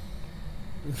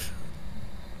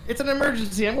 It's an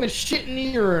emergency. I'm gonna shit in the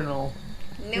urinal.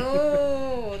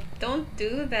 No, don't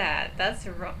do that. That's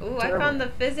wrong. Ooh, I Terrible. found the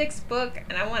physics book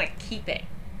and I want to keep it.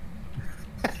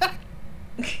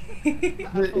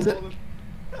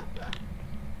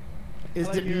 Is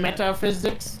it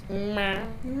metaphysics? Meh.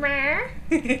 Meh.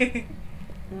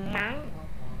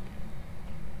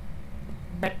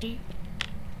 Betty.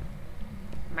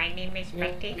 My name is They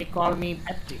Betty. call me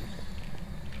Betty.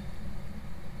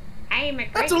 I am a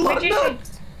great That's a lot of magician.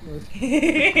 nuts.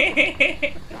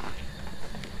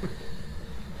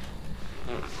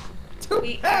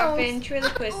 We are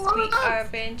ventriloquists. We are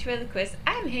ventriloquists.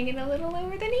 I'm hanging a little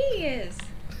lower than he is.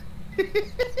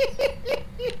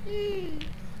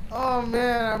 Oh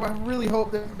man, I really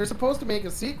hope that they're supposed to make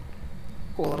a sequel.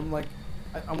 And I'm like,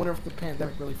 I wonder if the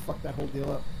pandemic really fucked that whole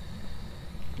deal up.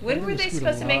 When were they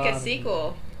supposed to make a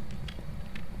sequel?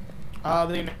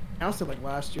 They announced it like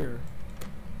last year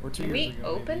or 2 Can years we ago.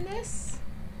 open maybe. this?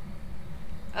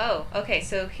 Oh, okay.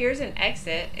 So here's an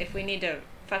exit if we need to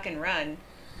fucking run.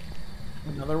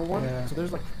 Another one? Yeah. So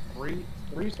there's like three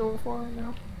so far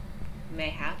now?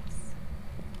 Mayhaps.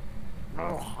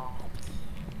 Oh.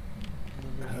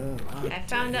 I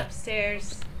found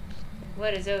upstairs.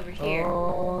 What is over here?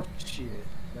 Oh, shit.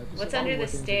 What's under the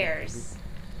stairs?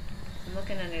 I'm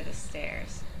looking under the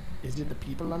stairs. Is it the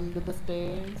people under the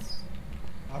stairs?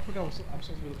 I forgot I'm supposed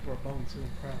to be looking for a bone too.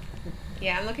 Crap.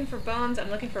 Yeah, I'm looking for bones. I'm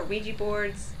looking for Ouija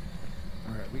boards.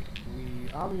 Alright, we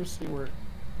obviously were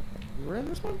in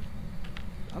this one?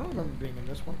 I don't remember being in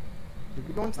this one. Did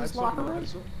we go into this locker room?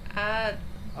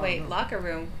 Wait, no. locker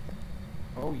room.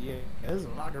 Oh yeah, there's a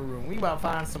locker room. We about to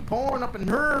find some porn up in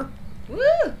her. Woo!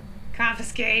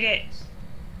 Confiscate it.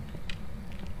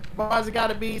 Why's it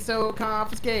gotta be so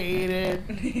confiscated?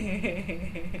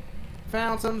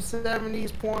 Found some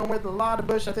 70s porn with a lot of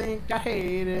bush. I think I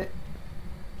hate it.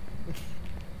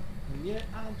 And yet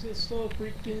I'm just so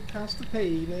freaking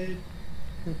constipated.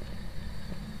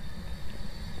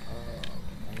 Oh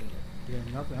man. Yeah,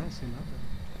 nothing. I don't see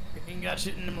nothing. We ain't got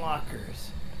shit in them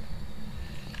lockers.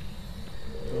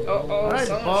 Oh, Alright,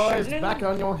 someone's boys, shooting back in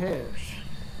on your head.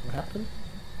 What happened?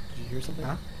 Did you hear something?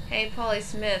 Huh? Hey, Polly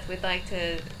Smith, we'd like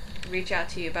to reach out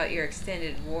to you about your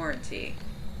extended warranty.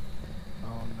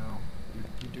 Oh no.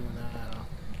 You're doing that.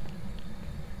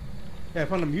 Yeah, I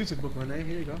found a music book, Rene.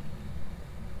 Here you go.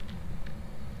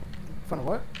 Found a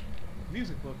what?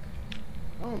 Music book.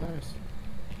 Oh, nice.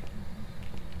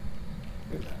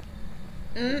 Look at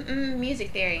that.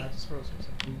 Music theory. I just froze for a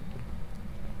second.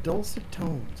 Dulcet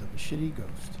tones of a shitty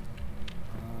ghost.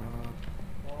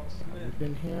 Paul Have Smith. we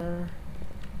been here?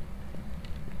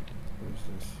 Where's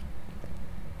this?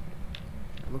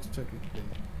 It looks like we've been.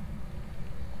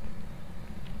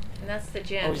 And that's the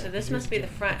gym, Oh, yeah, so this here's must be gym.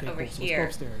 the front Okay, over cool. So here.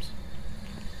 let's go upstairs.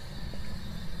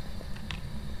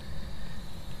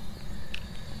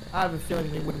 I have a feeling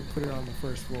they wouldn't put it on the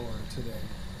first floor today.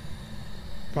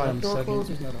 Probably on That the door second. closed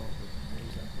or is that open? Or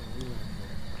is that- we went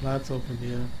in there. That's open,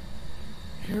 yeah.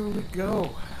 Here we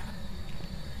go.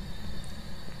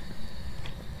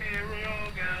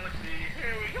 Aerial Galaxy,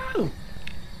 here we go!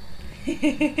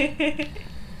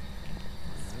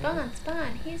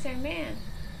 Spawn, he's our man.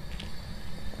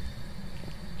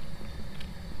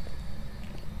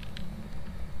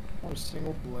 Not a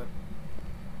single blip.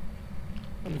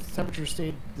 And the temperature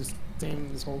stayed the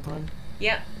same this whole time?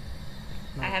 Yep.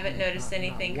 I Not- haven't noticed not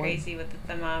anything one. crazy with the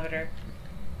thermometer.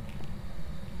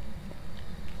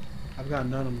 I've got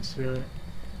none on the spirit.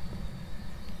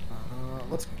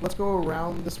 Let's go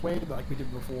around this way like we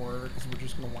did before, because we're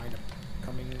just gonna wind up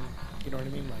coming. You know what I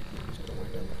mean? Like we're just gonna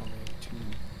wind up coming to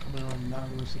Coming on now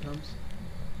when she comes.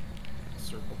 a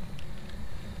circle.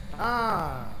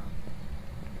 Ah!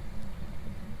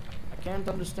 I can't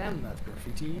understand that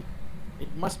graffiti.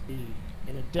 It must be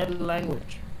in a dead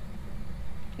language.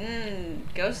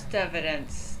 Ghost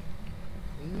evidence.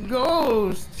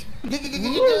 Ghost.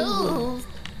 Ghost.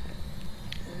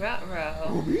 Ruh-roh.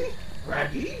 Ruby?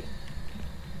 Raggy?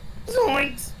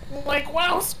 Zoinks! Like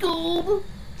wow, Scoob.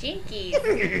 Jinkies.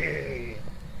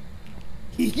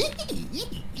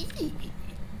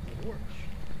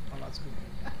 I'm not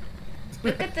Scooby.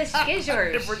 Look at the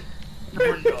skizzers.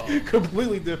 Different dog.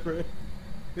 Completely different.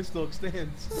 It still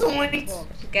extends. Zoinks!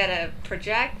 We got a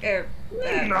projector,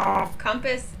 No.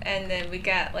 compass, and then we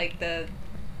got like the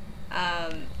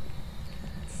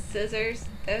scissors.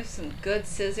 There's some good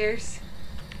scissors.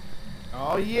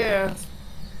 Oh yeah.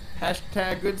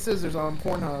 Hashtag good scissors on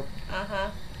Pornhub. Uh-huh.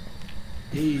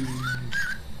 Hey.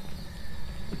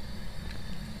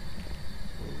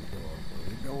 Where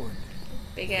we going?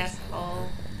 Big ass hall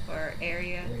or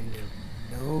area.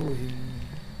 Knowing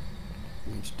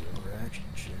which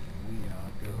direction we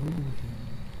are going.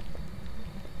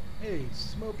 Hey,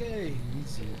 Smokey.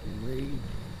 Is it raining?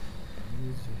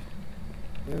 Is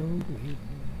it going?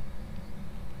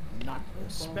 Not a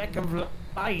speck of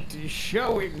light is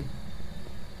showing.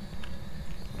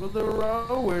 Will the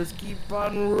rowers keep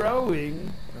on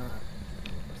rowing?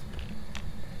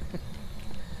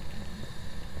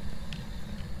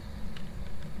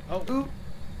 Oh. Oop.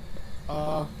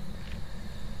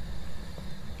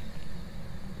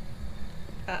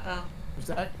 Uh-oh. Was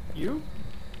that you?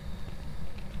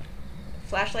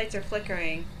 Flashlights are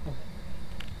flickering.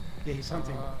 Yeah, he's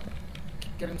hunting.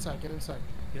 Get inside. Get inside.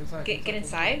 Get inside. Get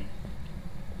inside?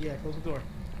 Yeah, close the door.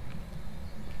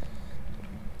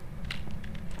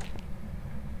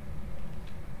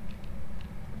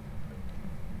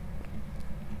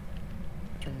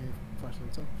 Turn your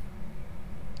flashlights off.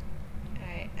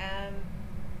 Alright,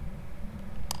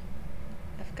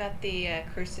 I've got the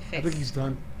crucifix. I think he's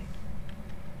done.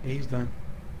 Yeah, he's done.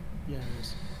 Yeah, it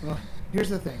is. Well, here's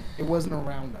the thing. It wasn't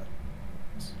around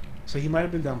us. So he might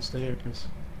have been downstairs.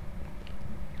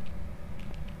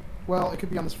 Well, it could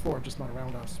be on this floor, just not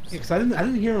around us. Yeah, because I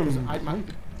didn't hear him I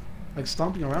like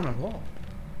stomping around at all.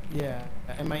 Yeah,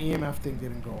 and my EMF thing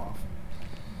didn't go off.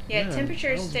 Yeah, Yeah,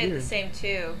 temperatures that was stayed the weird. same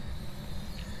too.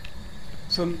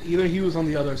 So either he was on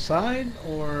the other side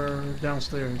or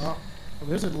downstairs. Oh,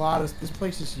 there's a lot of. This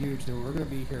place is huge, though. We're gonna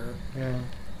be here Yeah.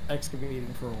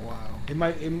 excavating for a while.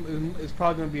 It's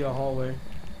probably gonna be a hallway.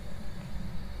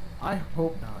 I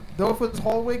hope not. Though if his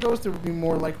hallway goes, there would be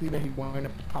more likely that he'd wind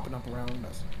up popping up around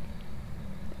us.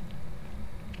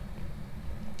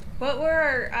 What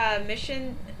were our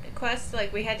mission quests?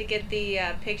 Like, we had to get the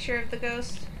picture of the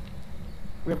ghost?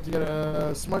 We have to get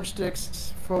a smudge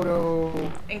sticks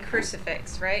photo. And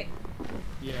crucifix, right?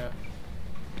 Yeah.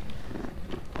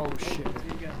 Oh shit.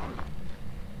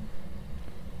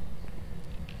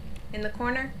 In the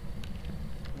corner?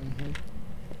 Mm-hmm.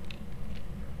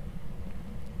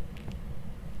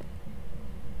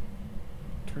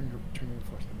 Turn your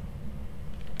flashlight.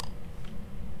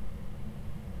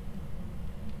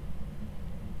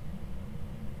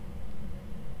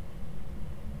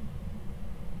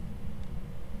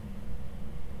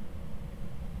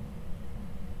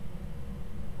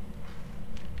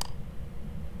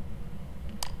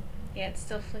 Yeah, it's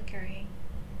still flickering.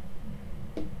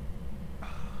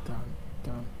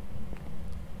 Done.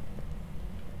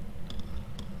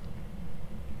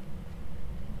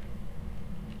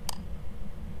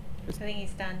 I think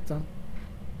he's done. Done.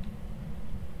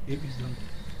 Yep, he's done.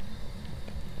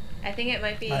 I think it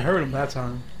might be. I heard him that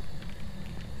time.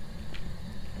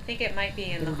 I think it might be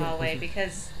in the hallway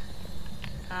because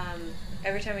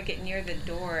every time we get near the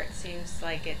door, it seems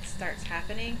like it starts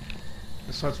happening.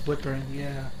 It starts flickering.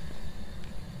 Yeah.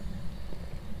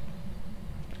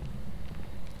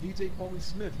 DJ Paulie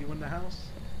Smith, you in the house?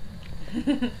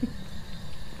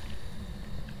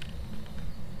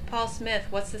 Paul Smith,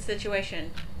 what's the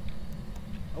situation?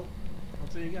 Oh, I'll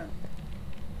tell you again.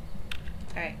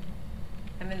 Alright.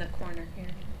 I'm in the corner here.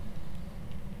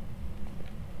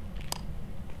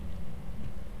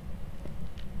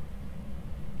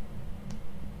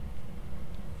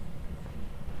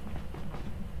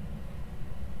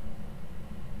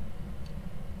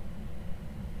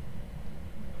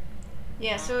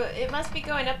 Yeah, so it must be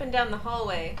going up and down the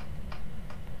hallway.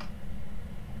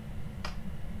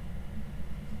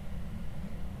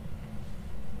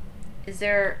 Is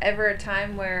there ever a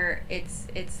time where it's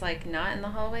like not in the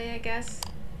hallway, I guess?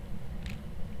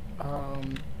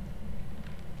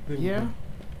 Yeah.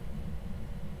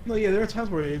 No, yeah, there are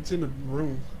times where it's in the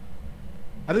room.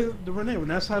 I think the Rene, when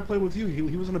that's how I played with you, he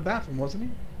was in the bathroom, wasn't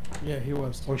he? Yeah, he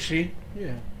was. Or she?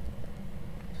 Yeah.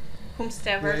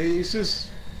 Whomstever. Yeah, it's just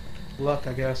luck,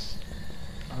 I guess.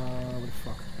 What the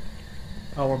fuck?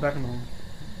 Oh, we're back in the home.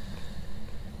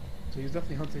 So he's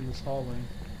definitely hunting this hallway.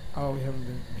 Oh, we haven't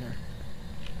been here.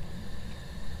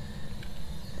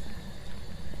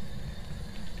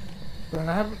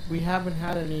 But we haven't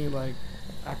had any like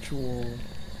actual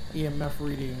EMF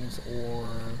readings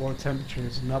Or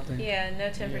temperatures, nothing. Yeah, no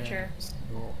temperature. Yeah,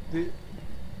 so- Did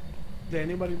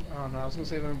anybody, I don't know, I was going to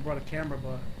say they brought a camera,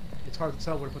 but it's hard to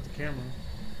tell where to put the camera.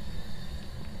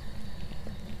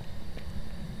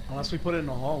 Unless we put it in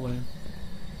the hallway.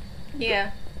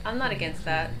 Yeah, I'm not against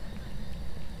that.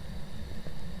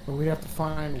 But we have to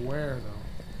find where though.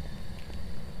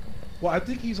 Well, I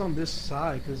think he's on this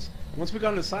side, because once we got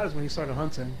on this side is when he started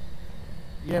hunting.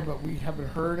 Yeah, but we haven't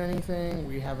heard anything.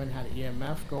 We haven't had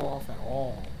EMF go off at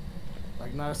all.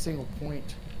 Like not a single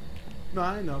point. No,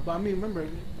 I know, but I mean, remember,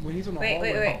 when he's in the Wait,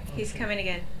 hallway... wait, wait. Oh, He's okay. coming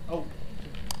again. Oh.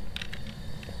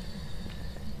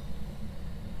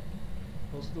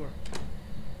 Close the door.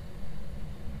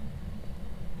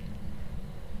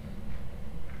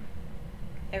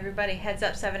 Everybody, heads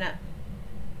up, 7-Up.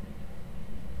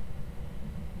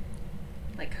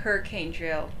 Like hurricane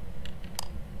drill.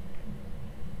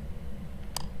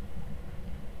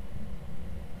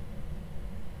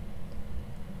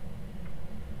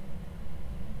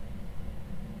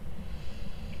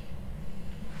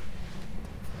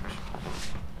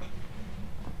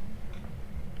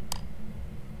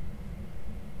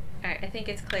 I think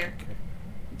it's clear. Okay,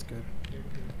 that's good.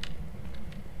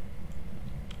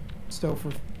 So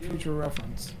for future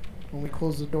reference, when we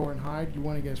close the door and hide, you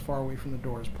want to get as far away from the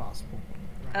door as possible.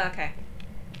 Okay.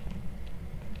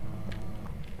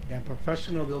 Yeah,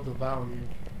 professional, they'll devour you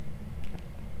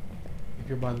if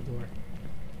you're by the door.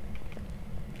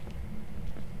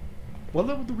 What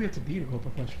level do we have to be to go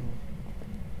professional?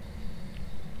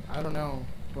 I don't know,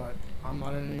 but I'm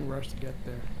not in any rush to get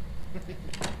there.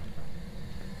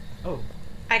 Oh.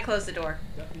 I closed the door.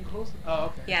 You closed? Oh,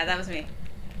 okay. Yeah, that was me.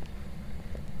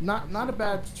 Not a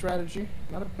bad strategy.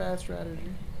 Not a bad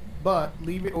strategy. But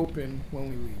leave it open when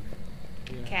we leave.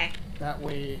 Yeah. Okay. That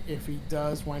way, if he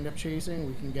does wind up chasing,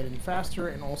 we can get in faster,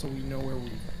 and also we know where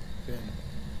we've been.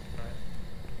 Right.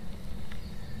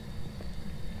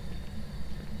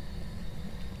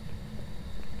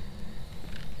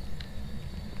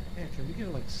 Man, can we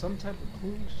get like some type of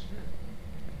clues?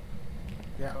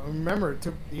 Yeah, remember,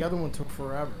 the other one took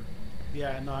forever.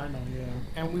 Yeah, no, I know, yeah.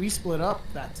 And we split up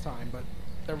that time, but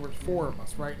there were 4 of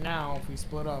us. Right now, if we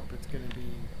split up, it's going to be...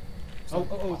 It's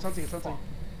something.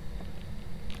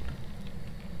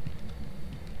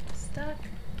 Stuck.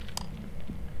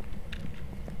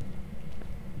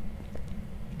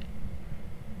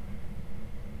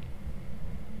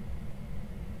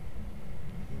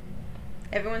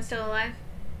 Everyone's still alive?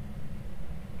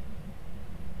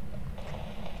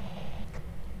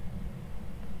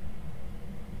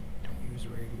 Don't use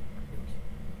radios.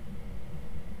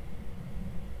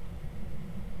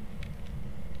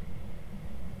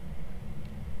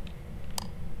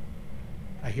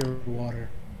 I hear water.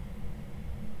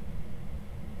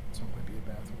 So it might be a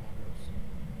bathroom ghost.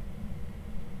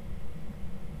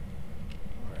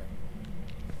 Alright.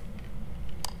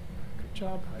 Good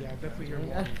job. Yeah, I definitely hear I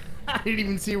water. I didn't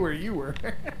even see where you were.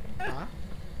 Huh?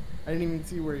 I didn't even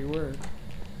see where you were.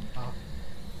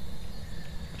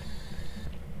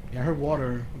 Yeah, I heard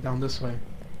water down this way.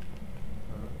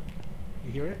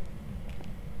 You hear it?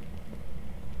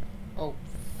 Oh,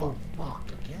 Oh, fuck.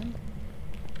 Again?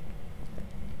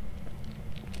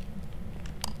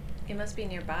 It must be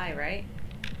nearby, right?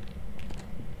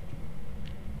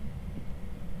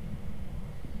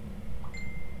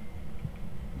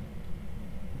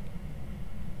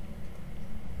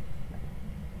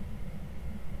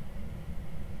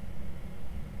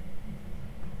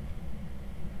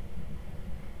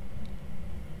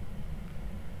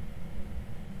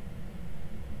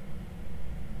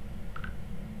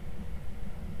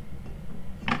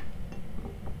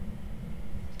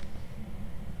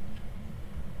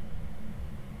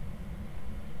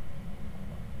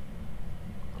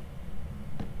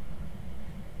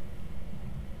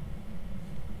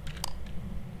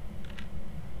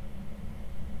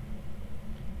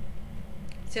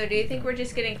 So do you think we're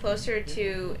just getting closer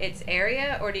to its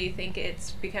area, or do you think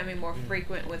it's becoming more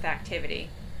frequent with activity?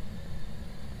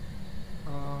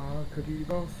 Could be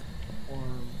both. Or...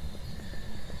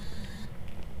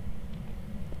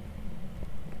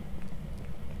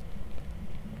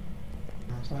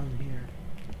 No, it's not even here.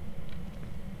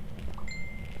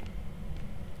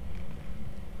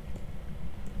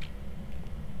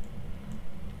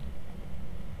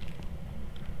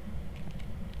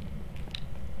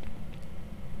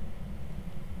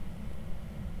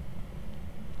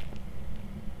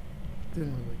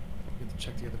 Didn't really get to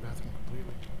check the other bathroom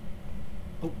completely.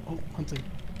 Oh, hunting.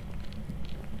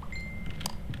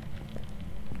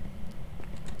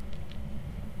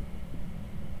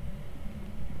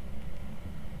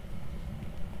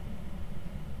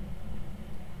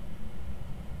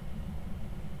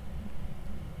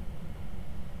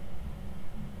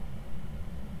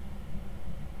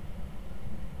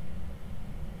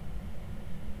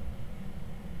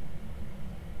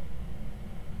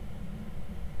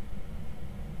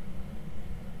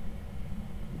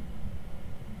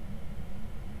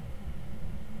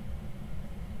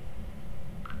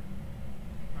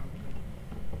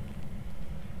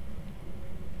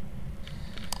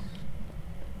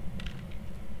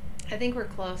 I think we're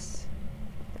close.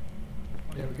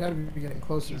 Yeah, we gotta be getting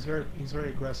closer. He's very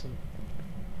aggressive.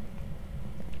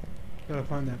 Gotta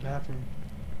find that bathroom.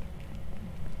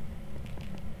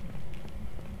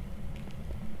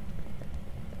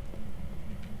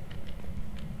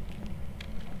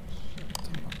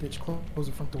 Bitch, close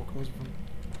the front door. Close the front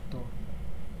door.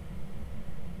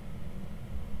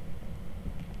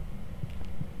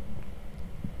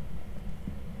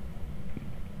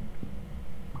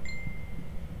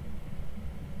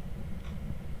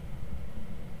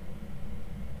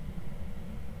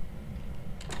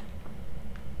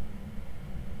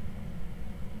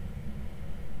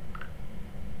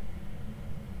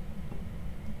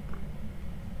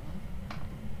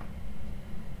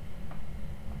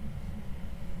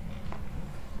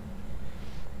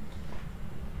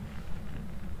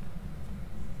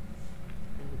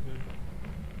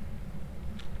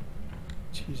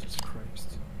 Jesus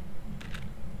Christ.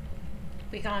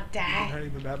 We gonna You're die.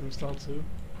 hiding the bathroom stall too.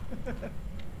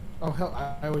 Oh hell,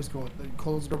 I always go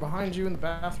close the door behind you in the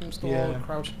bathroom stall, Yeah.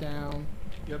 crouch down.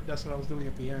 Yep, that's what I was doing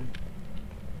at the end.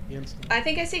 The end stall. I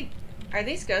think I see. Are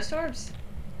these ghost orbs?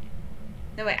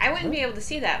 No wait, I wouldn't be able to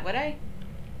see that, would I?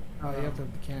 Oh, you have to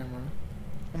have the camera.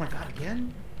 Oh my god,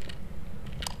 again?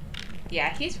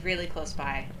 Yeah, he's really close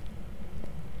by.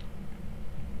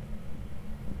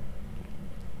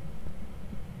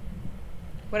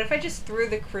 What if I just threw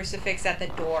the crucifix at the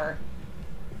door?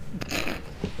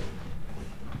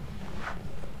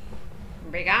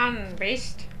 Begone,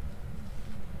 beast.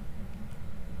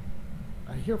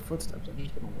 I hear footsteps. I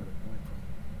just don't know where they're coming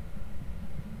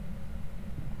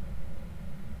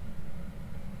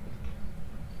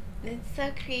from. It's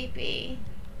so creepy.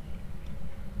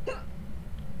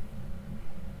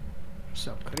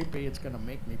 So creepy, it's gonna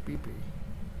make me pee pee.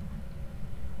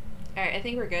 Alright, I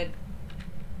think we're good.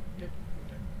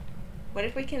 What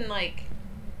if we can, like,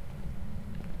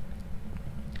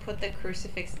 put the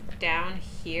crucifix down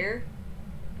here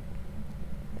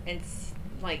and,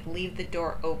 like, leave the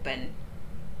door open?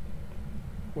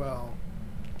 Well,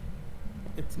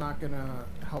 it's not gonna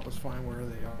help us find where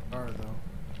they are though.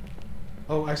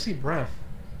 Oh, I see breath.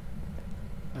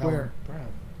 Where?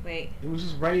 Breath. Wait. It was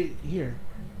just right here.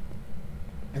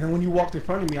 And then when you walked in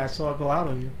front of me, I saw it go out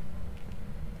on you.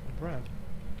 Breath.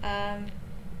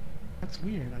 That's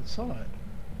weird. I saw it.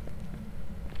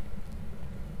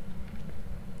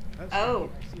 Oh.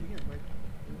 I see it again. Like,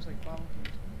 it was like following.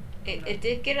 It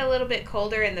did get a little bit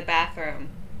colder in the bathroom.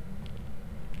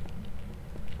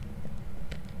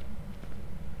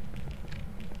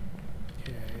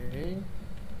 Okay.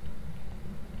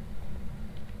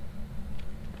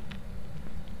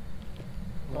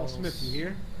 Paul Smith, you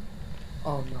here?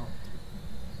 Oh no.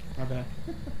 My bad.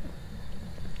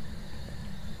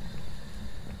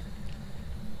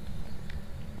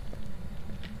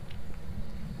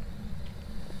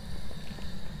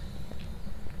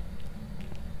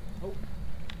 Oh.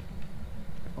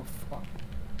 Oh fuck.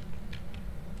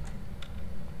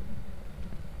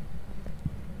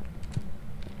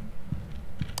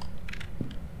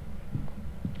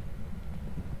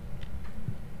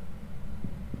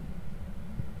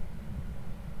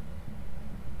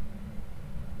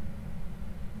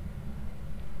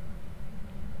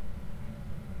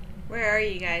 Where are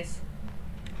you guys?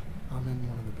 I'm in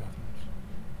one of the bathrooms.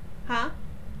 Huh?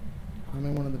 I'm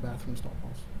in one of the bathroom stalls.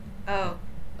 Oh.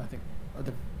 I think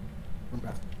the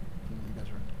bathroom you guys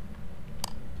are in.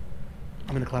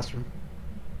 I'm in the classroom.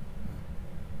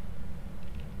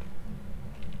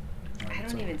 I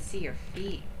don't even see your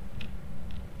feet.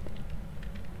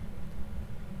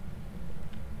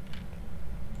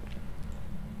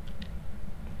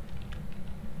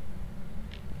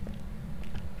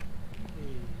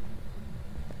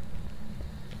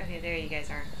 Okay, there you guys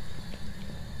are.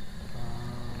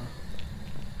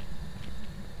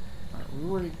 Alright, we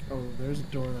already. Oh, there's a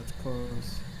door that's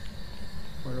closed.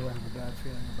 Where do I have a bad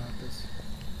feeling about this?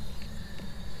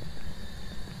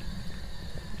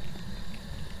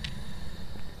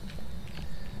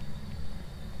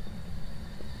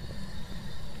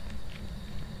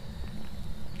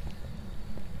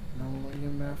 No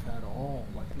EMF at all.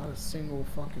 Like, not a single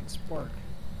fucking spark.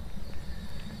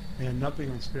 And nothing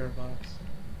on spirit box.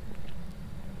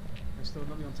 There's still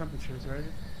nothing on temperatures, right?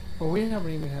 Well, we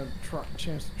haven't even had a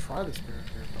chance to try the spirit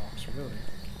box, really.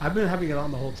 I've been having it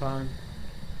on the whole time.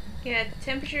 Yeah,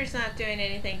 temperature's not doing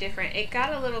anything different. It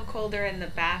got a little colder in the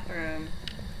bathroom.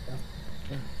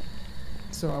 Yeah.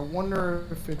 So I wonder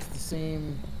if it's the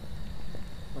same,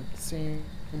 like the same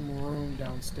room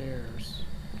downstairs.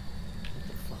 What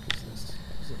the fuck is this?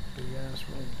 This is a big ass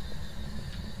room.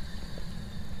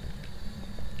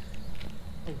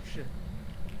 Oh shit.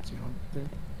 See how there?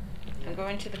 I'm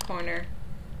going to the corner.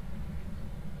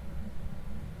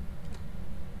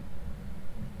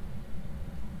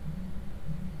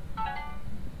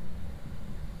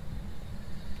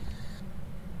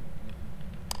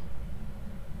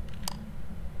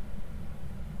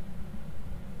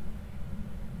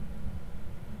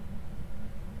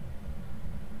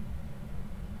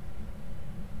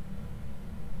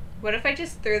 What if I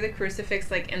just threw the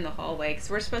crucifix, like, in the hallway? Because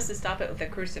we're supposed to stop it with a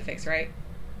crucifix, right?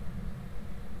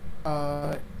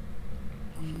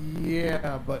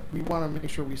 Yeah, but we want to make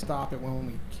sure we stop it when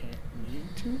we can't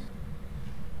need to.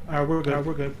 Alright, we're good.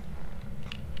 We're good.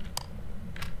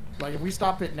 Like, if we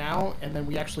stop it now and then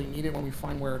we actually need it when we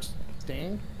find where it's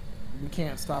staying, we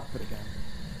can't stop it again.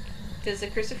 Does the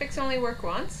crucifix only work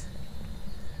once?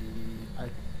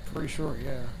 I'm pretty sure,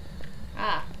 yeah.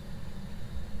 Ah.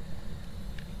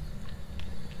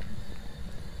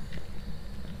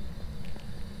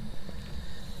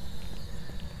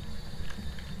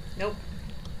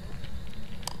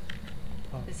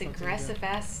 This aggressive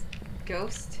ass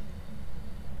ghost.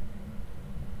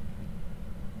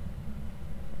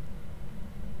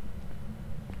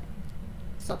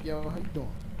 What's up, yo? How you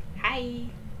doing? Hi.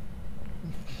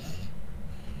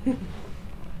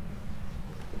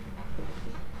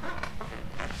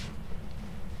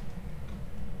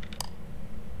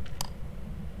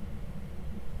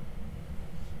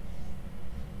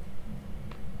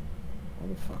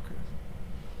 Motherfucker.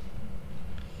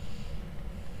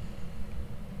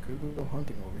 Could go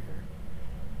hunting over here.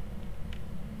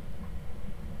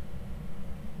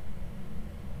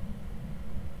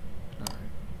 Alright.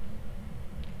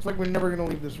 It's like we're never gonna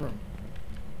leave this room.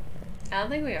 I don't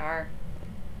think we are.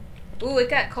 Ooh, it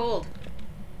got cold.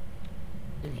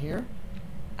 In here?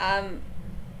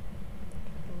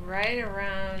 Right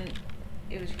around...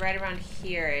 It was right around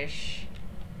here-ish.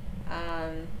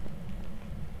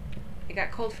 It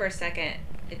got cold for a second.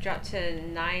 It dropped to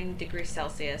 9 degrees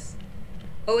Celsius.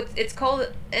 Oh, it's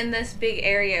cold in this big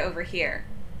area over here.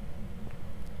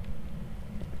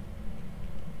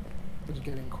 Is it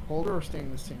getting colder or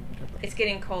staying the same temperature? It's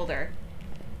getting colder.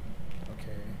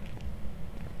 Okay.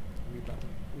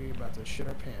 We about to shit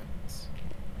our pants.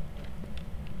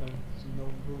 There's no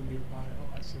room nearby.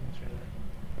 Oh, I see what you're there.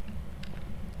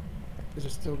 Is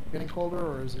it still getting colder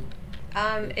or is it?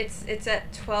 It's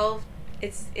at 12.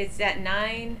 It's at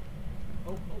 9.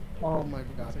 Oh my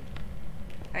god.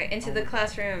 All right, into the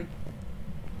classroom.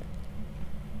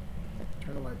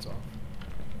 Turn the lights off.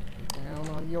 Get down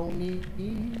on your knees.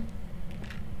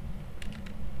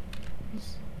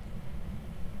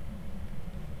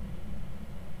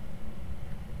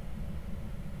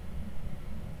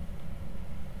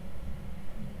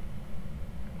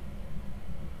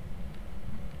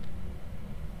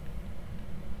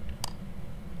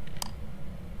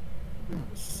 I don't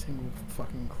have a single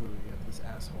fucking clue yet, this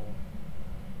asshole.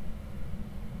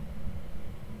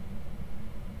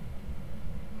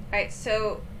 Alright,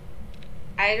 so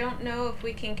I don't know if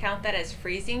we can count that as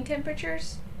freezing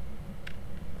temperatures.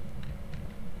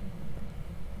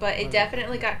 But it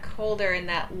definitely got colder in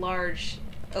that large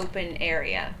open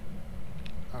area.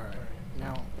 Alright,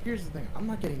 now here's the thing. I'm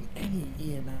not getting any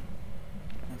EMF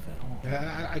at all.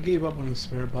 Yeah, I gave up on the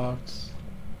spirit box.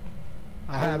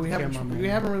 We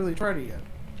haven't really tried it yet.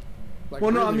 Like,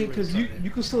 well, no, really, I mean, because really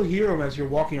you can still hear them as you're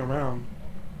walking around.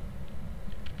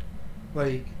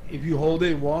 Like, if you hold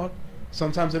it and walk,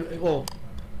 sometimes it all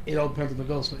depends on the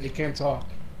ghost, but it can't talk.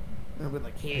 It'll be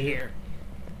like, here.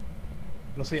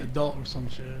 It'll say adult or some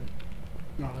shit.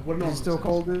 No, like, what? No, Is it still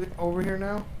cold over here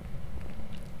now?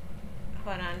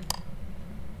 Hold on.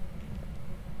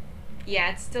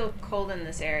 Yeah, it's still cold in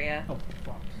this area. Oh,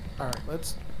 fuck. Alright,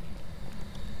 let's...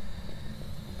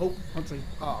 Oh, hunting.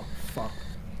 Oh, fuck.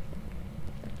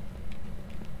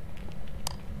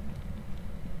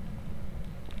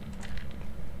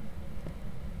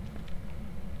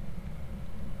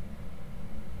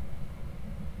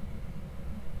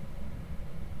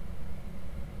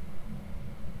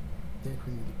 I think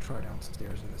we need to try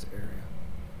downstairs in this area.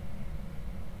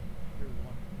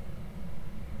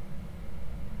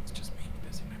 It's just me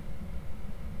busy now.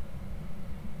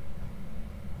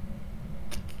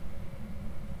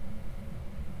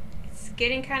 It's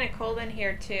getting kind of cold in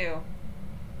here too.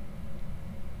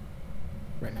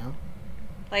 Right now?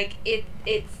 Like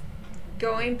it's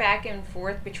going back and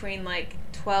forth between like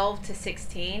 12 to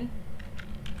 16.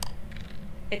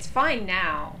 It's fine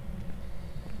now.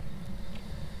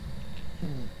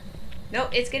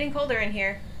 Nope, it's getting colder in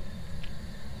here.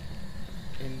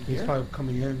 In He's here? probably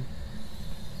coming in.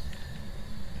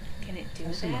 Can it do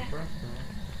I see my that? breath, bro.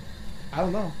 I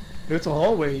don't know. If it's a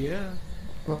hallway, yeah.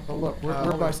 Well, look, we're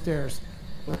by stairs.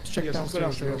 Let's check Yes, let's go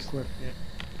downstairs real downstairs. quick. Yeah.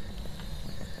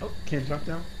 Oh, can't jump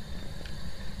down.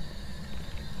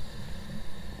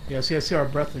 Yeah, see, I see our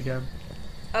breath again.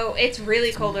 Oh, it's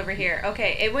really cold over here.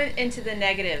 Okay, it went into the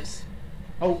negatives.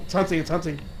 Oh, it's hunting, it's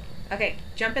hunting. Okay,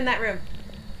 jump in that room.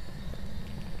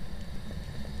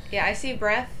 Yeah, I see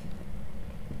breath.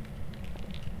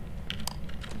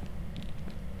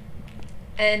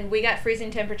 And we got freezing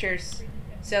temperatures.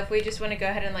 So if we just want to go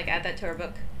ahead and like add that to our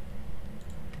book.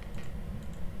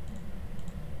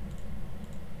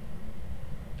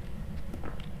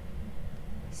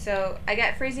 So I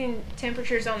got freezing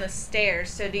temperatures on the stairs.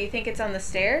 So do you think it's on the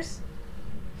stairs?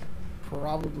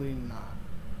 Probably not.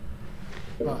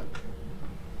 But we'll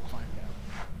find out.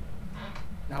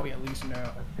 Now we at least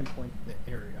know pinpoint the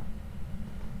area.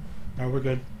 No, we're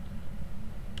good.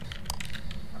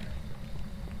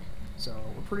 So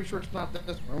we're pretty sure it's not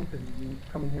this room because you didn't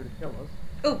come in here to kill us.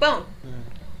 Ooh, bone. Yeah.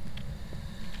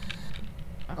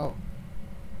 Oh.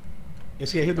 Yeah,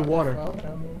 see, I hit the water.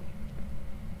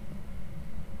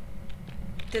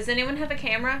 Does anyone have a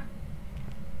camera?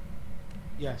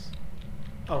 Yes.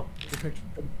 Oh, The picture.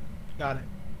 got it.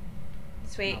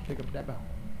 Sweet. I'll pick up that bow.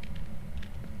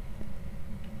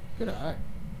 Good eye.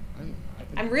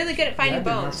 I'm really good at finding Yeah, I did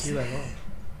not bones. see that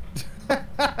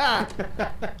at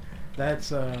all.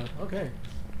 That's okay.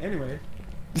 Anyway.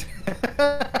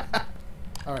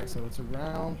 All right, so it's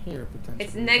around here potentially.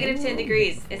 It's negative 10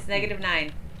 degrees. It's negative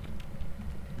 9.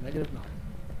 Negative 9.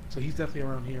 So he's definitely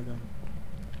around here then.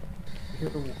 Here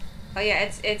the wall. Oh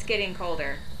yeah, it's getting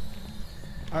colder.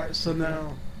 All right, so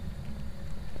now.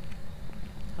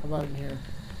 How about in here?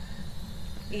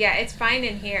 Yeah, it's fine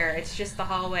in here. It's just the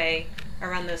hallway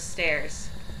around those stairs.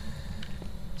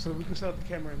 So we can set up the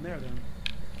camera in there then.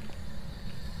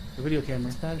 The video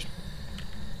camera.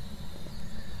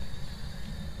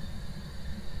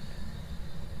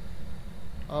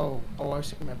 Oh, I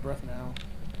see my breath now.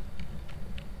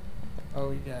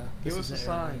 Oh yeah. Give this us is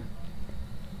a an area. sign.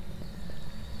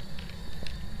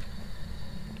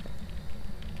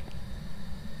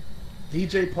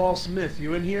 DJ Paul Smith,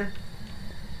 you in here?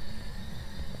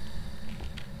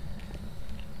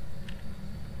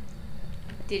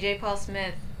 DJ Paul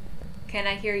Smith, can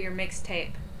I hear your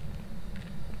mixtape?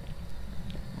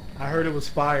 I heard it was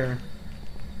fire.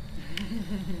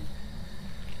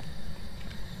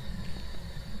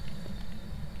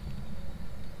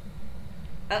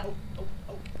 Oh,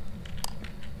 Oh.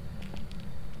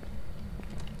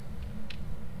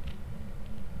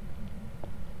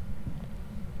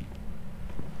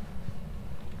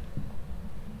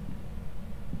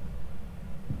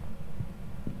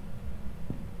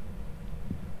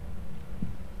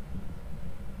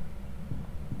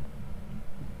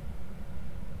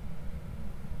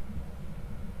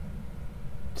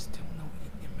 Still no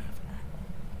EMF.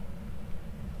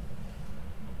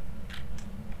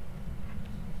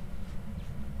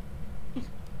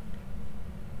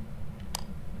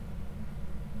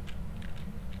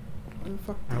 Why the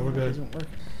fuck? Alright, we're good. Isn't working.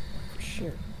 For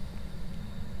shit.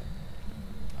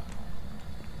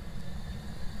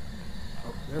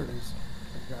 Oh, there it is.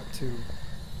 I got 2.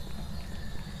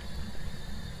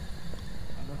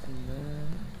 Nothing there.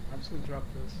 I'm just gonna drop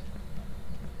this.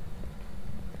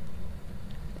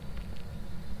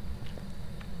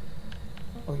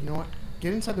 Oh, you know what?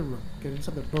 Get inside the room. Get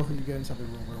inside the. Both of you get inside the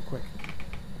room real quick.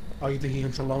 Oh, you think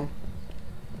he's alone?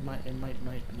 It might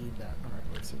need that. All right,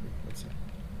 let's see. Let's see.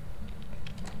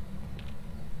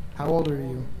 How old are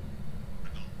you?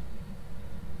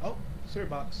 Oh, spirit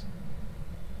box.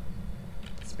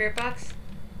 spirit box?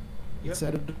 It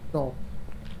said adult.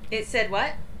 It said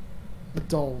what?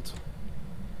 Adult.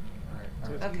 Alright,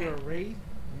 so Alright. it's Okay. either a wraith,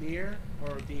 mirror,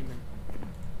 or a demon.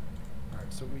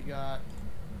 Alright, so we got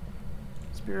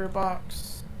spirit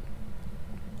box.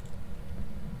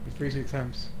 With 3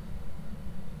 attempts.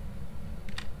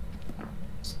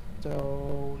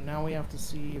 So now we have to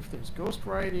see if there's ghost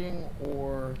writing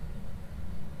or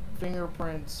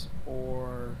fingerprints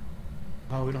or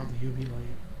Oh, we don't have the UV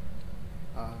light.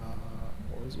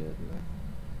 what was the other thing?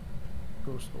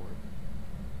 Ghost orb.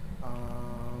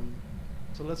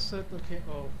 So let's set the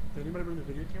oh, did anybody bring the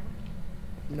video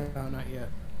camera? No, not yet.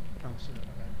 Oh, shit,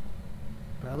 okay.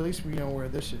 But at least we know where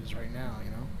this is right now,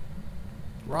 you know?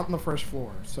 We're on the first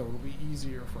floor, so it'll be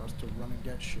easier for us to run and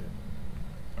get shit.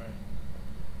 Alright.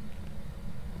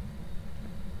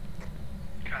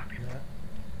 Copy that.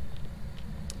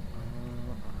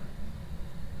 Alright.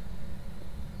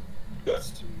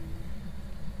 Let's see.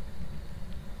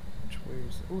 Which way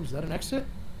is that? Ooh, is that an exit?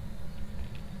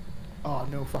 Oh,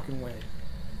 no fucking way.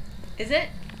 Is it?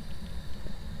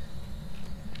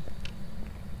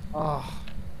 Oh.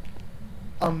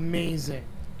 Amazing.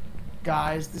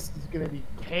 Guys, this is gonna be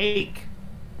cake.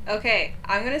 Okay,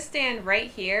 I'm gonna stand right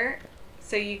here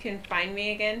so you can find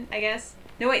me again, I guess.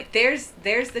 No, wait, there's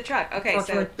the truck. Okay, Truck's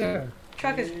so right there.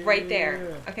 truck is right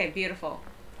there. Yeah. Okay, beautiful.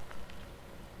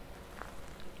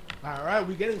 Alright,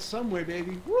 we getting somewhere,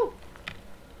 baby. Woo!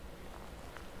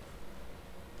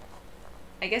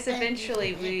 I guess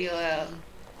eventually we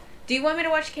do you want me to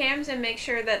watch cams and make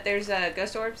sure that there's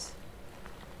ghost orbs?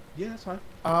 Yeah, that's fine.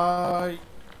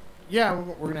 Yeah,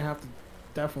 we're gonna have to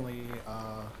definitely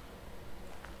try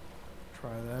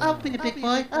that. I'll be a big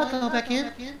boy. I'll go back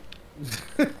in.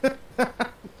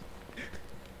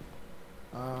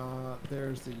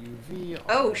 There's the UV.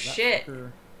 Oh, that shit.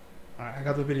 fucker. Alright, I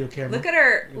got the video camera. Look at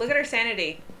her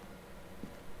sanity.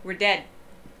 We're dead.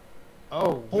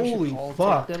 Oh, we should Holy all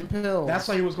fuck. take them pills. That's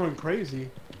why he was going crazy.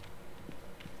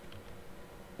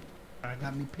 I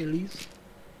got me pillies.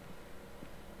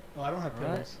 Oh, I don't have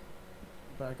Alright. pills.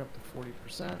 Back up to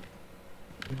 40%.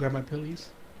 You grab my pillies.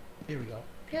 Here we go.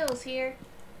 Pills here.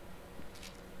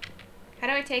 How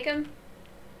do I take them?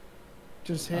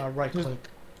 Just hit right just, click.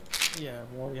 Yeah,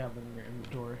 well, you have them in your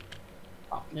inventory.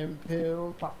 Popping them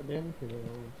pills, popping them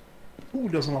pills. Who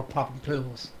doesn't want popping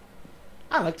pills?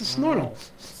 I like to snort them.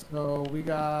 So we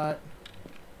got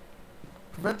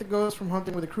prevent the ghost from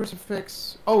hunting with a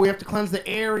crucifix. Oh, we have to cleanse the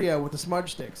area with the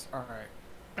smudge sticks. All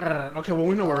right. Okay, well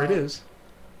we know where it is.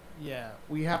 Yeah,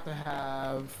 we have to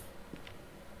have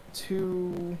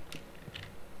 2.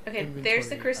 Okay, there's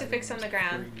the crucifix on the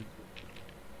ground.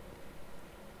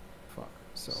 Fuck.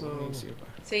 So let me see if I...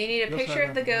 So you need a picture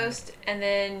of the ghost, and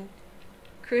then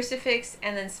crucifix,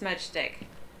 and then smudge stick.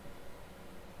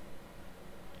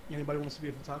 Anybody wants to be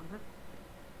a photographer?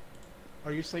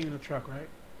 Are you staying in the truck, right?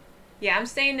 Yeah, I'm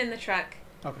staying in the truck.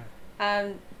 Okay.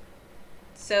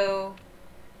 So...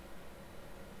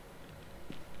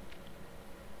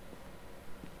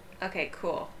 Okay,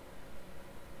 cool.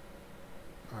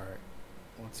 All right.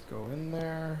 Let's go in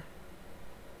there.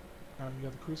 You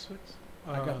got the crucifix?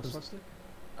 I got the smudge stick?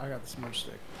 I got the smudge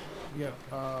stick. Yeah.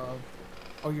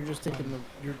 Oh, you're just taking the.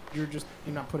 You're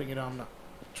not putting it on the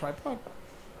tripod.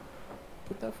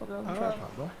 Put that fucker on the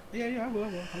tripod, bro. Yeah, I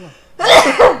will.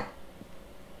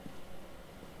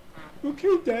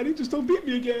 Okay, Daddy, just don't beat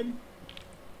me again.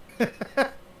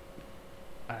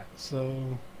 Alright,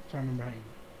 so trying to remember how you.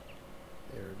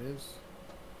 There it is.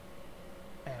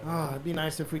 It'd be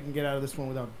nice if we can get out of this one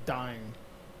without dying.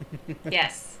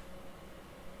 Yes.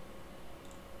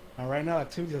 Right now,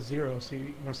 activity is 0, so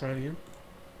you want to start again?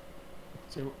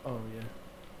 So, oh, yeah.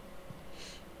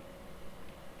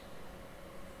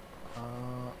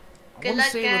 Good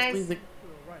luck, guys.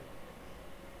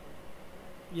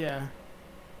 Yeah.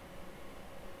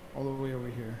 All the way over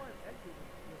here.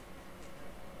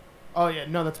 Oh, yeah,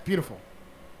 no, that's beautiful.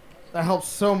 That helps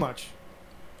so much.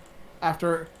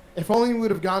 After... If only we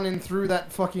would have gone in through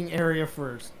that fucking area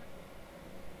first.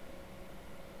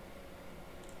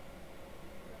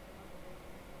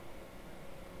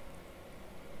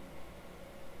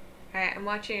 Alright, I'm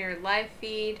watching your live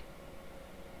feed.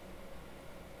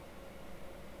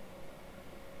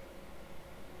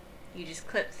 You just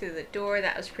clipped through the door.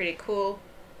 That was pretty cool.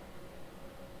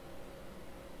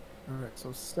 Alright,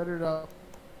 so set it up.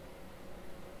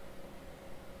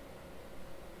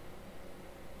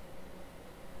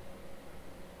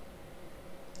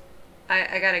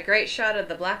 I got a great shot of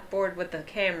the blackboard with the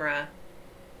camera.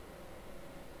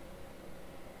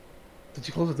 Did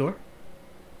you close the door?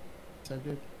 Yes, I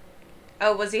did.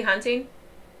 Oh, was he hunting?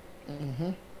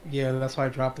 Mm-hmm. Yeah, that's why I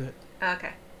dropped it.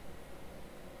 Okay.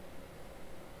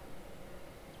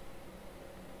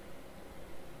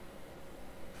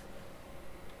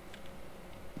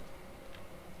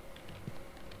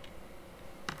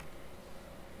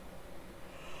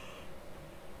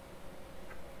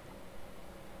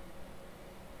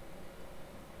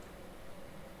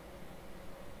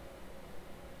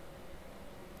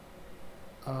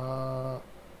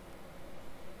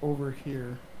 Over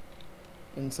here,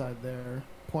 inside there,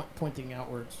 pointing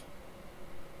outwards.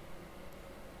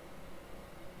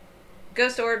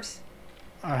 Ghost orbs.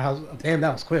 Damn,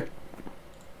 that was quick.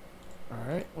 All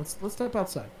right, let's step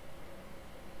outside.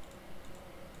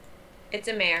 It's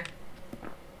a mare. All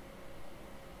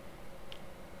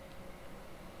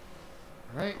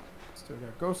right, still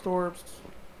got ghost orbs.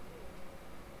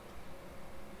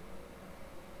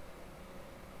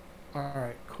 All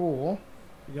right, cool.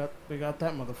 We got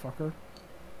that motherfucker.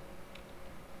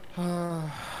 All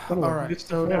right,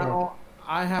 so now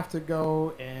I have to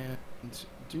go and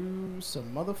do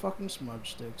some motherfucking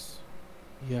smudge sticks.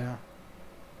 Yeah.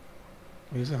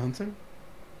 Wait, is it hunting?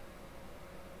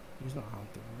 He's not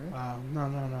hunting, right?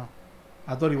 No.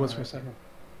 I thought he was for a second.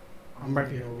 I'm right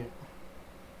here.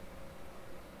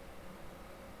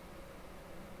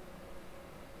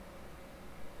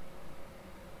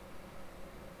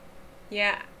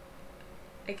 Yeah.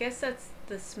 I guess that's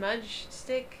the smudge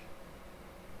stick.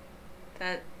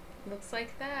 That looks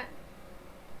like that.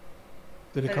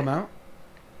 Did it come out?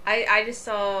 I just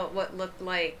saw what looked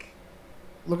like.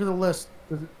 Look at the list.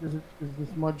 Is the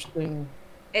smudge thing?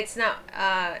 It's not.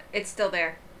 It's still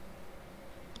there.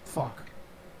 Fuck,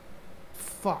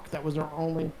 that was our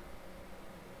only...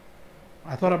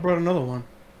 I thought I brought another one.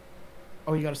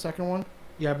 Oh, you got a second one?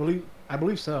 Yeah, I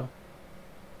believe so.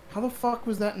 How the fuck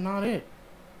was that not it?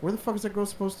 Where the fuck is that girl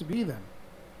supposed to be then?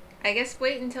 I guess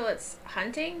wait until it's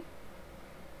hunting?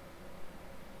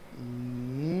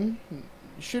 You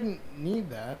shouldn't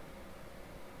need that.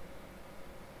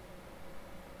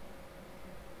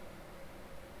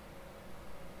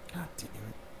 God damn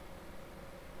it.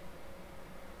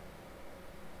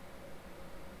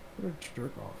 What a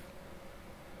jerk off.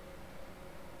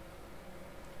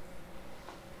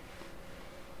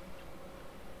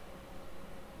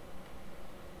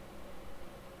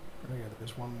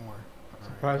 There's one more. All right,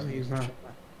 Surprisingly, he's not.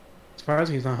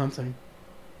 Surprisingly, he's not hunting.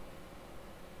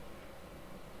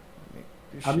 make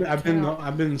this shit I've been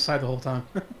count. inside the whole time.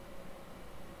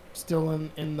 Still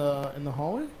in the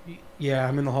hallway. Yeah,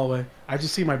 I'm in the hallway. I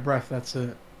just see my breath. That's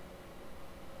it.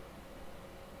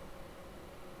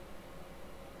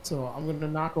 So I'm gonna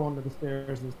not go under the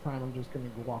stairs this time. I'm just gonna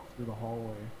go walk through the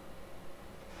hallway.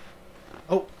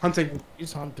 Oh, hunting.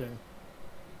 He's hunting.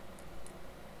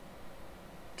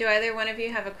 Do either one of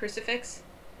you have a crucifix?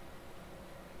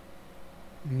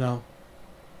 No.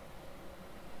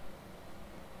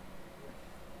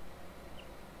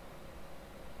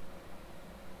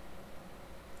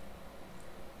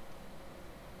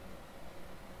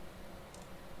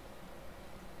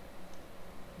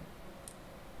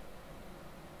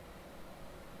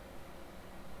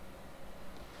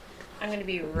 I'm gonna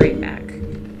be right back.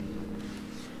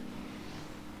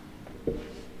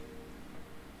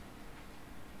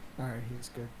 All right, he's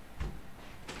good.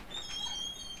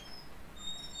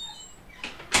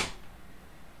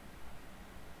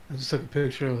 I just took a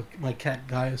picture of my cat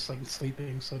Gaius, like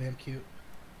sleeping, so damn cute.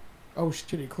 Oh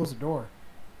shit! He closed the door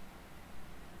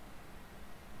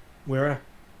Where at?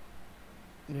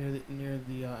 near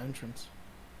the entrance.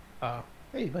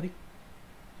 Hey, buddy.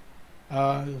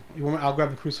 You want? I'll grab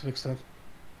the crucifix then.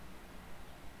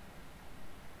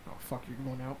 Oh fuck! You're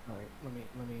going out. All right, let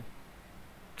me.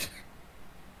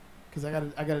 Because I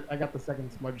got the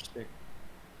second smudge stick.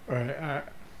 All right.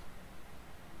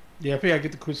 Yeah, I think I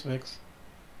get the crucifix.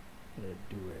 Yeah,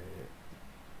 do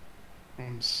it.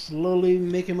 I'm slowly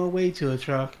making my way to the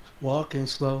truck, walking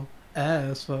slow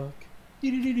as fuck.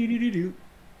 Do-do-do-do-do-do.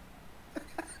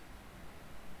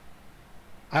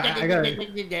 I got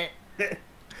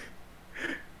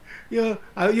yo,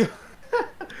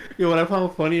 yo, what I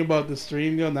found funny about the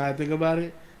stream, yo, now I think about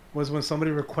it, was when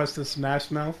somebody requested Smash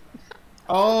Mouth.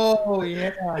 Oh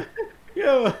yeah.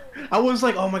 Yo, I was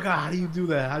like, oh my god, how do you do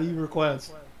that? How do you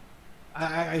request?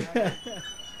 I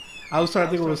was trying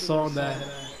to think of a song that.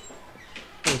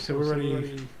 Oh, so we're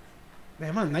ready. Man,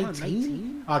 am I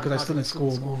 19? Ah, because I still in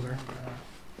school longer.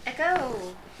 Echo!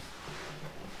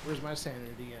 Where's my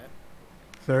sanity at?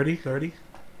 30? 30?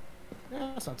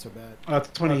 Yeah, that's not so bad.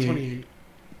 28.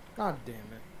 God damn it.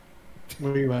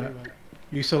 Where are you at?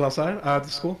 You still outside? At the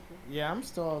school? Yeah, I'm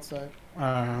still outside.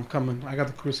 I'm coming. I got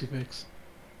the crucifix.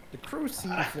 The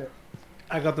crucifix.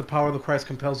 I got the power of the Christ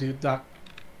compels you.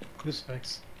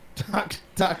 Crucifix. .com. I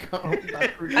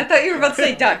thought you were about to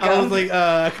say .com. I was like,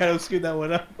 I kind of screwed that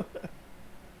one up.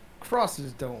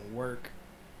 Crosses don't work.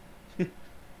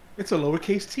 It's a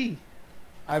lowercase t.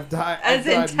 I've died. As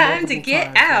in time to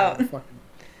get out.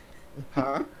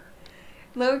 Huh?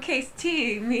 Lowercase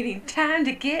t meaning time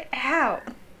to get out.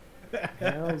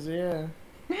 Hells yeah.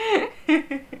 You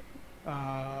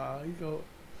go.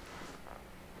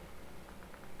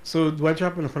 So do I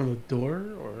drop in front of the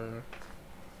door or?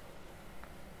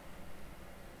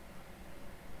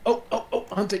 Oh,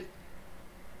 hunting.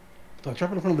 Do I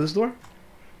drop in front of this door?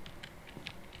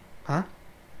 Huh?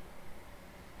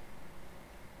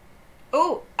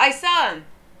 Oh, I saw him.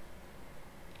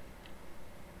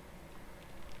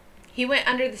 He went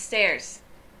under the stairs.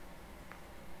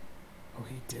 Oh,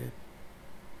 he did.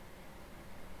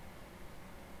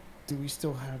 Do we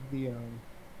still have the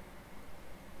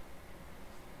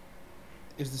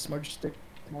Is the smudge stick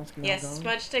mask now Yes, gone?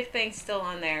 smudge stick thing's still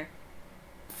on there.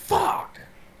 Fuck!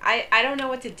 I don't know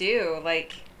what to do.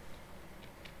 Like,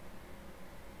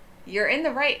 you're in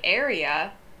the right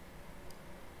area.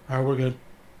 Alright, we're good.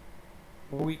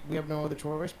 Well, we have no other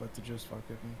choice but to just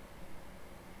fucking.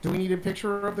 Do we need a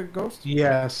picture of the ghost?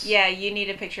 Yes. Yeah, you need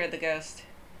a picture of the ghost.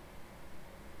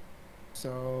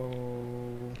 So.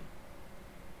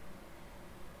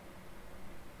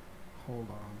 Hold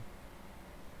on.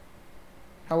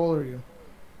 How old are you?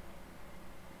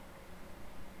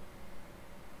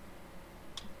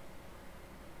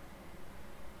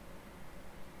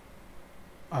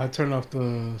 I turned off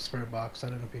the spirit box. I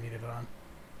didn't know if you needed it on.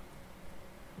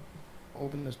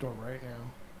 Open this door right now.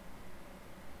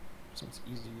 So it's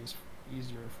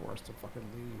easier for us to fucking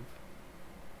leave.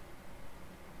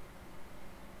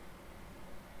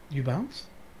 You bounce?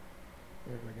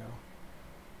 There we go.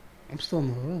 I'm still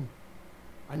in the room.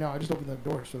 I know, I just opened the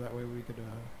door so that way we could, Do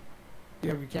you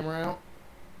have your camera out?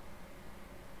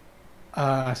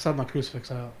 I saw my crucifix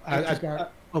out. I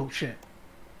got... Oh, shit.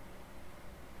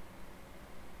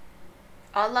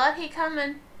 Allah, he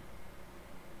coming.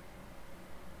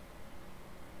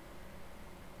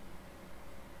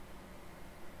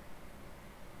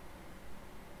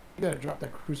 You gotta drop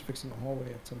that crucifix in the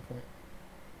hallway at some point.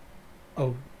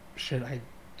 Oh, shit. I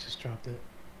just dropped it.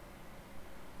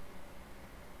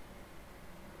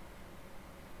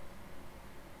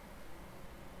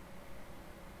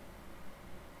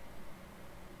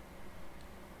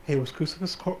 Hey, was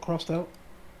Crucifix crossed out?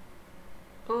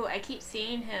 Ooh, I keep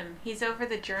seeing him. He's over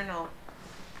the journal.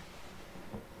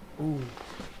 Ooh.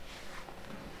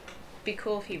 Be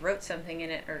cool if he wrote something in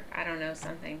it, or I don't know,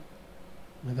 something.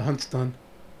 Yeah, the hunt's done.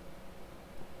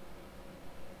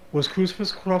 Was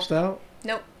Crucifix crossed out?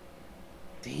 Nope.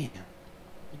 Damn.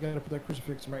 You gotta put that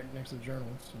crucifix right next to the journal.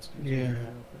 Since Yeah.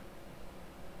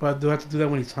 But do I have to do that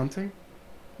when he's hunting?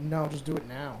 No, just do it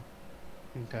now.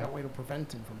 Okay. That way it'll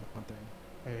prevent him from hunting.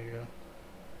 There you go.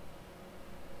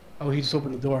 Oh, he just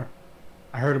opened the door.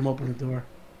 I heard him open the door.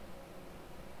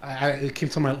 It came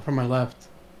from my left.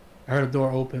 I heard a door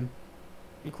open.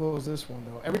 You close this one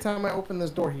though. Every time I open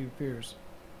this door, he appears.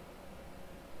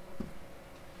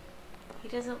 He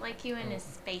doesn't like you in his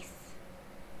space.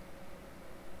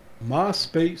 My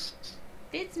space.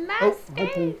 It's my Oh,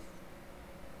 space.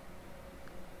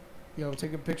 Yo,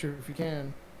 take a picture if you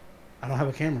can. I don't have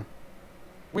a camera.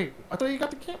 Wait, I thought you got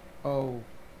the cam. Oh,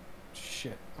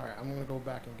 shit. All right, I'm gonna go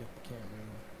back and get the camera.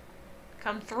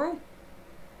 Come through.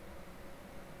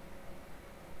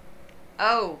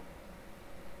 Oh.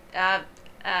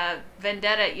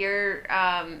 Vendetta, your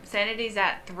sanity's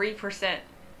at 3%.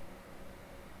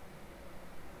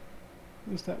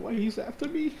 Is that why he's after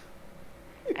me?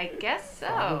 I guess so.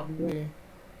 Probably.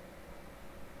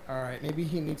 All right, maybe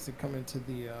he needs to come into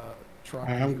the truck.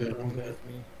 Alright, I'm good, I'm with good.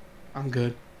 me. I'm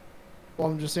good. Well,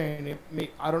 I'm just saying.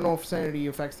 I don't know if sanity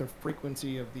affects the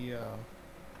frequency of the.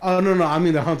 Oh, no. I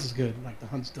mean, the hunt is good. Like, the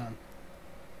hunt's done.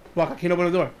 Walk, I can't open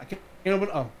the door. I can't open.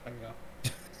 Oh, there we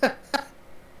go.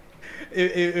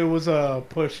 it was a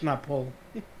push, not pull.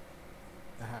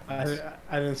 That happens.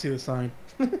 I didn't see the sign.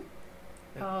 Oh,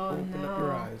 Open up your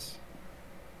no. eyes.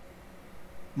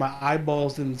 My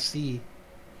eyeballs didn't see.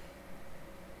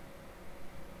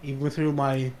 Even through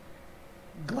my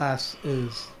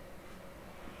glasses.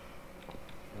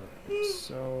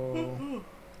 So.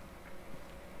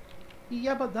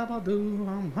 Yabba dabba doo,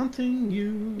 I'm hunting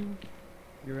you.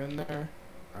 You're in there?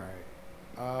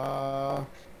 Alright.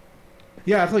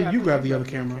 Yeah, I thought you grabbed the other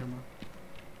camera.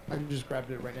 I just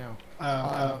grabbed it right now.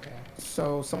 Okay.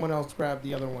 So someone else grab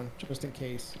the other one, just in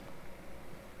case.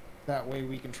 That way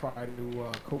we can try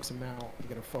to coax him out and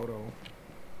get a photo.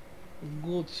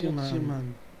 Gotcha,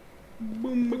 man.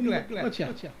 Boom, boom,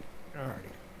 gotcha.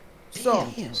 Alrighty. So,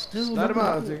 start him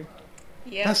out.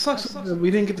 Yeah. That sucks that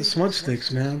we didn't get the smudge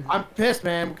sticks, man. I'm pissed,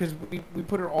 man, because we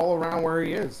put it all around where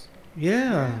he is.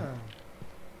 Yeah.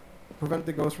 Prevent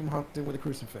the ghost from hunting with a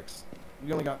crucifix.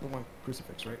 We only got the one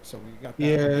crucifix, right? So we got that.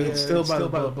 Yeah, it's still by the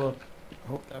book. I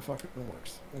hope that fucking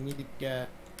works. We need to get.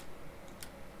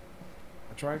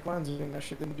 I tried cleansing. That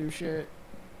shit didn't do shit.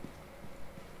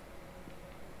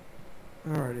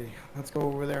 Alrighty, let's go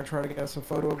over there and try to get us a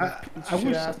photo of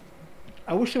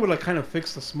I wish they would like kind of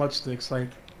fix the smudge sticks, like,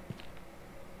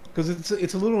 because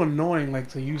it's a little annoying, like,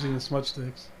 to using the smudge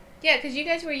sticks. Yeah, because you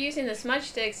guys were using the smudge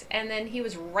sticks, and then he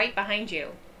was right behind you.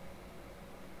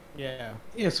 Yeah.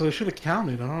 Yeah, so it should have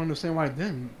counted. I don't understand why it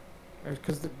didn't.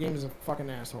 Because the game is a fucking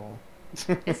asshole.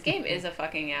 This game is a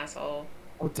fucking asshole.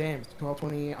 Oh damn, it's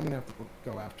 12:20. I'm gonna have to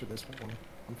go after this one,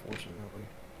 unfortunately.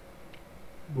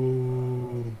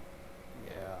 Boo.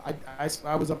 Yeah,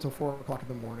 I was up till 4 o'clock in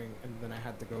the morning, and then I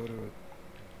had to go to,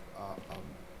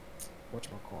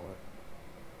 whatchamacallit.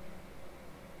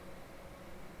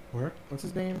 Where? What's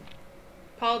his name?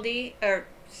 Paul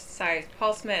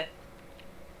Smith.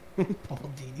 Paul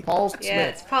D. Paul Smith. Yeah,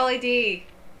 it's Pauly D.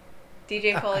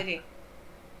 DJ Pauly D.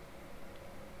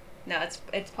 No,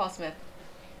 it's Paul Smith.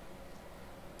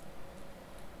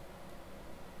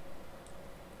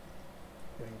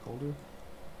 Getting colder.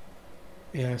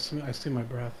 Yeah, I see my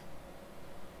breath.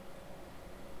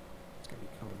 It's gonna be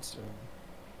coming soon.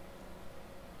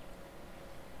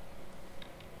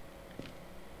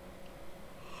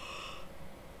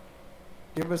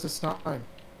 Give us a sign.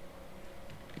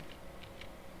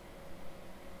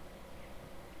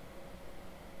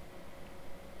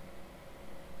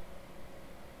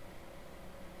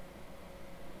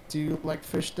 Do you like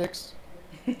fish sticks?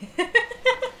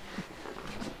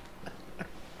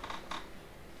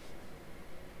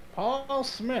 Paul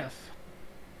Smith.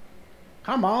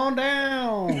 Come on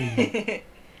down.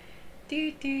 Do,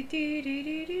 do, do, do,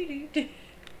 do, do, do.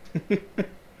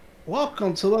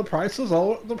 Welcome to The Price is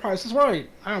Right.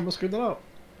 I almost screwed that up.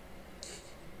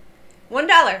 $1.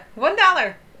 $1.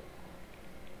 $1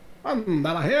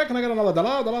 here. Can I get another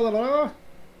dollar?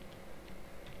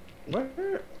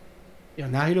 Where? Yeah,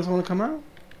 now he doesn't want to come out?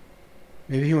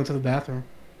 Maybe he went to the bathroom.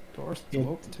 Door's still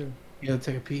open too. He had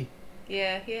to take a pee.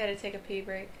 Yeah, he had to take a pee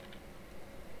break.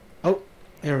 Oh,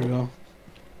 there we go.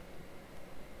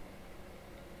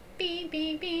 Beep,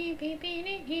 beep, beep, beep, beep,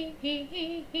 beep,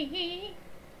 beep, beep.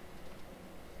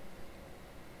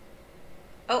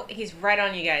 Oh, he's right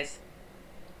on you guys.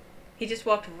 He just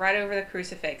walked right over the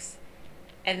crucifix.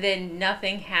 And then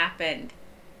nothing happened.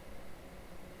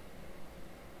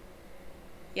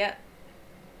 Yep.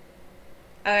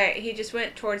 Alright, he just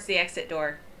went towards the exit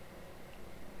door.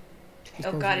 He's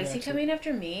Oh closing god, the is he exit. coming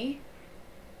after me?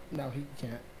 No, he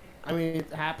can't. I mean, it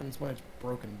happens when it's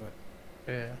broken, but...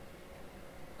 Yeah.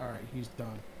 Alright, he's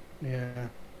done. Yeah.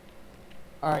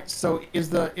 Alright, so is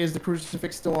the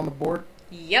crucifix still on the board?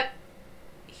 Yep.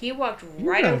 He walked You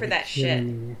right gotta over be that shit.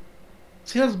 kidding me.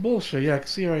 See, that's bullshit. Yeah, I can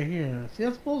see right here. See,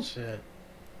 that's bullshit.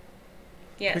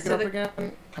 Yeah, Pick so it up the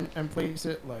again and place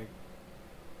it, like,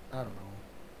 I don't know,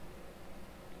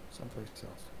 someplace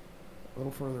else. A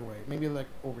little further away. Maybe, like,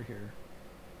 over here.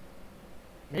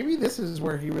 Maybe this is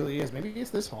where he really is. Maybe it's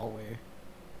this hallway.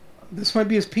 This might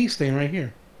be his pee stain right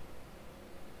here.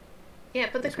 yeah,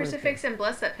 put the That's right crucifix and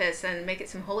bless that piss and make it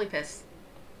some holy piss.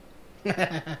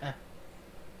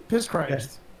 Piss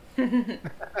Christ. I'm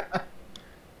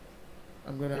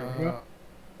There we gonna go.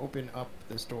 open up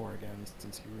this door again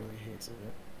since he really hates it.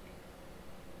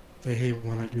 They hate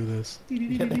when I do this.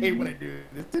 Yeah, they hate when I do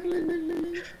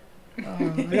this. I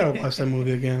gotta watch that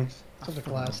movie again. Such a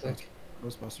classic.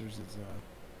 Ghostbusters is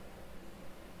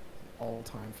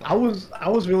all-time. I was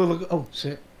really looking. Oh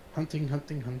shit! Hunting. I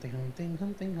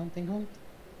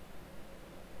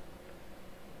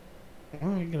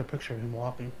want to get a picture of him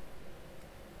walking.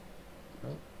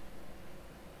 Nope.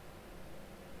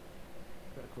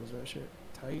 Gotta close that shit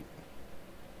tight.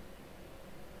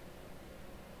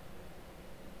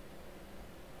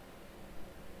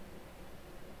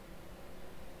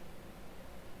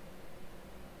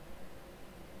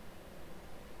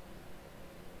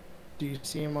 Do you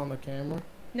see him on the camera?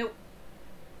 Nope.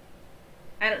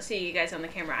 I don't see you guys on the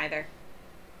camera either.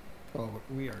 Oh,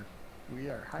 we are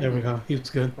There hiding. we go. He's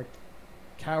good.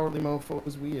 Cowardly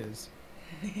mofos we is.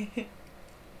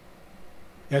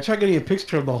 Yeah, I tried getting a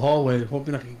picture of the hallway,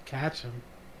 hoping I can catch him,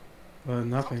 but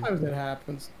nothing. Sometimes that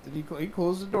happens. Did he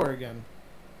close the door again?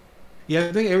 Yeah,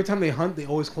 I think every time they hunt, they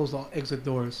always close the exit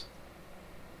doors.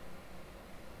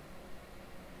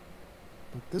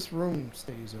 But this room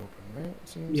stays open, right? It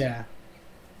seems. Yeah.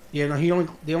 Yeah, no,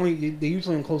 they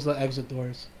usually only close the exit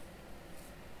doors.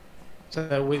 So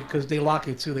that way, because they lock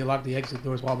it too. They lock the exit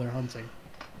doors while they're hunting.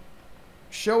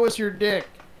 Show us your dick.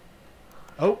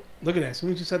 Oh, look at that! As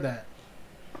soon as you said that.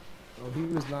 Oh, he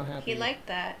was not happy. He liked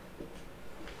that.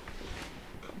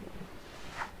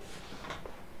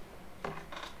 Oh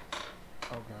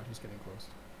god, he's getting close.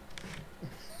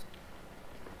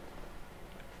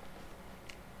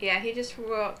 Yeah, he just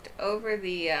walked over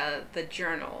the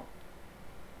journal.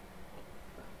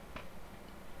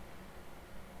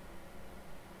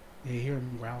 Yeah, you hear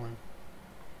him growling.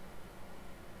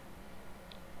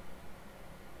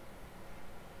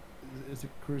 Is the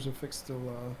crucifix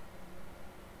still?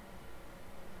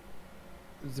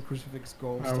 Is the crucifix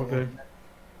gold Oh, still? okay. on?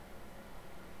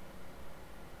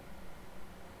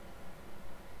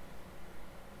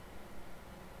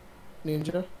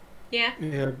 Ninja, Yeah.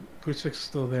 Yeah, crucifix is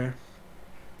still there.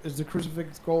 is the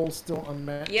crucifix goal still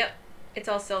unmet? Yep. It's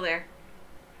all still there.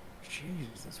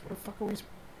 Jesus, what the fuck are we?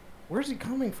 Where's he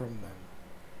coming from then?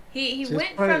 He So it's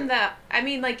went probably- from the. I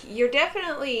mean, like, you're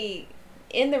definitely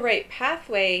in the right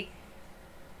pathway.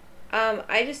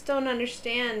 I just don't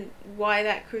understand why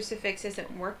that crucifix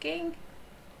isn't working.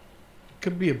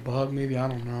 Could be a bug, maybe. I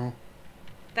don't know.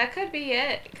 That could be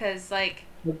it, because, like,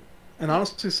 And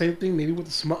honestly, same thing. Maybe with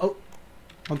the smell. Oh,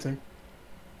 hunting.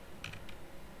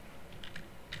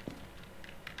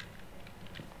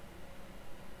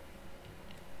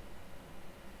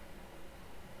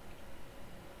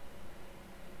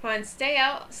 hold on, stay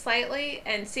out slightly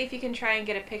and see if you can try and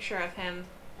get a picture of him.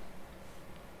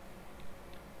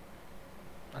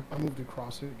 I moved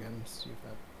across it again to see if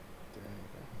that did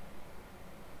anything.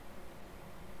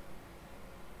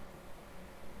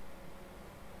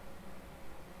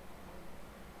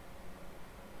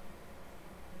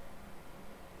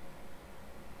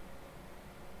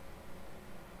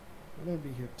 We're gonna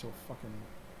be here till fucking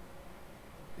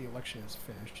the election is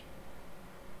finished.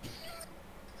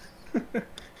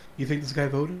 You think this guy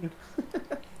voted?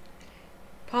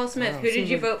 Paul Smith, Wow, who did seems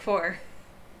you like- vote for?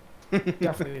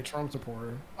 Definitely a Trump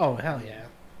supporter. Oh, hell yeah.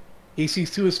 He sees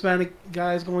two Hispanic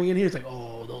guys going in here. He's like,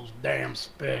 oh, those damn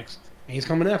spicks. And he's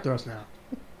coming after us now.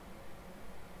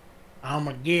 I'm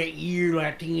going to get you,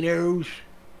 Latinos.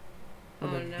 Oh,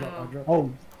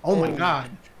 no. Oh my God.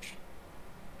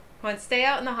 Hold on, stay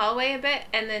out in the hallway a bit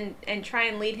and try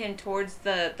and lead him towards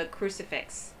the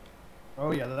crucifix.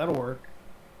 Oh yeah, that'll work.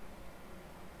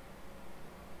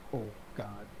 Oh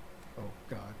god. Oh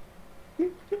god.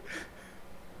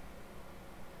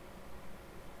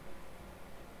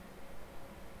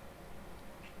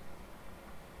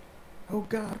 Oh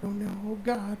God, oh no, oh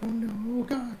God, oh no, oh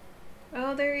God.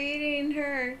 Oh, they're eating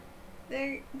her.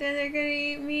 They're gonna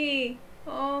eat me.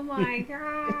 Oh my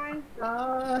god.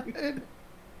 God.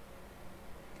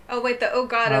 Oh wait, the oh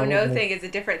god, oh no thing is a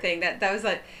different thing. That was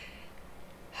like,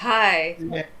 hi,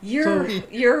 Yeah.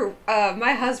 you're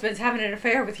my husband's having an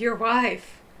affair with your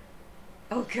wife.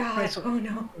 Oh god, Right, so- oh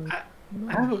no.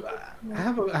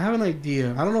 I have an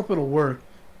idea. I don't know if it'll work,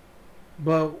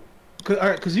 but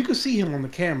because you can see him on the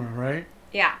camera, right?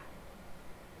 Yeah.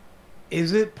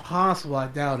 Is it possible? I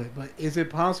doubt it, but is it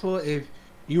possible if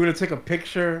you were to take a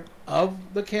picture of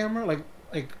the camera, like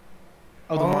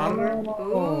of the monitor?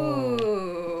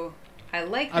 Ooh, I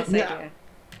like this idea.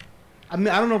 I mean,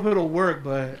 I don't know if it'll work,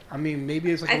 but I mean,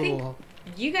 maybe it's like I a think little.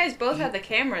 you guys both have the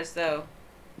cameras though.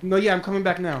 No, yeah, I'm coming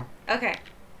back now. Okay.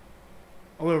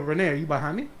 Oh, Rene, are you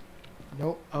behind me?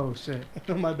 Nope. Oh shit,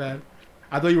 my bad.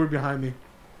 I thought you were behind me.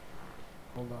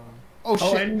 Hold on. Oh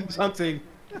Oh, I shit. knew something.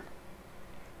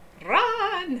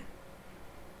 Run!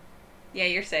 Yeah,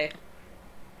 you're safe.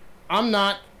 I'm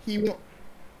not. He won't.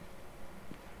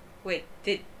 Wait,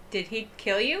 did he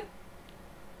kill you?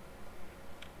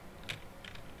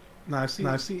 No, I see.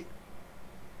 I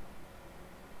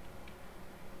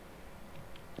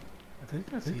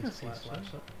think I see his flashlight.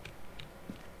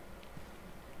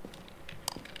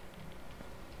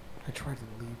 I tried to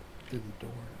leave through the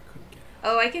door and I couldn't get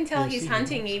out. Oh, I can tell Yeah, he's see,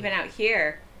 hunting he even out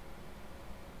here.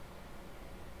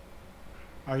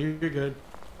 Oh, you're good.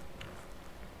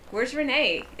 Where's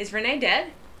Rene? Is Rene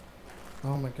dead?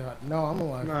 Oh my God. No, I'm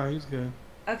alive. No, he's good.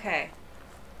 Okay.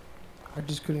 I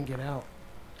just couldn't get out.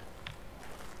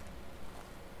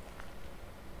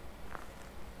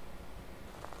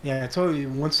 Yeah, I told you.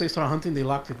 Once they start hunting, they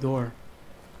lock the door.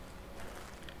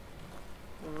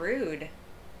 Rude.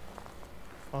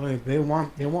 Oh, yeah, they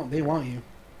want you.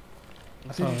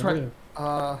 That's Did how you it try? is.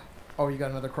 Oh, you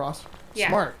got another cross? Yeah.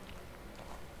 Smart.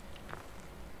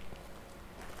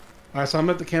 All right, so I'm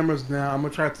at the cameras now. I'm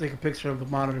gonna try to take a picture of the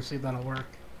monitor, see if that'll work.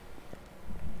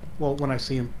 Well, when I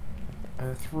see him.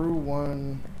 I threw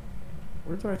one.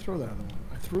 Where did I throw that other one?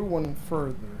 I threw one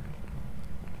further.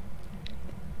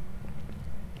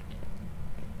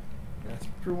 Yeah,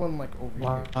 I threw one like over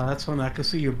Wow, here. that's funny. I can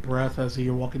see your breath as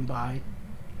you're walking by.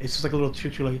 It's just like a little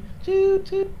choo-choo, like toot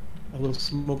toot, like little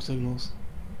smoke signals.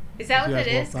 Is that You what guys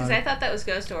it is? walk by. Because I thought that was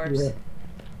ghost orbs. Yeah.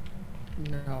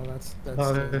 No, that's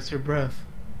Oh, that's your breath.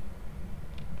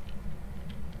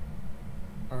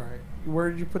 all right. Where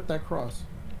did you put that cross?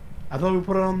 I thought we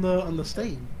put it on the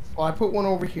stage. Well, I put one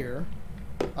over here.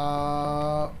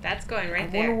 That's going I right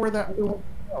wonder there. where that other one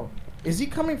go. Is he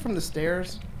coming from the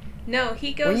stairs? No,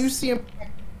 he goes. When you see him,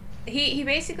 He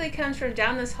basically comes from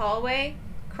down this hallway,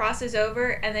 crosses over,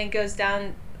 and then goes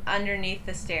down underneath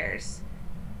the stairs.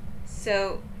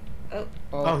 So,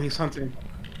 Oh, he's hunting.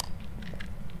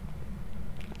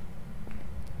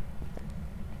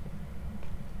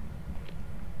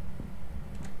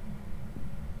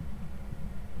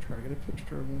 try to get a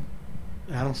picture of him.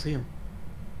 I don't see him.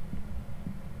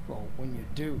 Well, when you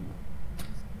do,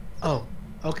 Oh,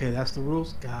 okay, that's the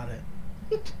rules. Got it.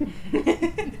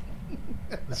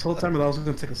 This whole time I was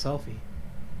gonna take a selfie.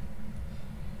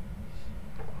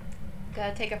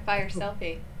 gotta take a fire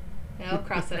selfie. And I'll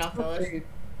cross it off the list.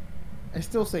 I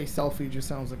still say selfie just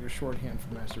sounds like a shorthand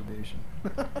for masturbation.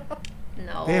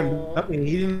 No. Damn, I mean,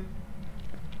 he didn't.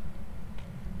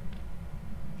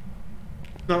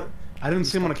 No, I didn't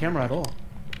see him on the camera at all.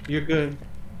 You're good.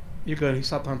 You're good. He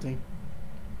stopped hunting.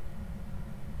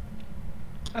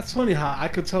 That's funny how I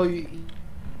could tell you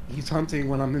he's hunting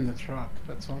when I'm in the truck.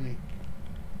 That's funny.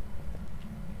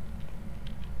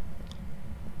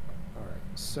 Alright,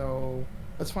 so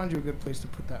let's find you a good place to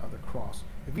put that other cross.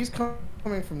 If he's coming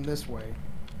from this way,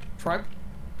 try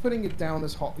putting it down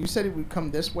this hall. You said it would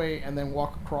come this way and then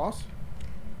walk across?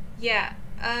 Yeah.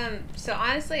 So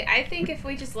honestly, I think if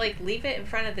we just like leave it in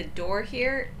front of the door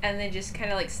here and then just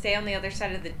kind of like stay on the other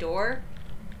side of the door,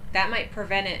 that might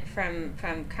prevent it from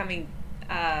coming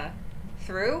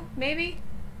through, maybe?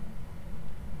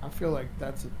 I feel like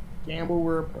that's a gamble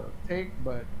we're about to take,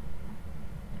 but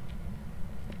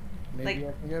maybe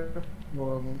Like- I can get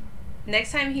more of them.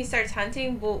 Next time he starts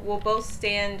hunting, we'll both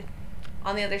stand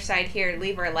on the other side here,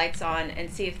 leave our lights on, and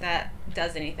see if that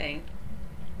does anything.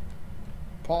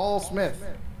 Paul Smith.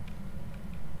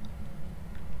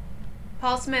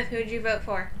 Paul Smith, who did you vote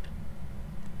for?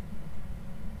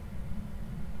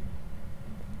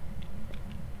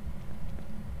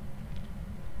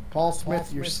 Paul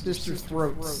Smith, your sister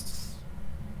throats.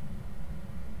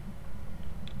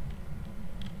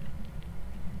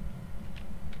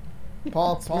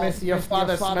 Paul Smith, your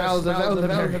father smells of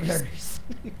elderberries.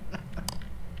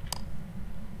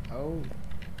 Oh.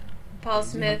 Paul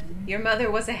Smith, your mother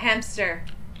was a hamster.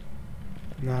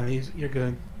 No, you're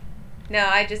good. No,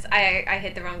 I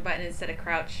hit the wrong button instead of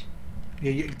crouch.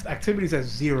 Yeah, your activity's at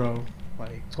 0.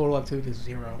 Like, total activity is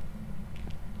 0.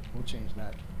 We'll change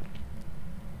that.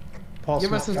 Paul Give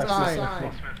Smith, us a that's sign.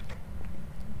 the-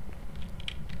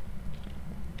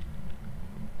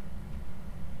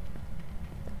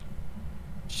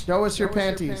 Show us your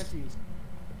panties.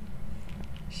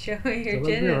 Show your Double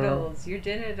genitals. Your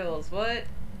genitals. What?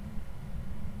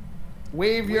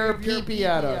 Wave your pee-pee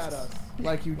at us.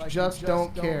 Like you just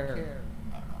don't care.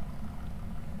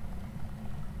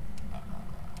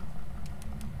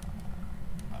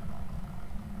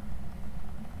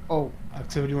 Oh,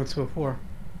 Activity went to a 4.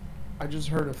 I just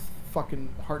heard a fucking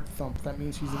heart thump. That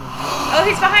means he's in the room. Oh,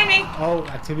 he's behind me. Oh,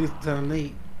 activity's at an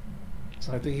 8.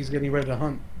 So I think he's getting ready to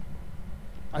hunt.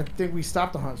 I think we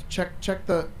stopped the hunt. Check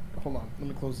the. Hold on. Let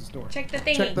me close this door. Check the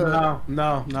thingy. Check the.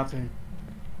 No, nothing.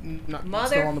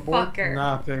 Still on the board. Motherfucker.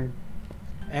 Nothing.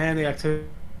 And the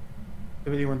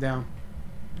activity went down.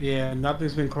 Yeah,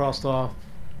 nothing's been crossed off.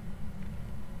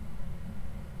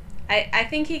 I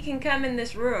think he can come in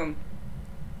this room.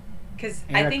 Cause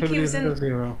And I think he was activity is in.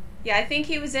 at 0. Yeah, I think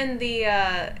he was in the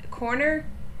corner.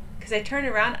 Cause I turned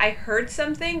around, I heard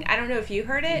something. I don't know if you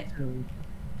heard it,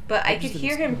 but I could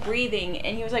hear him breathing,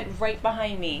 and he was like right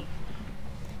behind me.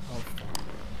 Oh, fuck.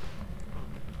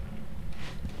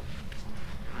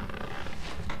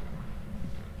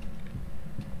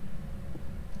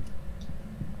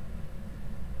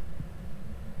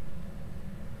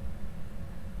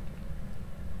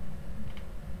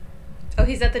 Oh,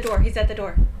 he's at the door. He's at the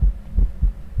door.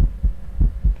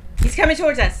 He's coming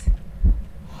towards us.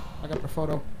 I got a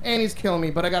photo. And he's killing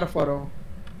me, but I got a photo.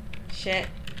 Shit.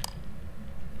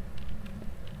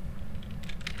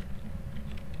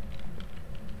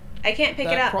 I can't pick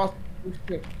it up. Cross-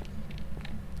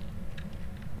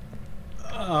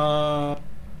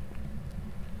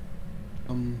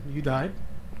 You died,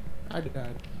 I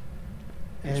died.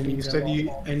 and means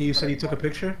you said you took a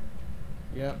picture.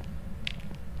 Yep.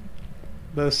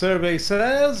 The survey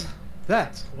says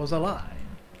that was a lie.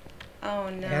 Oh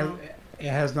no. It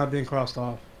has not been crossed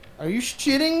off. Are you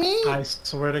shitting me? I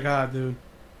swear to God, dude.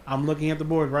 I'm looking at the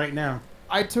board right now.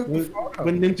 I took the When, photo.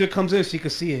 when Ninja comes in, she can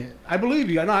see it. I believe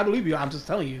you. I believe you. I'm just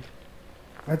telling you.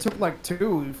 I took like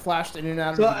 2. We flashed in and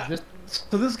out So, of the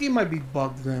so this game might be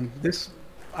bugged then.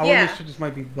 Our Yeah. mission just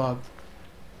might be bugged.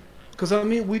 Because, I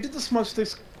mean, we did the smudge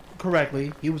sticks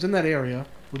correctly. He was in that area.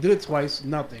 We did it twice.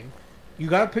 Nothing. You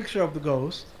got a picture of the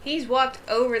ghost. He's walked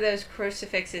over those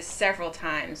crucifixes several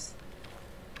times.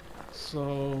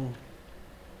 So...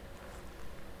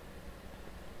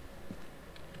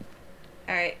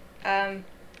 Alright,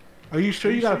 Are you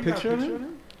sure you got a picture of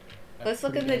him? let's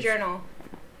look in the journal.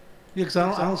 Yeah, because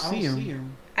I don't see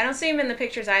him. I don't see him in the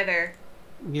pictures either.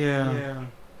 Yeah.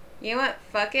 You know what?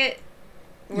 Fuck it.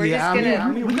 We're Yeah, just gonna... I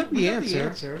mean, we got the answer.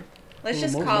 let's For the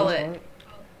just most call part. it.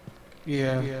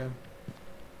 Yeah.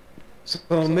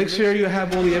 So make sure you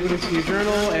have all the evidence in your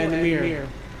journal and the mirror.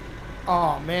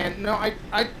 Oh man, no,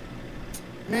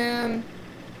 man.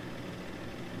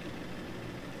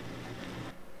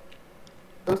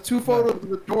 Those 2 photos of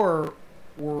the door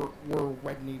were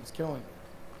when he was killing me.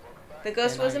 The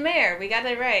ghost And was a mayor. We got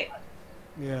it right.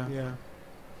 Yeah.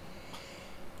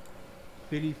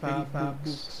 55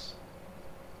 books.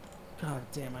 God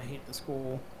damn, I hate the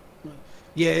school.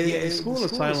 Yeah, the school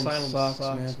asylum sucks,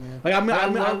 man. Like, I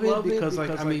love it because,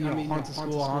 like, I mean, haunted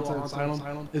school, haunted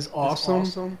asylum is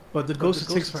awesome, but the ghost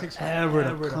takes forever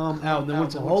to come out. Then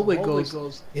once the hallway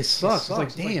goes, it sucks. It's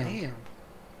like, damn.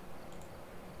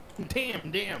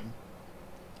 Damn.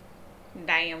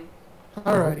 Damn.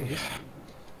 Alrighty.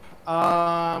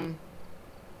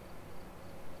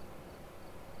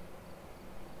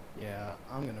 Yeah,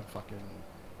 I'm gonna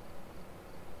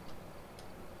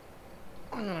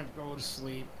go to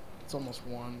sleep. It's almost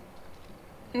 1.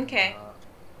 Okay.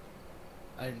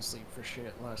 I didn't sleep for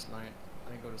shit last night.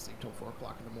 I didn't go to sleep till 4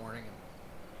 o'clock in the morning.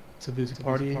 It's a busy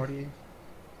party.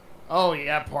 Oh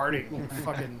yeah, party.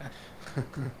 Fucking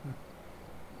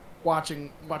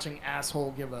watching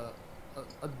asshole give a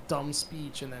dumb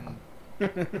speech and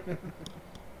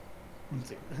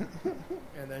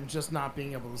then just not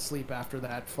being able to sleep after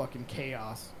that fucking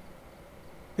chaos.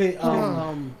 Hey,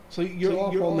 so you're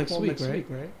off all next week, right?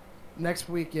 Next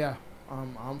week, yeah.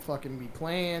 I'm fucking be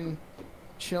playing,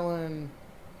 chilling,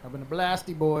 having a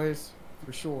blasty, boys,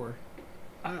 for sure.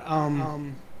 I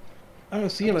don't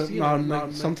see it.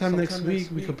 Like, sometime next week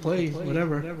we could play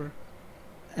whatever.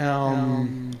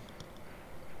 I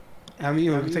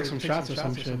mean, we could take some shots or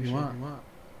some shit if you want.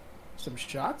 Some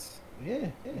shots? Yeah,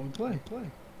 we play.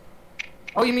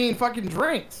 Oh, you mean fucking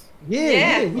drinks?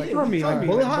 Yeah. What do you mean?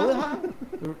 Bullet hot?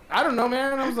 I don't know,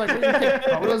 man. I was like,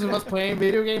 those of us playing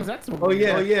video games. That's what Oh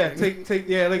yeah. Take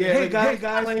like hey guys,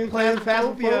 playing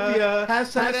Phasmophobia.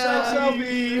 Hashtag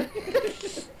selfie.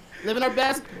 Living our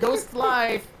best ghost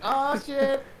life. Oh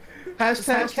shit.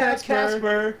 Hashtag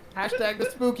Casper. Hashtag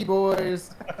the spooky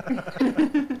boys.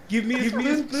 Give me a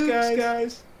spooks,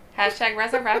 guys. Hashtag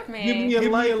resurrect me.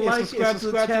 Give me a like and subscribe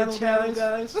to the channel,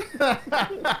 guys.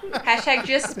 Hashtag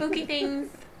just spooky things.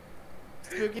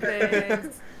 Spooky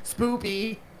things.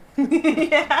 Spoopy.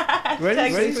 Yeah.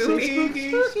 Ready?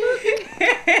 Spooky.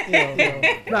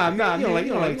 Nah. You know,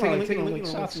 like taking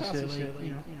shots and shit.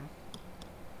 You know.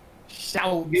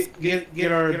 Shout.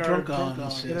 Get our drunk on.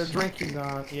 Get our drinking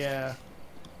on. Yeah.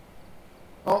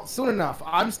 Well, soon enough.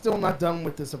 I'm still not done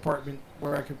with this apartment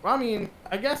where I could. I mean,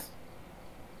 I guess.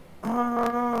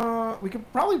 We could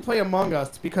probably play Among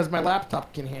Us because my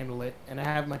laptop can handle it, and I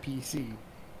have my PC.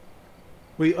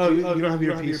 Wait, you don't have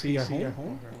your PC at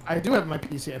home? I do have my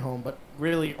PC at home, but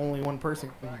really only one person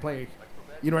can play.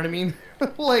 You know what I mean?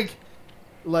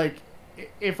 like,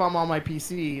 if I'm on my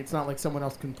PC, it's not like someone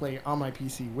else can play on my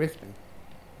PC with me.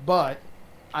 But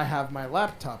I have my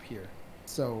laptop here,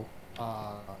 so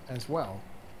as well.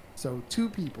 So 2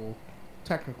 people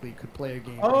technically could play a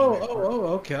game.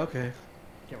 Okay.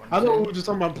 I thought we were just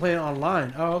talking about playing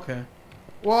online. Oh, okay.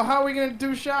 Well, how are we gonna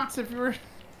do shots if you were?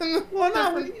 Well,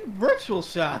 no, virtual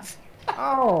shots.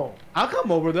 Oh, I'll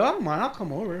come over though. I don't mind. I'll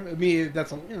come over. I mean, I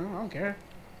don't care.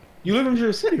 You live in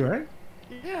Jersey City, right?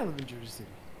 yeah, I live in Jersey City.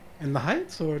 In the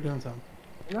Heights or downtown?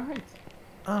 In the Heights.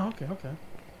 Oh, okay.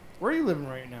 Where are you living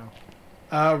right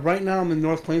now? Right now I'm in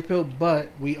North Plainfield, but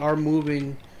we are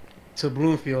moving to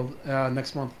Bloomfield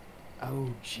next month. Oh,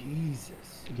 Jesus.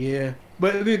 Yeah,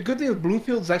 but the good thing is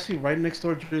Bloomfield's actually right next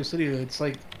door to Jersey City. It's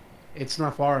like, it's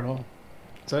not far at all.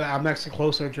 So I'm actually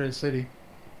closer to Jersey City.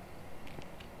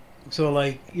 So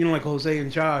like, like Jose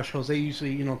and Josh, Jose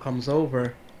usually, comes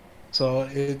over. So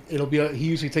it'll be, he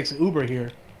usually takes an Uber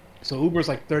here. So Uber's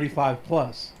like 35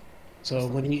 plus. So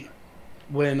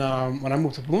when I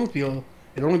move to Bloomfield,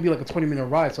 it'd only be like a 20-minute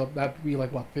ride. So that'd be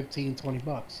like, what,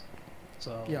 $15-20.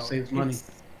 So it saves money.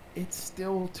 It's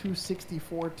still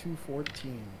 264,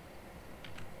 214.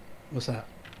 What's that?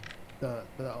 The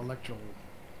electoral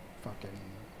fucking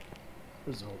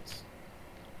results.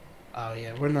 Oh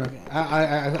yeah, we're not.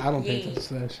 I don't pay attention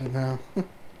to that shit now.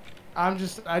 I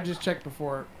just checked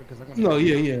before because I'm gonna. No,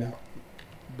 yeah.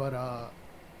 But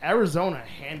Arizona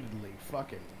handedly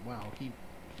fucking wow.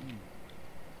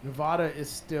 Nevada is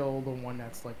still the one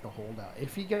that's like the holdout.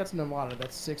 If he gets Nevada,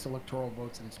 that's 6 electoral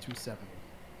votes and it's 270.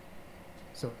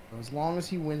 So as long as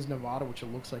he wins Nevada, which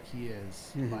it looks like he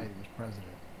is, Biden's president.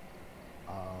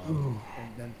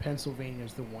 And then Pennsylvania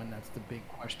is the one that's the big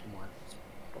question mark.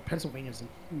 Pennsylvania's a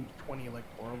huge 20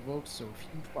 electoral votes, so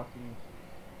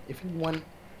if he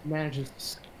manages to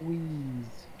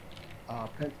squeeze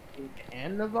Pennsylvania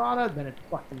and Nevada, then it's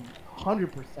fucking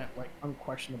 100% like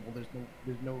unquestionable. There's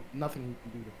nothing he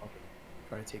can do to fucking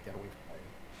try to take that away from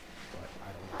Biden. But I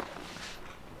don't know.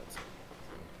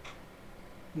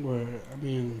 Where I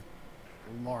mean,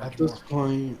 large at this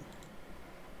point,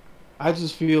 I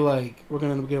just feel like we're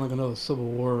gonna end up getting like another civil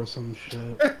war or some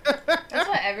shit. That's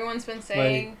what everyone's been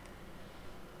saying.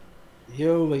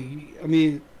 I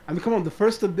mean, come on. The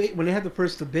first debate, when they had the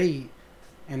first debate,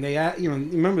 and they,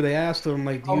 remember they asked him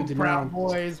like, "Do you denounce Proud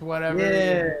Boys, whatever?"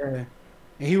 Yeah,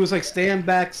 and he was like, "Stand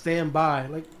back, stand by."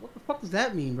 Like, what the fuck does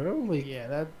that mean, bro? Like,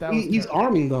 yeah, that was he's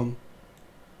arming them.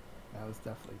 That was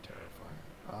definitely terrifying.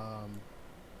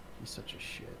 He's such a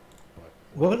shit.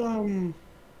 But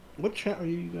what chat are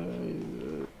you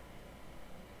guys?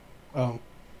 Oh.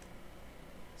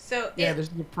 So yeah, there's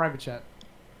a private chat.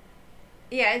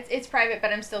 Yeah, it's private,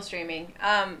 but I'm still streaming.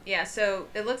 Yeah, so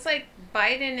it looks like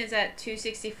Biden is at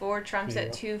 264, Trump's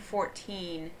at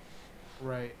 214.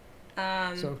 Right.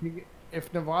 So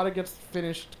if Nevada gets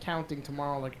finished counting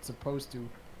tomorrow like it's supposed to,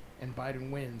 and Biden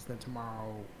wins, then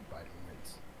tomorrow Biden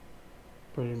wins.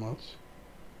 Pretty much.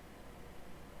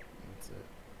 That's it.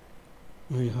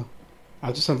 Yeah.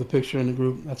 I just sent the picture in the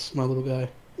group. That's my little guy.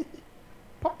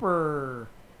 Pupper.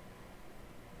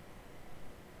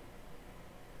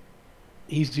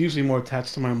 He's usually more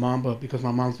attached to my mom, but because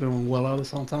my mom's been well out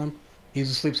this whole time, he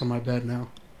just sleeps on my bed now.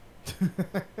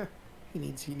 He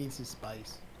needs his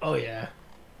spice. Oh yeah.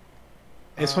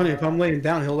 It's funny, if I'm laying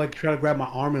down, he'll like try to grab my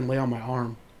arm and lay on my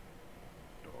arm.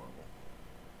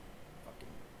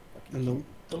 Adorable. And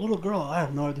the little girl, I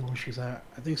have no idea where she's at.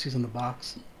 I think she's in the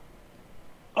box.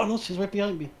 Oh no, she's right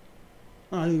behind me.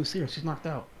 Oh, I didn't even see her. She's knocked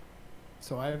out.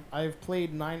 So I've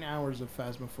played 9 hours of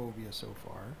Phasmophobia so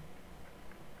far.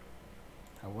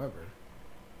 However,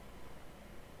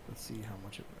 Let's see how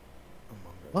much of it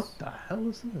Among Us. What the hell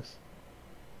is this?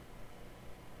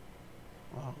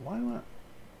 Why not?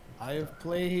 I have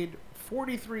played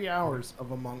 43 hours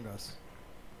of Among Us.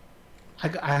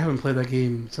 I haven't played that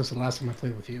game since the last time I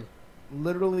played with you.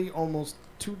 Literally almost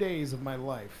 2 days of my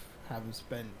life have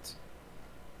spent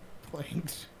playing.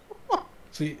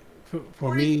 See,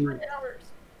 for me,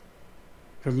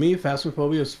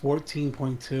 Phasmophobia is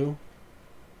 14.2.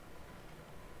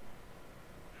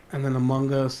 And then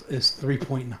Among Us is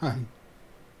 3.9.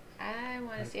 I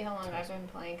want to see how long I've been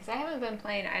playing, because I haven't been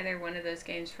playing either one of those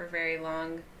games for very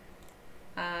long.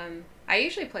 I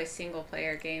usually play single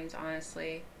player games,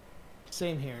 honestly.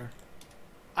 Same here.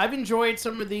 I've enjoyed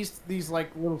some of these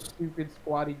like little stupid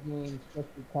squatty games just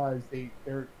because they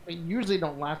usually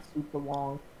don't last super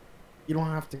long. You don't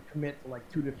have to commit to like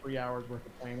 2 to 3 hours worth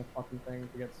of playing a fucking thing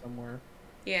to get somewhere.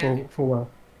 Yeah. For what?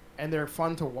 And they're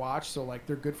fun to watch, so like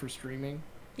they're good for streaming.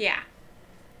 Yeah.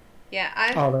 Yeah,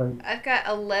 I've got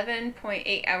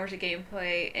 11.8 hours of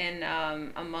gameplay in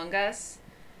Among Us,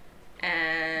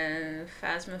 and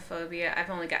Phasmophobia, I've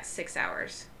only got 6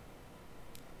 hours.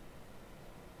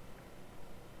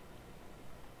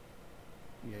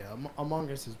 Yeah,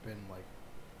 Among Us has been like,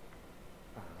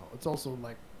 I don't know. It's also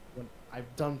like when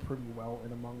I've done pretty well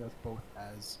in Among Us, both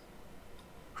as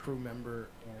crew member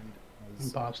and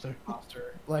as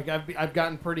Imposter. Like I've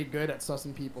gotten pretty good at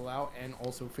sussing people out and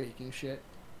also faking shit.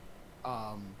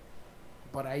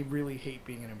 But I really hate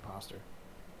being an imposter.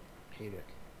 Hate it.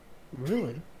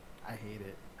 Really? I hate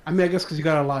it. I mean, I guess because you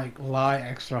gotta like lie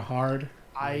extra hard.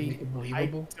 I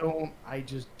believable. I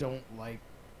just don't like.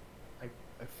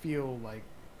 I feel like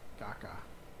gaga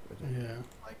with it. Yeah.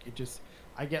 Like it just,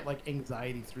 I get like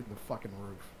anxiety through the fucking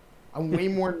roof. I'm way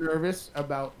more nervous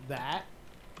about that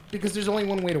because there's only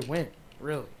one way to win,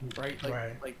 really, right?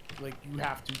 Like, like you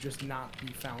have to just not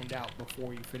be found out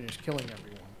before you finish killing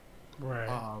everyone. Right.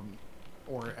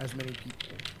 Or as many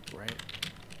people, right?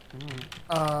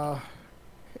 Mm.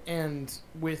 And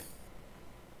with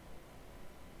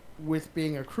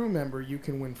being a crew member, you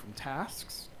can win from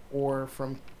tasks or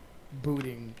from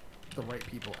booting the right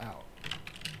people out.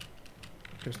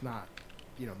 There's not,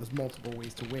 there's multiple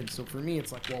ways to win. So for me,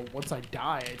 it's like, well, once I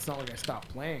die, it's not like I stop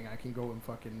playing. I can go and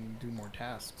fucking do more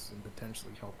tasks and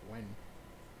potentially help win.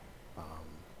 Yeah.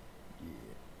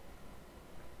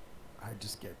 I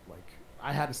just get like,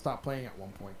 I had to stop playing at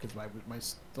one point because my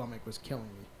stomach was killing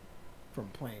me from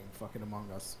playing fucking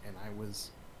Among Us, and I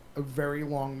was a very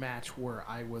long match where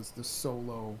I was the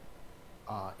solo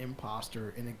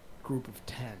imposter in a group of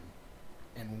 10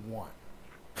 and won.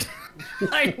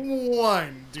 I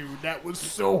won, dude. That was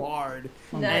so hard.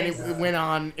 Nice.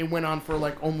 And it went on for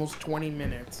like almost 20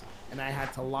 minutes, and I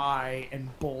had to lie and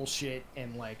bullshit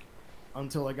and like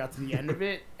until I got to the end of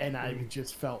it, and I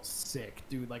just felt sick,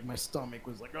 dude. Like my stomach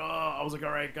was like, oh, I was like,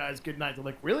 all right, guys, good night. They're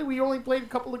like, really? We only played a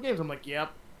couple of games. I'm like,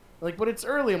 yep. Like, but it's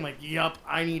early. I'm like, yep.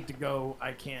 I need to go.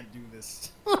 I can't do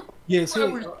this. Yeah.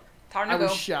 So I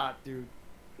was shot, dude.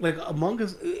 Like Among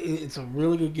Us, it's a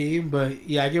really good game, but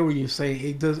yeah, I get what you're saying.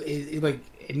 It does,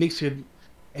 it makes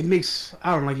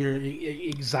I don't know, like your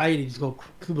anxiety just go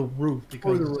through the roof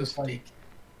because it's just like,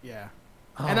 yeah.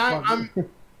 Oh, and I'm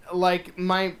like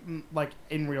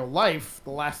in real life, the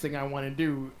last thing I want to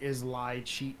do is lie,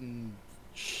 cheat, and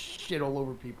shit all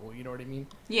over people. You know what I mean?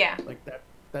 Yeah. Like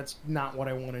that's not what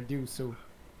I want to do. So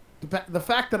the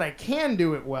fact that I can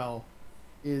do it well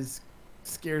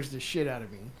scares the shit out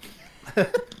of me.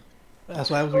 That's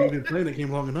why I was even playing that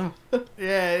game long enough.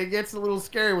 Yeah, it gets a little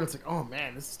scary when it's like, oh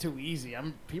man, this is too easy.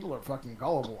 People are fucking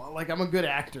gullible. Like I'm a good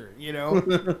actor,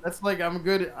 That's like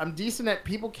I'm decent at.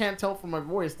 People can't tell from my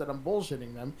voice that I'm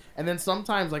bullshitting them. And then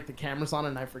sometimes like the camera's on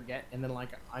and I forget, and then like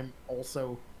I'm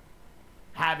also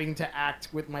having to act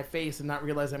with my face and not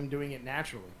realize I'm doing it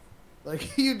naturally. Like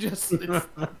it's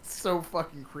so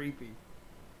fucking creepy.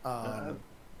 Yeah.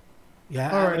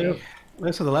 Alrighty.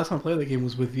 So the last time I played that game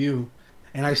was with you,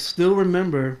 and I still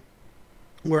remember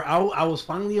where I was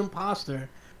finally imposter,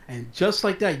 and just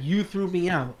like that, you threw me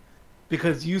out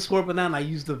because you swore banana and I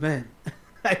used the vent.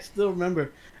 I still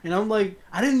remember, and I'm like,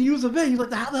 I didn't use the vent. You're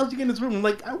like, how the hell did you get in this room? I'm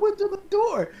like, I went to the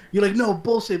door. You're like, no,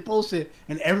 bullshit,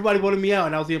 and everybody voted me out,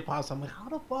 and I was the imposter. I'm like, how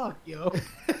the fuck, yo?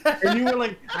 And you were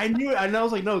like, I knew it, and I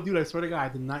was like, no, dude, I swear to God, I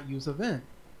did not use the vent.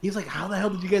 He's like, how the hell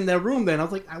did you get in that room then? I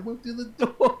was like, I went through the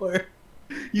door.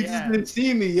 You just didn't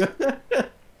see me.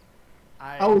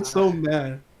 I was so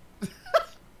mad.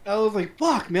 I was like,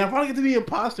 fuck, man. I finally get to be an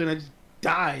imposter, and I just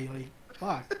die. Like,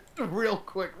 fuck. Real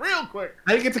quick. I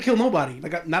didn't get to kill nobody.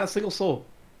 Like, not a single soul.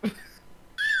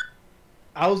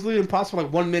 I was literally imposter for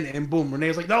like 1 minute, and boom, Rene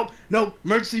was like, no,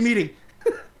 emergency meeting.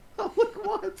 I'm like,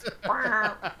 what?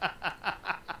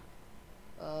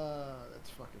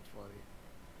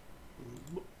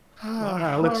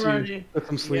 let you Alrighty. get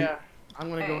some sleep. Yeah, I'm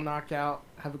gonna go Alright. knock out.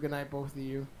 Have a good night, both of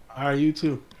you. All right, you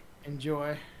too.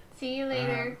 Enjoy. See you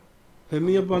later. Hit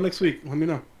me up on next week. Let me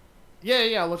know.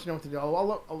 Yeah, I'll let you know what to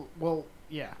do. Well,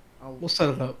 yeah, We'll set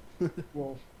it up.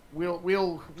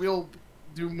 we'll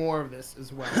do more of this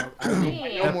as well. I know more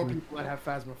Definitely. people that have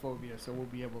Phasmophobia, so we'll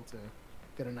be able to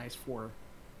get a nice four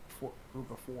group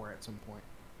of four at some point.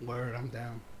 Word, I'm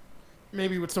down.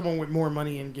 Maybe with someone with more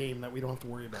money in game that we don't have to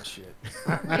worry about shit.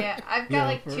 Yeah, I've got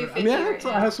like for- 250 I mean, I right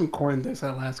had, now. I had some coin decks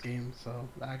that last game, so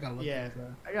I got lucky. Yeah. with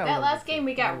that. I gotta That love last it, game too.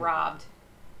 we got robbed.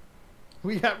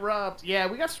 We got robbed. Yeah,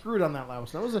 we got screwed on that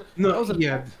last one. That No, was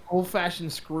yeah. an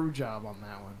old-fashioned screw job on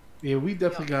that one. Yeah, we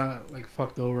definitely got like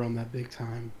fucked over on that big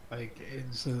time. Like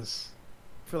it's just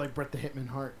I feel like Bret the Hitman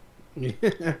Hart. yeah,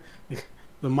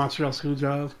 the Montreal screw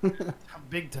job.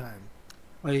 Big time.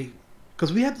 Like,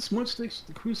 cause we had the smudge sticks,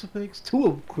 the crucifix, two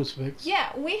of crucifix.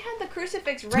 Yeah, we had the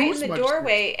crucifix right in the smudge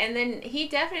doorway, and then he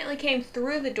definitely came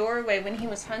through the doorway when he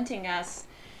was hunting us,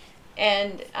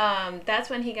 and that's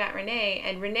when he got Rene.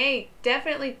 And Rene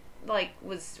definitely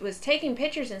was taking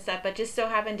pictures and stuff, but just so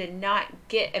happened to not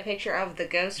get a picture of the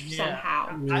ghost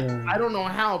somehow. Yeah. I don't know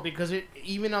how, because it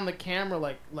even on the camera,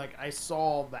 like I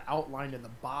saw the outline of the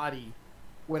body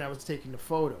when I was taking the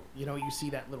photo. You know, you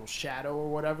see that little shadow or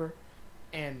whatever,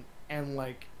 and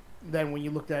like then when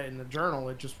you looked at it in the journal,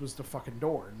 it just was the fucking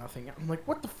door, nothing. I'm like,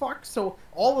 what the fuck? So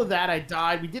all of that, I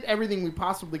died. We did everything we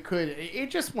possibly could. It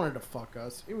just wanted to fuck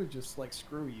us. It was just like,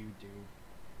 screw you,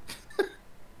 dude.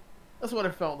 That's what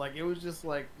it felt like. It was just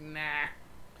like, nah,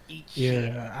 eat shit.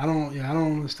 Yeah, I don't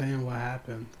understand what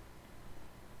happened.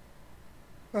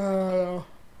 Alrighty.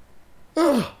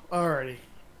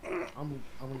 I'm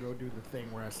gonna go do the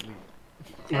thing where I sleep.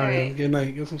 All right, Alright. good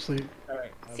night. Get some sleep.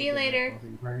 Alright. See you later.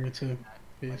 Right, you too.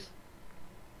 Peace.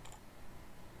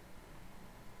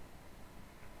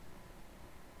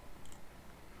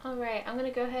 Alright, I'm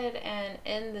gonna go ahead and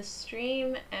end the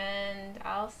stream, and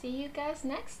I'll see you guys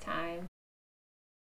next time.